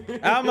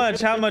 How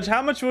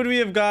much would we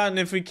have gotten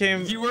if we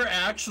came? You were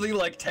actually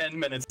like 10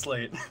 minutes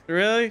late.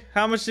 Really?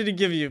 How much did he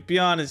give you? Be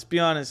honest, be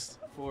honest.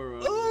 4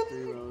 rows,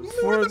 3 rows.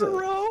 4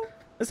 rows.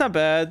 That's not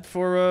bad.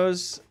 4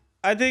 rows.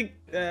 I think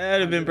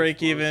that'd have been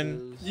break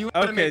even. You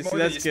would've Okay, made so more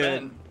than that's you good.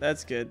 spent.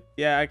 That's good.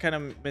 Yeah, I kind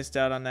of missed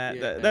out on that.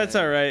 Yeah. That's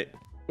all right.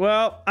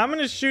 Well, I'm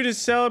gonna shoot a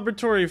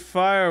celebratory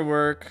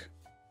firework.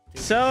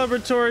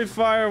 Celebratory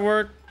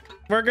firework.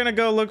 We're gonna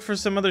go look for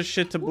some other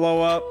shit to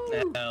blow up.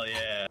 Hell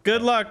yeah.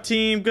 Good luck,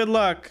 team. Good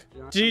luck.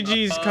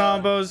 GG's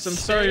combos. I'm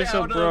sorry you're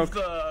so Stay broke.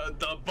 out of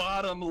the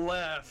bottom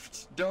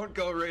left. Don't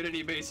go raid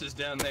any bases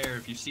down there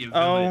if you see a village.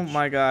 Oh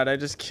my god, I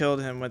just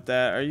killed him with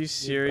that. Are you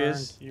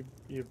serious?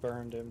 You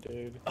burned him,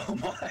 dude. Oh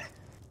my.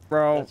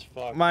 Bro, That's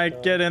fucked Mike,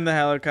 up. get in the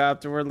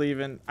helicopter. We're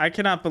leaving. I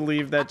cannot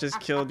believe that just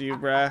killed you,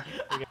 bruh.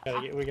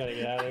 We gotta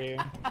get out of here.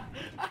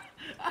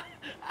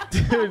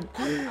 Dude,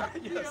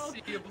 Yes,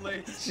 see you,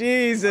 Blaze.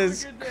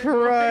 Jesus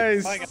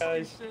Christ. Bye,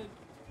 guys.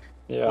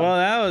 Yeah. Well,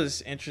 that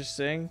was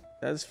interesting.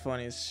 That's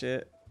funny as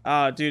shit.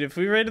 Oh, dude, if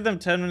we raided them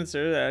 10 minutes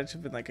earlier, that should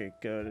have been like a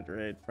goated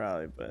raid,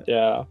 probably, but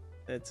yeah.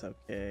 it's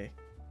okay.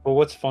 Well,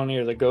 what's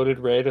funnier, the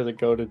goated raid or the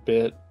goated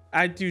bit?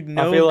 I do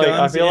no I feel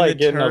guns in like the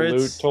getting turrets. a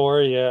loot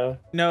tour, yeah.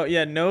 No,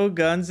 yeah, no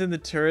guns in the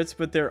turrets,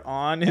 but they're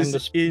on is And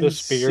insane. the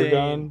spear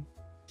gun.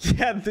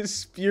 Yeah, the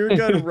spear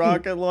gun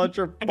rocket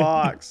launcher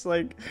box.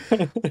 Like,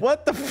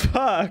 what the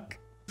fuck?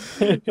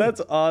 That's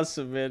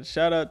awesome, man.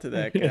 Shout out to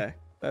that guy.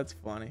 That's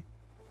funny.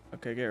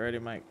 Okay, get ready,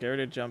 Mike. Get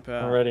ready to jump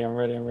out. I'm ready.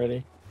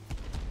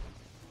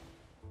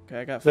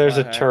 Okay, I got There's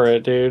fly a hacked.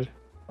 turret, dude.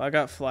 I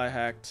got fly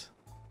hacked.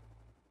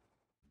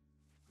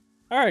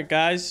 Alright,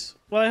 guys.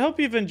 Well, I hope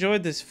you've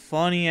enjoyed this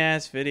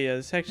funny-ass video.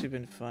 It's actually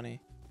been funny.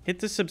 Hit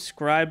the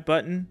subscribe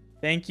button.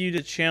 Thank you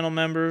to channel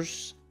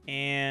members.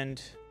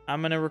 And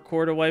I'm going to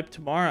record a wipe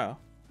tomorrow.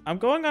 I'm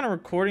going on a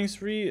recording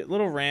spree. A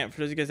little rant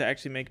for those of you guys that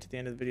actually make it to the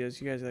end of the videos.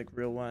 You guys are like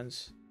real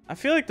ones. I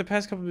feel like the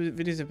past couple of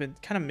videos have been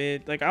kind of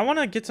mid. Like, I want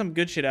to get some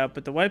good shit out,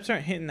 but the wipes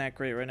aren't hitting that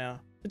great right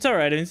now. It's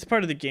alright. I mean, it's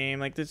part of the game.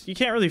 Like, this, you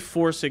can't really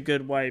force a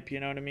good wipe, you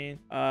know what I mean?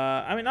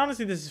 I mean,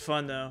 honestly, this is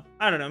fun, though.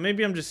 I don't know.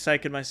 Maybe I'm just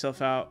psyching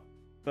myself out.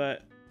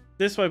 But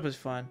this wipe was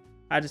fun.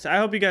 I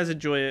hope you guys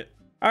enjoy it.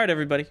 Alright,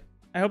 everybody.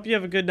 I hope you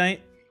have a good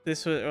night.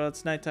 Well,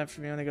 it's nighttime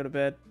for me when I go to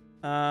bed.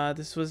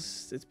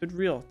 It's been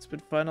real. It's been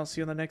fun. I'll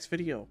see you on the next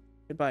video.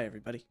 Goodbye,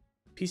 everybody.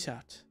 Peace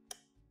out.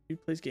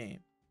 Dude Plays Game.